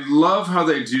 I love how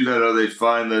they do that. How they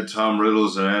find that Tom Riddle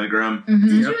is an anagram.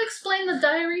 Did you explain the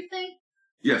diary thing?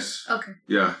 Yes. Okay.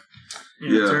 Yeah.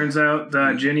 It turns out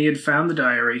that Ginny had found the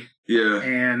diary. Yeah.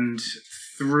 And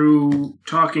through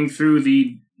talking through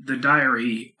the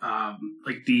diary,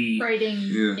 like the writing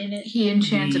in it, he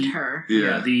enchanted her.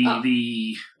 Yeah.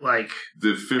 The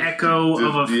echo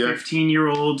of a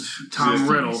 15-year-old Tom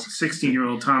Riddle,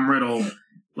 16-year-old Tom Riddle,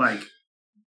 like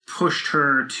pushed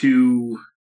her to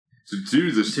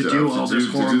do the stuff, do all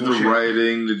this horrible to do the shit.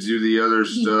 writing, to do the other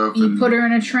stuff. He put her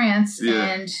in a trance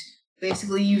and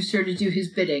basically used her to do his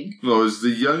bidding. Well, as the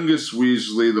youngest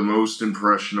Weasley, the most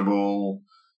impressionable,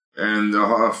 and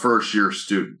a first-year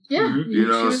student. Yeah, you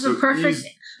know, she was a perfect,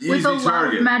 with a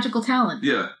lot of magical talent.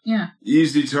 Yeah,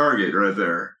 easy target right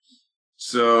there.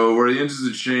 So, where he enters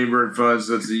the chamber and finds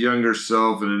that's the younger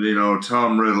self, and, you know,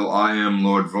 Tom Riddle, I am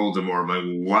Lord Voldemort.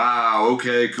 I'm like, wow,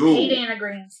 okay, cool. 8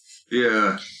 anagrams.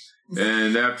 Yeah.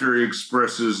 And after he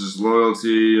expresses his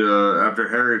loyalty, after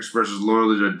Harry expresses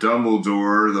loyalty to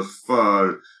Dumbledore, the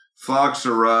Fox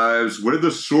arrives with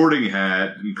a sorting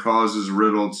hat and causes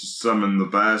Riddle to summon the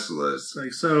basilisk.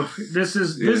 Like, so this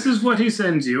is what he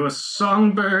sends you: a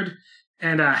songbird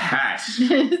and a hat.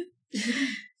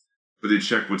 But they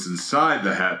check what's inside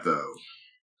the hat, though.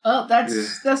 Oh,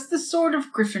 that's the Sword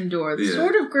of Gryffindor. The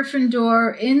Sword of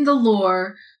Gryffindor in the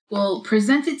lore will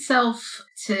present itself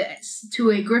to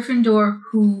a Gryffindor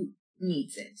who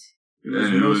needs it.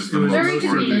 And who is the most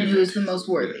worthy. And who is the most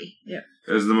worthy. Yeah.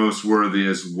 As the most worthy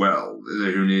as well,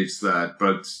 who needs that.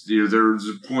 But you know, there's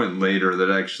a point later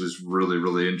that actually is really,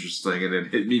 really interesting, and it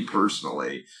hit me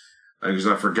personally. Because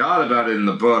I forgot about it in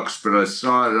the books, but I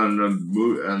saw it on the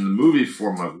movie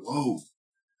form. I'm like, whoa.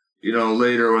 You know,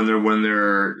 later when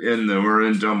we're in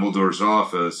Dumbledore's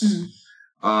office, you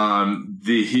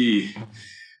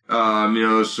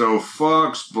know, so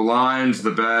Fox blinds the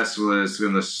basilisk,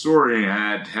 and the sorting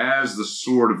hat has the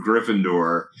sword of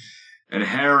Gryffindor, and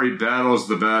Harry battles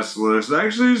the basilisk.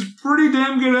 Actually, it's pretty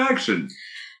damn good action.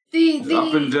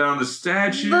 Up and down the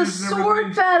statues. The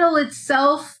sword battle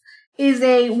itself is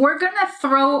we're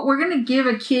gonna give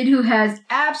a kid who has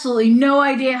absolutely no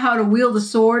idea how to wield a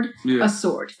sword a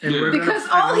sword. Because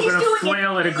all he's doing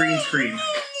flail at a green screen.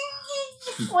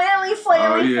 Flaily.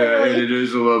 It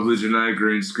is a lovely genetic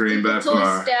green screen by Until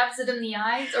far. he stabs it in the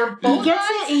eyes, or both he gets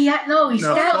eyes? it. He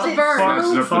stabs it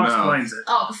through. Fox blinds it.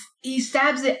 Oh, he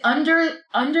stabs it under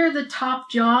the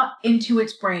top jaw into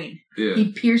its brain. Yeah.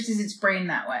 He pierces its brain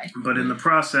that way. But in the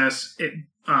process,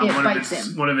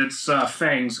 one of its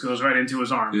fangs goes right into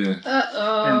his arm. Yeah.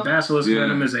 And basilisk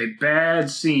venom is a bad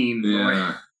scene.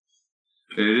 Yeah.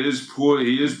 It is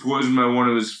he is poisoned by one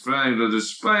of his fangs, but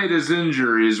despite his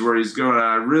injuries, where he's going,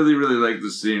 I really, really like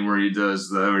the scene where he does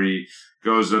that, where he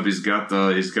goes up, he's got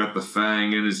the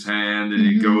fang in his hand, and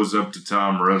he goes up to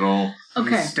Tom Riddle.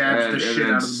 Okay. He stabs the shit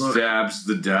out of the book. Stabs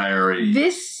the diary.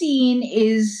 This scene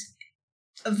is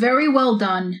very well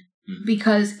done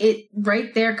because it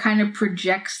right there kind of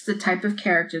projects the type of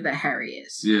character that Harry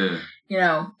is. Yeah. You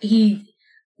know,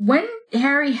 when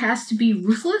Harry has to be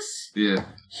ruthless,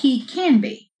 he can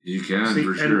be. You can,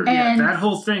 for sure. And that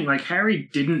whole thing, like, Harry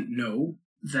didn't know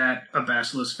that a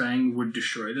basilisk fang would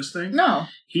destroy this thing. No.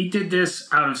 He did this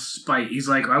out of spite. He's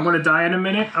like, I want to die in a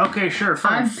minute? Okay, sure,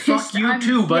 fine. I'm pissed. Fuck you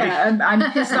too, buddy. Yeah,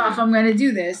 I'm pissed off. I'm going to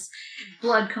do this.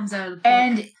 blood comes out of the book.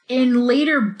 And in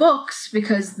later books,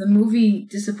 because the movie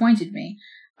disappointed me,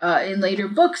 in later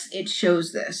books it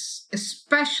shows this.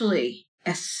 Especially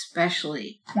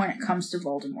when it comes to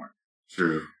Voldemort.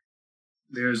 True.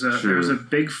 There's a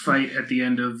big fight at the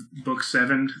end of book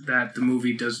 7 that the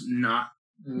movie does not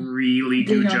really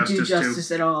do justice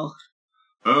to at all.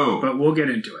 Oh. But we'll get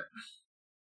into it.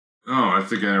 Oh, I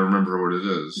think I remember what it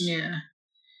is. Yeah.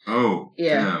 Oh.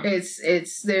 Yeah. Damn.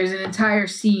 It's there's an entire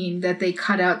scene that they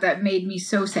cut out that made me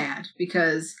so sad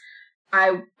because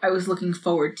I was looking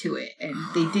forward to it and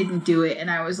they didn't do it and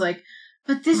I was like,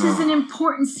 but this is an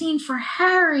important scene for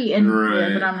Harry, and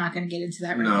but I'm not going to get into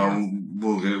that right now. No,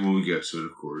 we'll get to it,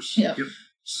 of course. Yep.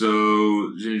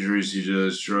 So injuries he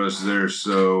does trust there.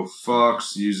 So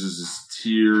Fox uses his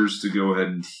tears to go ahead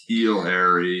and heal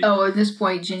Harry. Oh, at this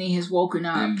point, Ginny has woken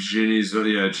up, and Ginny's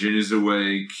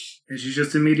awake, and she's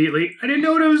just immediately, I didn't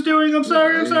know what I was doing. I'm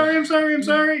sorry.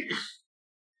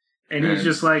 And he's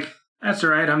just like, that's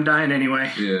all right. I'm dying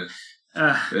anyway. Yeah.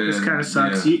 This kind of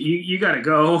sucks. Yeah. You got to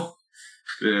go.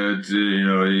 Yeah,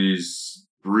 he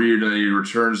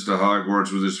returns to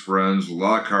Hogwarts with his friends.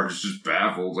 Lockhart's just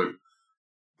baffled, like,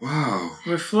 wow.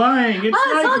 We're flying. It's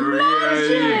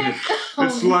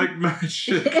like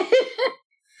magic.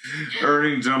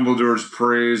 Earning Dumbledore's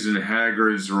praise and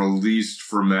Hagrid's released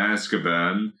from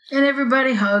Azkaban. And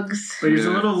everybody hugs. But he's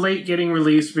a little late getting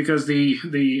released because the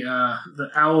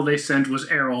owl they sent was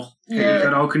Errol. Yeah. He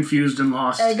got all confused and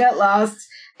lost. I got lost.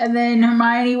 And then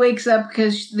Hermione wakes up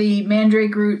because the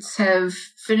mandrake roots have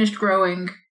finished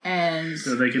growing, and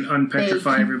so they can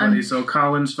unpetrify everybody. So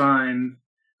Colin's fine,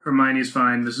 Hermione's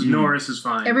fine, Mrs. Norris is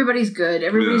fine. Everybody's good.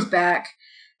 Everybody's back.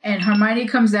 And Hermione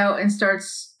comes out and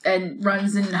starts and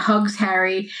runs and hugs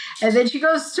Harry. And then she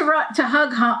goes to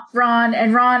hug Ron,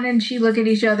 and Ron and she look at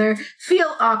each other,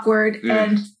 feel awkward,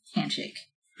 and handshake.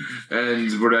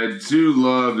 And what I do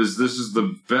love is this is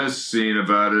the best scene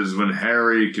about it is when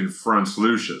Harry confronts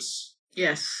Lucius.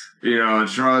 Yes. You know, and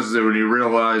tries it when he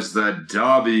realized that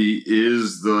Dobby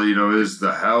is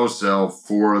the house elf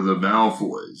for the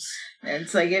Malfoys. And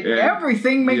it's like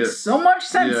everything makes so much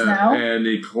sense now. And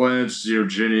he plants,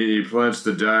 Ginny. He plants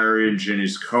the diary in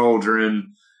Ginny's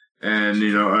cauldron, and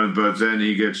but then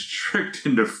he gets tricked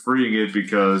into freeing it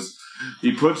because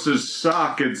he puts his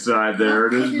sock inside there.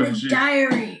 Open the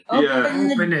diary. Open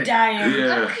the diary.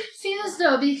 Yeah. I'm confused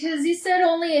though because he said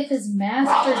only if his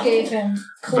master gave him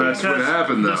clues. That's what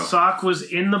happened though. The sock was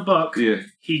in the book. Yeah.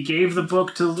 He gave the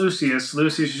book to Lucius.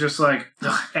 Lucius just like,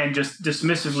 ugh, and just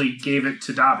dismissively gave it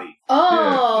to Dobby.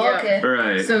 Oh, okay.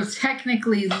 Right. So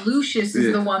technically, Lucius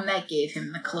is the one that gave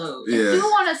him the clothes. I do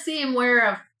want to see him wear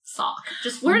a sock.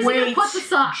 Just where's he going to put the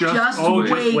sock? Just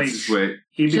wait.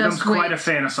 He becomes quite a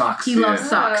fan of socks. He loves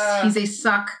socks. He's a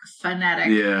sock fanatic.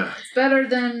 Yeah. It's better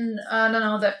than, I don't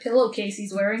know, that pillowcase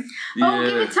he's wearing. Yeah. Oh,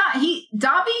 give it time.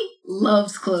 Dobby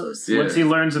loves clothes. Yeah. Once he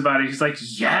learns about it, he's like,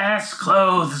 yes,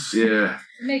 clothes. Yeah.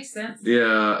 It makes sense.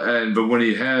 Yeah, but when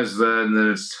he has that, and then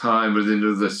it's time, but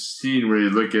into the scene where you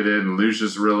look at it and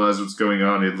Lucius realizes what's going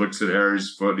on, he looks at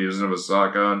Harry's foot, he doesn't have a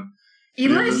sock on. He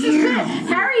lifts his pant.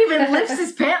 Harry even lifts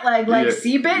his pant leg like,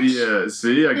 see, bitch? Yeah,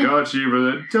 see, I got you, but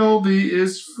then Dobby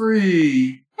is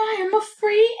free. I am a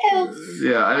free elf.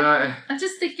 Yeah, I'm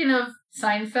just thinking of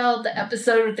Seinfeld, the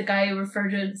episode with the guy who referred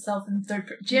to himself in the third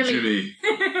person. Jimmy.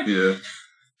 Yeah.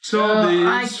 Dobby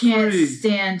I can't free.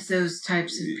 stand those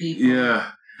types of people.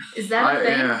 Yeah. Is that a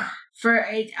thing? Yeah.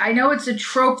 I know it's a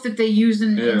trope that they use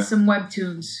in some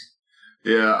webtoons.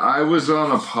 Yeah, I was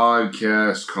on a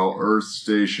podcast called Earth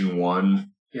Station 1.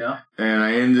 Yeah. And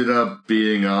I ended up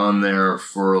being on there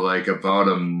for like about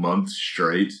a month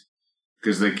straight.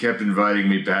 Because they kept inviting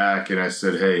me back, and I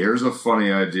said, hey, here's a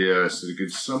funny idea. I said,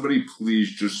 could somebody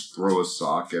please just throw a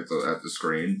sock at the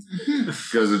screen?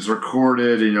 Because it's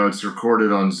recorded, it's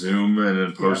recorded on Zoom and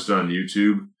then posted on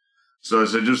YouTube. So I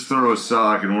said, just throw a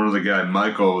sock, and one of the guy,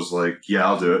 Michael, was like, yeah,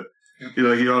 I'll do it.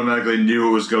 He automatically knew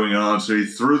what was going on, so he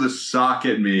threw the sock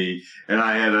at me, and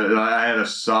I had a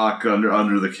sock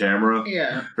under the camera,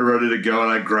 ready to go,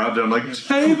 and I grabbed it. I'm like,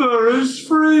 Tabor is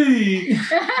free.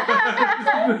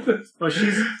 Well,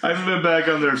 I haven't been back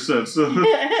on there since. So.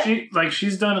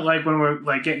 She's done it like when we're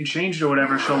like getting changed or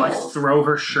whatever. She'll like throw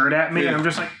her shirt at me, and I'm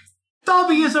just like,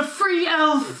 Dobby is a free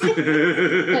elf.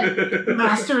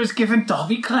 Master has given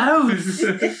Dobby clothes.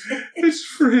 It's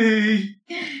free.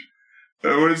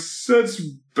 And when it sets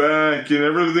back and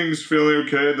everything's feeling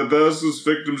okay, the Basilisk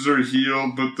victims are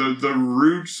healed, but the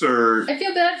roots are... I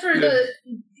feel bad for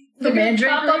the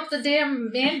mandrake. Pop up the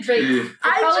damn mandrake. Yeah.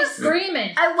 They're probably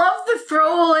screaming. I love the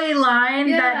throwaway line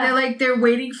that they're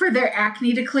waiting for their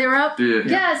acne to clear up. Yeah.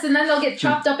 Yes, and then they'll get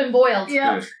chopped up and boiled.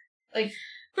 Yeah.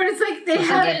 But it's like they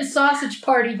have it in sausage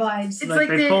party vibes. It's like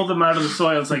they pull them out of the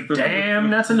soil. It's like, damn,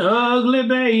 that's an ugly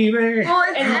baby. Well,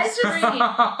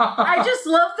 I just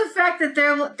love the fact that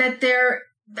they're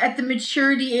at the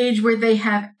maturity age where they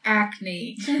have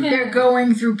acne. They're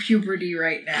going through puberty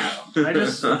right now. I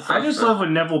just love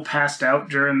when Neville passed out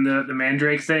during the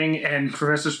Mandrake thing, and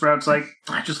Professor Sprout's like,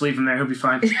 just leave him there, he'll be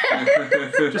fine.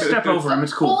 Just step over him,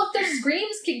 it's cool. Well, if their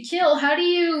screams can kill, how do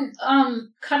you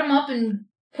cut them up and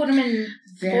put them in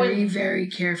very, very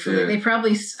carefully? Yeah. They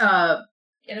probably silencio.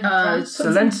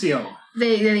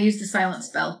 They use the silent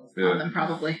spell on them,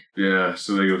 probably. Yeah,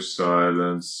 so they go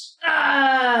silence.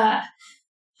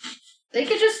 They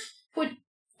could just put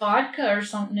vodka or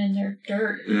something in their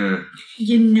dirt. Yeah.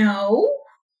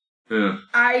 Yeah.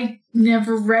 I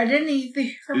never read any of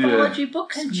the herbology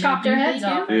books. And chop their heads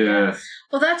off. Yeah.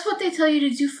 Well, that's what they tell you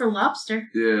to do for lobster.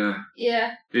 Yeah.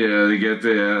 Yeah. Yeah, they get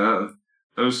the...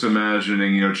 I was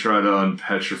imagining, try to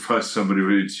unpetrify somebody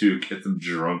with you, get them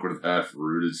drunk with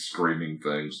half-rooted screaming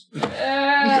things.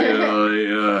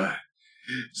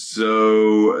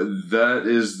 So, that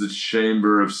is the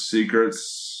Chamber of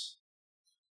Secrets.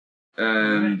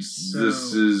 And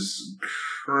this is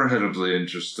incredibly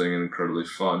interesting and incredibly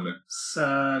fun.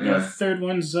 The third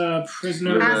one's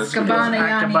Prisoner of Azkaban.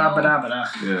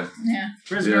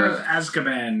 Prisoner of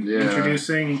Azkaban.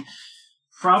 Introducing...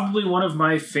 probably one of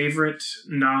my favorite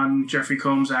non-Jeffrey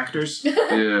Combs actors.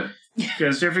 Yeah.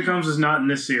 Because Jeffrey Combs is not in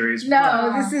this series.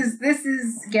 No, this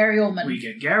is Gary Oldman. We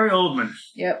get Gary Oldman.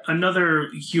 Yep. Another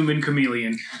human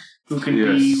chameleon who can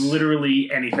be literally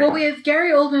anything. Well, we have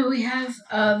Gary Oldman. We have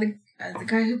the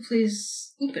guy who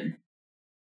plays Lupin.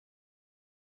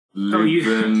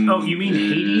 You mean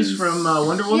Hades from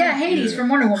Wonder Woman? Yeah, Hades from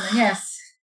Wonder Woman. Yes.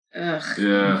 Ugh.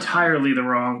 Yeah. Entirely the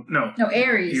wrong. No,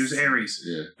 Ares. He was Ares.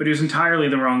 Yeah. But he was entirely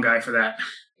the wrong guy for that.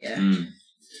 Yeah.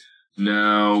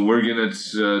 Now, we're going to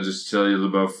just tell you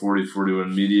about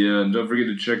 4041 Media, and don't forget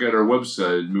to check out our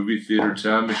website,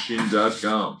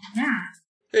 movietheatertimemachine.com. Yeah.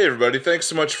 Hey everybody, thanks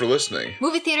so much for listening.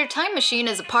 Movie Theater Time Machine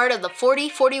is a part of the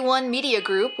 4041 Media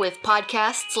Group with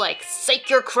podcasts like Sake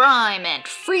Your Crime and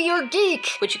Free Your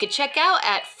Geek, which you can check out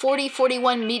at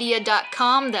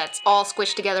 4041media.com. That's all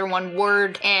squished together one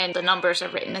word, and the numbers are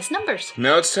written as numbers.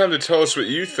 Now it's time to tell us what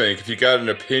you think. If you got an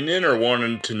opinion or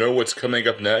wanted to know what's coming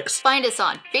up next, Find us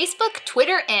on Facebook,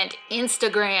 Twitter, and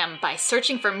Instagram by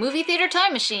searching for Movie Theater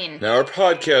Time Machine. now our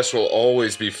podcast will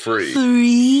always be free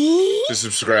to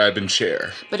subscribe and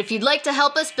share. But if you'd like to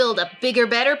help us build a bigger,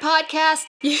 better podcast,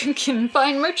 you can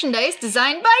find merchandise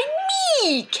designed by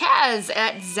me, Kaz,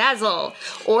 at Zazzle.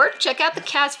 Or check out the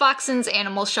Kaz Foxen's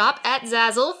Animal Shop at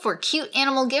Zazzle for cute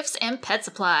animal gifts and pet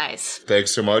supplies.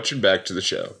 Thanks so much, and back to the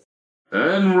show.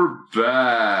 And we're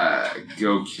back.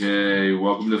 Okay,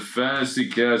 welcome to Fantasy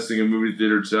Casting, a Movie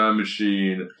Theater Time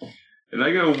Machine. And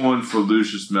I got one for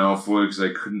Lucius Malfoy because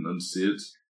I couldn't unsee it.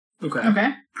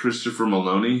 Okay. Christopher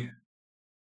Maloney.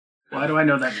 Why do I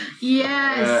know that name?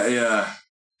 Yes.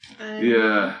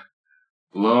 Yeah.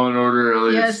 Law and Order,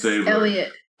 Elliot Stabler.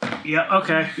 Elliot. Yeah,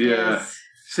 okay. Yeah. Yes.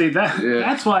 See,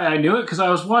 that's why I knew it, because I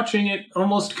was watching it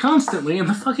almost constantly in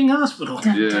the fucking hospital.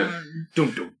 Yeah.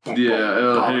 Would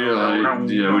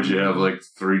you have like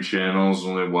 3 channels?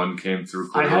 Only one came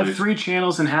through clearly. I had 3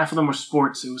 channels and half of them were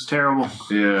sports. It was terrible.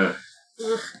 Yeah.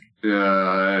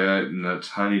 Yeah, in that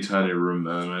tiny room,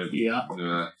 man. Yeah.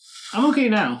 I'm okay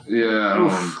now. Yeah,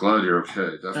 I'm glad you're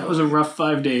okay. Definitely. That was a rough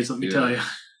 5 days, let me tell you.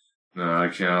 No, I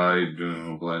can't. I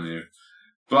don't blame you.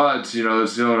 But, that's the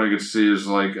only one I could see is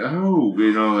like, just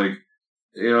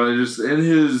in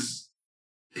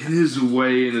his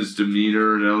way, in his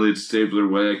demeanor, in Elliot Stabler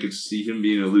way, I could see him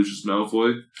being a Lucius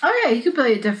Malfoy. Oh yeah, you could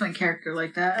play a different character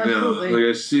like that. Absolutely.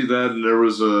 Yeah, I see that, and there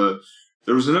was an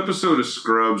episode of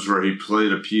Scrubs where he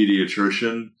played a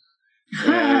pediatrician,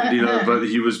 and but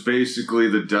he was basically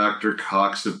the Dr.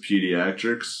 Cox of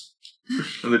pediatrics.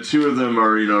 And the two of them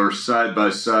are side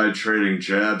by side trading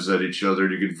jabs at each other,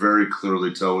 and you could very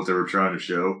clearly tell what they were trying to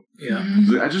show. Yeah.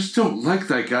 Mm-hmm. I just don't like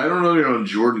that guy. I don't know, and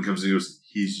Jordan comes in and goes,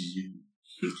 he's you.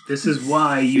 This is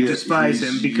why you despise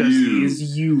him, because he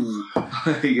is you.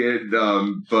 But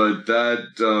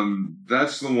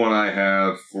that's the one I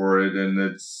have for it, and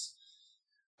it's,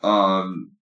 I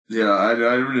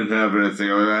didn't have anything.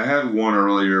 I had one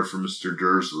earlier for Mr.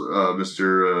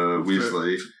 Mr.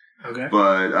 Weasley. Okay.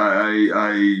 But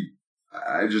I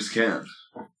just can't.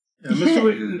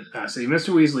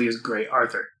 Mr. Weasley is great.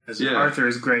 Arthur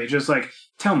is great. Just like,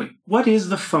 tell me, what is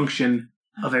the function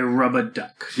of a rubber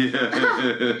duck? And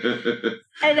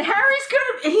Harry's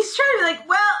he's trying to be like,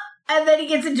 well, and then he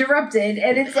gets interrupted,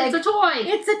 and it's like, a toy.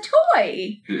 It's a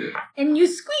toy. Yeah. And you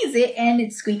squeeze it, and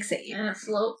it squeaks at you. And it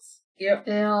floats. Yep.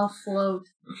 They all float.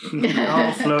 They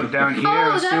all float down here,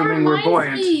 that assuming we're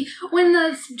buoyant. me. When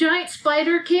the giant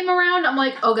spider came around, I'm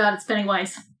like, oh god, it's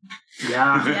Pennywise.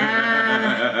 Yeah.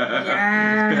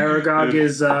 Aragog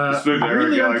is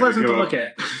really unpleasant to look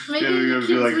at. Maybe it'd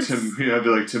be like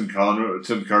Tim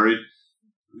Curry.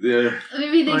 Yeah.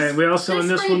 Maybe they. We also in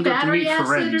this one got to meet acid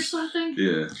friends or something.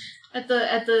 Yeah. At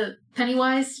the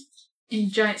Pennywise in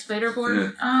giant spider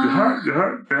form.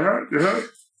 Yeah.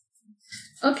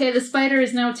 Okay, the spider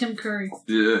is now Tim Curry.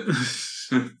 Yeah.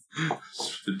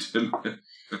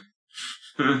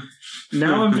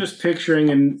 Now I'm just picturing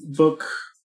in book,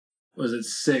 was it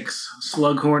 6,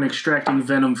 Slughorn extracting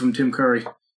venom from Tim Curry.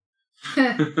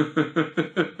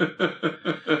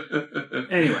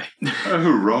 Anyway.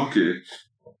 Oh, Rocky.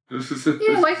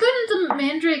 Yeah, why couldn't the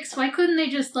mandrakes, why couldn't they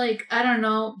just, like, I don't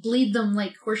know, bleed them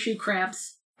like horseshoe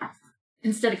crabs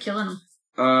instead of killing them?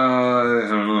 I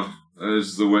don't know.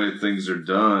 It's the way things are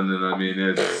done, and I mean,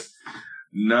 it's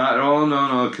not,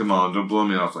 no, come on, don't blow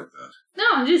me off like that. No,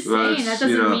 I'm just saying, that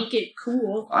doesn't make it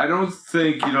cool. I don't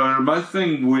think, my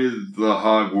thing with the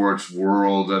Hogwarts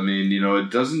world, I mean, it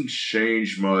doesn't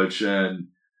change much, and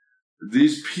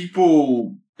these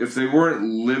people, if they weren't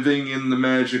living in the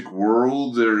magic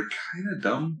world, they're kind of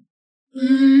dumb.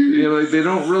 Mm-hmm. They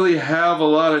don't really have a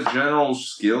lot of general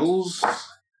skills.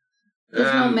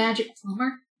 There's no magic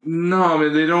plumber? No, I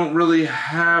mean, they don't really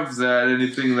have that,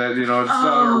 anything that, it's not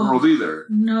our world either.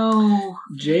 No.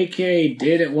 JK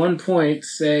did at one point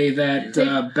say that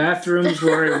bathrooms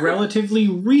were a relatively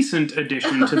recent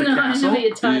addition to the castle.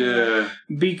 Yeah.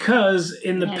 Because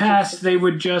in the past, they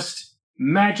would just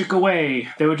magic away.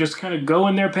 They would just kind of go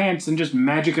in their pants and just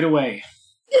magic it away.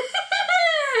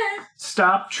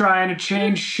 Stop trying to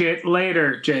change shit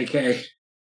later, JK.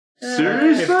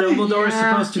 Seriously? If Dumbledore's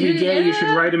supposed to be gay, you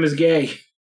should write him as gay.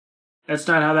 That's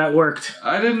not how that worked.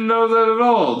 I didn't know that at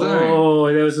all. Dang.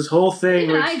 Oh, there was this whole thing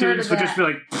Even where I students would just be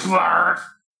like, "Plarf,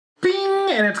 bing,"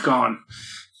 and it's gone.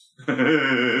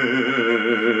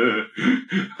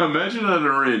 Imagine on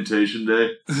an orientation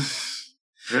day.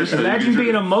 Imagine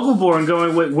being a Muggle-born and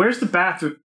going, "Wait, where's the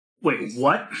bathroom? Wait,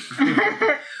 what?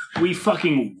 We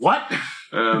fucking what?"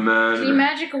 Man. Can you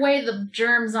magic away the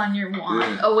germs on your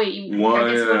wand? Yeah. Oh wait, I guess you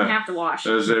wouldn't have to wash.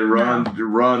 I say Ron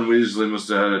Weasley must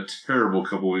have had a terrible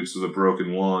couple weeks with a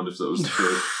broken wand, if that was the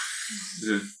case.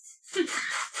 Yeah.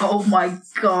 Oh my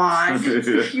god.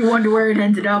 You wonder where it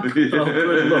ended up. Oh, good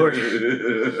lord.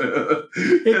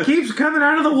 It keeps coming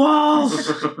out of the walls.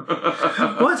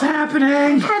 What's happening?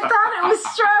 I thought it was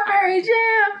strawberry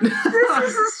jam. This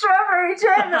isn't strawberry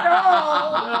jam at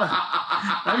all.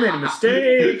 I made a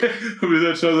mistake. I mean,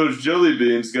 that's how those jelly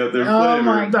beans got their flavor. Oh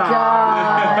my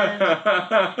god.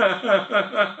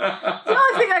 The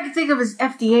only thing I can think of is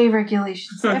FDA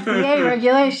regulations. FDA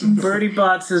regulations. Bertie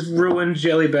Bott's has ruined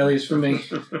Jelly Bellies for me.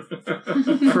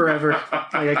 Forever.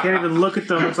 Like, I can't even look at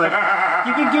them. It's like,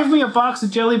 you can give me a box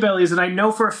of Jelly Bellies and I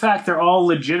know for a fact they're all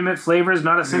legitimate flavors.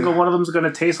 Not a single one of them is going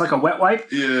to taste like a wet wipe.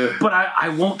 Yeah. But I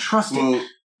won't trust it.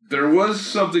 There was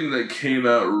something that came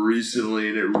out recently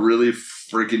and it really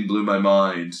freaking blew my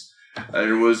mind. And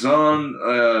it was on,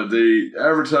 they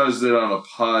advertised it on a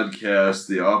podcast,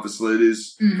 The Office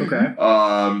Ladies. Okay.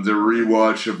 The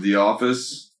rewatch of The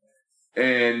Office.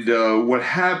 And what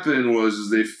happened was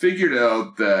they figured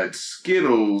out that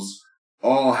Skittles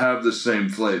all have the same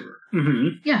flavor.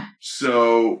 Mm-hmm. Yeah.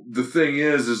 So the thing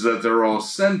is that they're all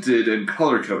scented and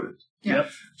color-coded. Yep.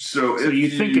 So you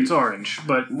think it's orange,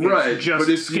 but it's just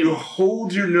but if Skittles. you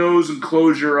hold your nose and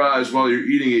close your eyes while you're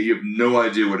eating it, you have no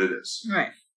idea what it is.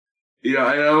 Right. And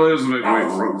I was like, wait,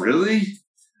 really?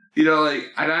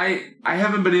 And I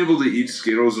haven't been able to eat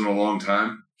Skittles in a long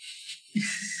time.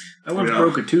 I once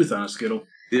broke a tooth on a Skittle.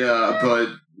 Yeah, but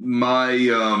my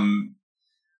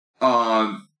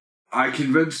I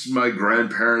convinced my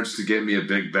grandparents to get me a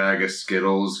big bag of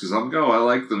Skittles because I'm I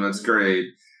like them. That's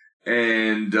great.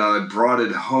 And I brought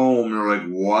it home, and they're like,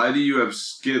 "Why do you have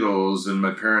Skittles?" And my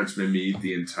parents made me eat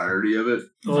the entirety of it.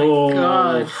 Oh my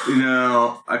god!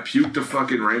 I puked a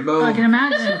fucking rainbow. I can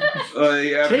imagine.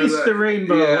 Taste the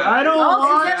rainbow. Yeah. I don't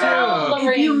want to.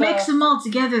 If you mix them all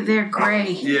together, they're gray.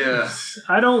 Yeah.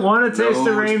 I don't want to taste the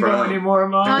it's rainbow brown. anymore,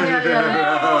 Mom. Oh,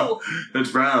 yeah.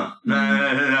 It's brown.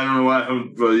 I don't know why.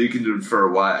 Well, you can infer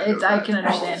why. I can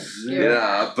understand.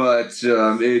 Yeah, but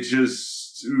it just.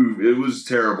 It was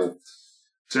terrible.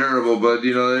 Terrible, but,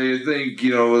 I think,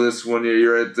 with this one,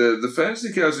 you're at the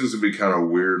fantasy castings will be kind of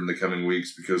weird in the coming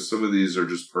weeks because some of these are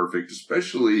just perfect,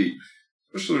 especially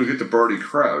when we get to Barty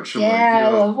Crouch.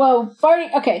 Well,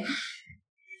 Barty, okay.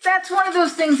 That's one of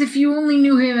those things, if you only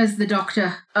knew him as the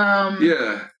Doctor.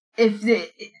 Yeah.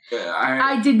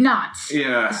 I did not.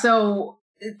 Yeah. So,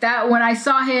 that when I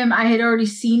saw him, I had already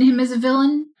seen him as a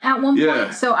villain at one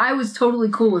point, so I was totally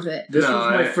cool with it. This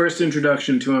was my first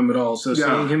introduction to him at all, so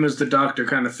seeing him as the Doctor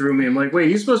kind of threw me. I'm like, wait,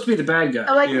 he's supposed to be the bad guy.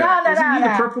 I'm like, no. Isn't he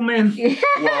the Purple Man?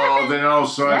 Well, then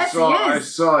also Yes, I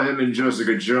saw him in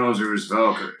Jessica Jones, who was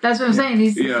Valkyrie. That's what I'm saying.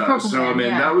 He's the Purple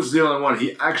Man. That was the only one.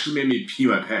 He actually made me pee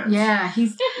my pants. Yeah,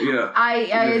 he's. Yeah. I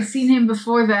had seen him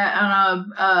before that on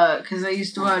because I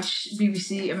used to watch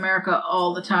BBC America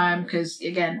all the time because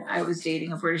again I was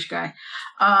dating a British guy,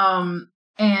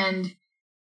 and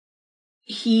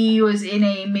he was in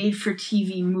a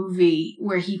made-for-TV movie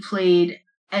where he played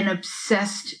an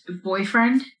obsessed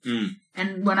boyfriend.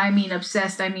 And when I mean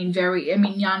obsessed, I mean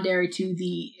yandere to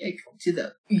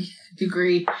the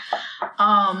degree.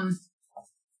 And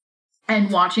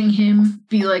watching him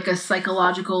be like a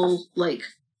psychological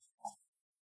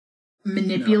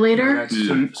manipulator. No,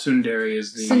 Tsundere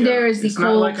is the. Tsundere is the it's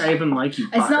cold. Not like I even like you.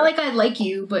 It's not like I like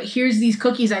you, but here's these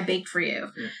cookies I baked for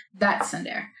you. Yeah. That's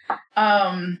Tsundere.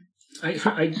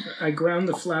 I ground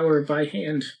the flour by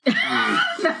hand.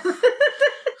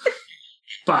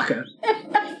 Baka.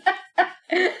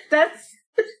 That's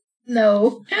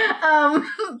no.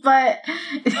 But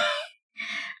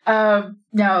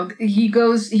no,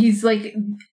 he's like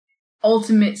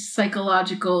ultimate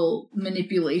psychological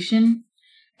manipulation,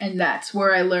 and that's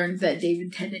where I learned that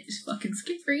David Tennant is fucking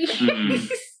scary.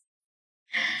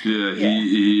 Yeah,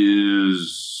 he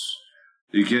is.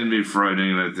 He can be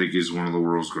frightening, and I think he's one of the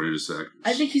world's greatest actors.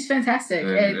 I think he's fantastic,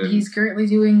 and he's currently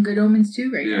doing Good Omens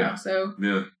 2 right now. So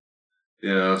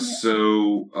yeah.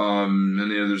 So,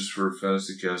 any others for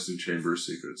Fantasy Casting Chamber of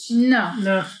Secrets?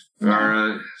 No. All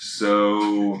right.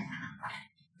 So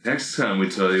next time we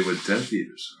tell you what Death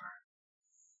Eaters are.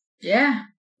 Yeah.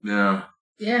 Yeah.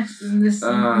 Yeah. In this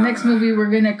next movie,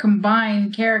 we're gonna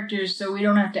combine characters, so we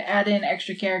don't have to add in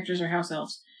extra characters or house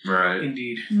elves. Right.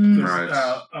 Indeed. Right.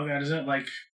 Oh god, is it like?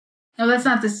 No, that's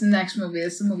not this next movie.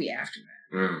 That's the movie after that.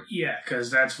 Yeah, because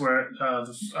that's where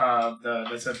that's at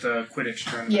the Quidditch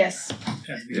tournament. Yes.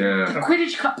 Yeah. The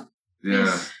Quidditch Cup. Yeah.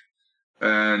 Yes.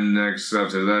 And next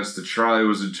after that's the Charlie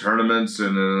was in tournaments,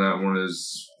 and then that one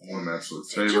is one of my absolute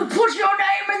favorites. You put your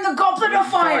name in the goblet of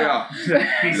fire.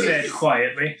 He said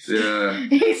quietly. Yeah.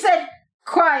 He said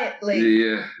quietly.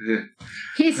 Yeah.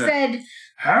 He said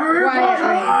Harry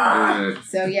quietly. Yeah.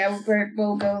 So yeah,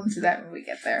 we'll go into that when we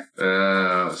get there.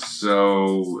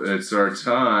 So it's our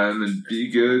time, and be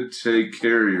good, take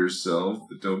care of yourself,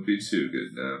 but don't be too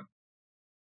good now.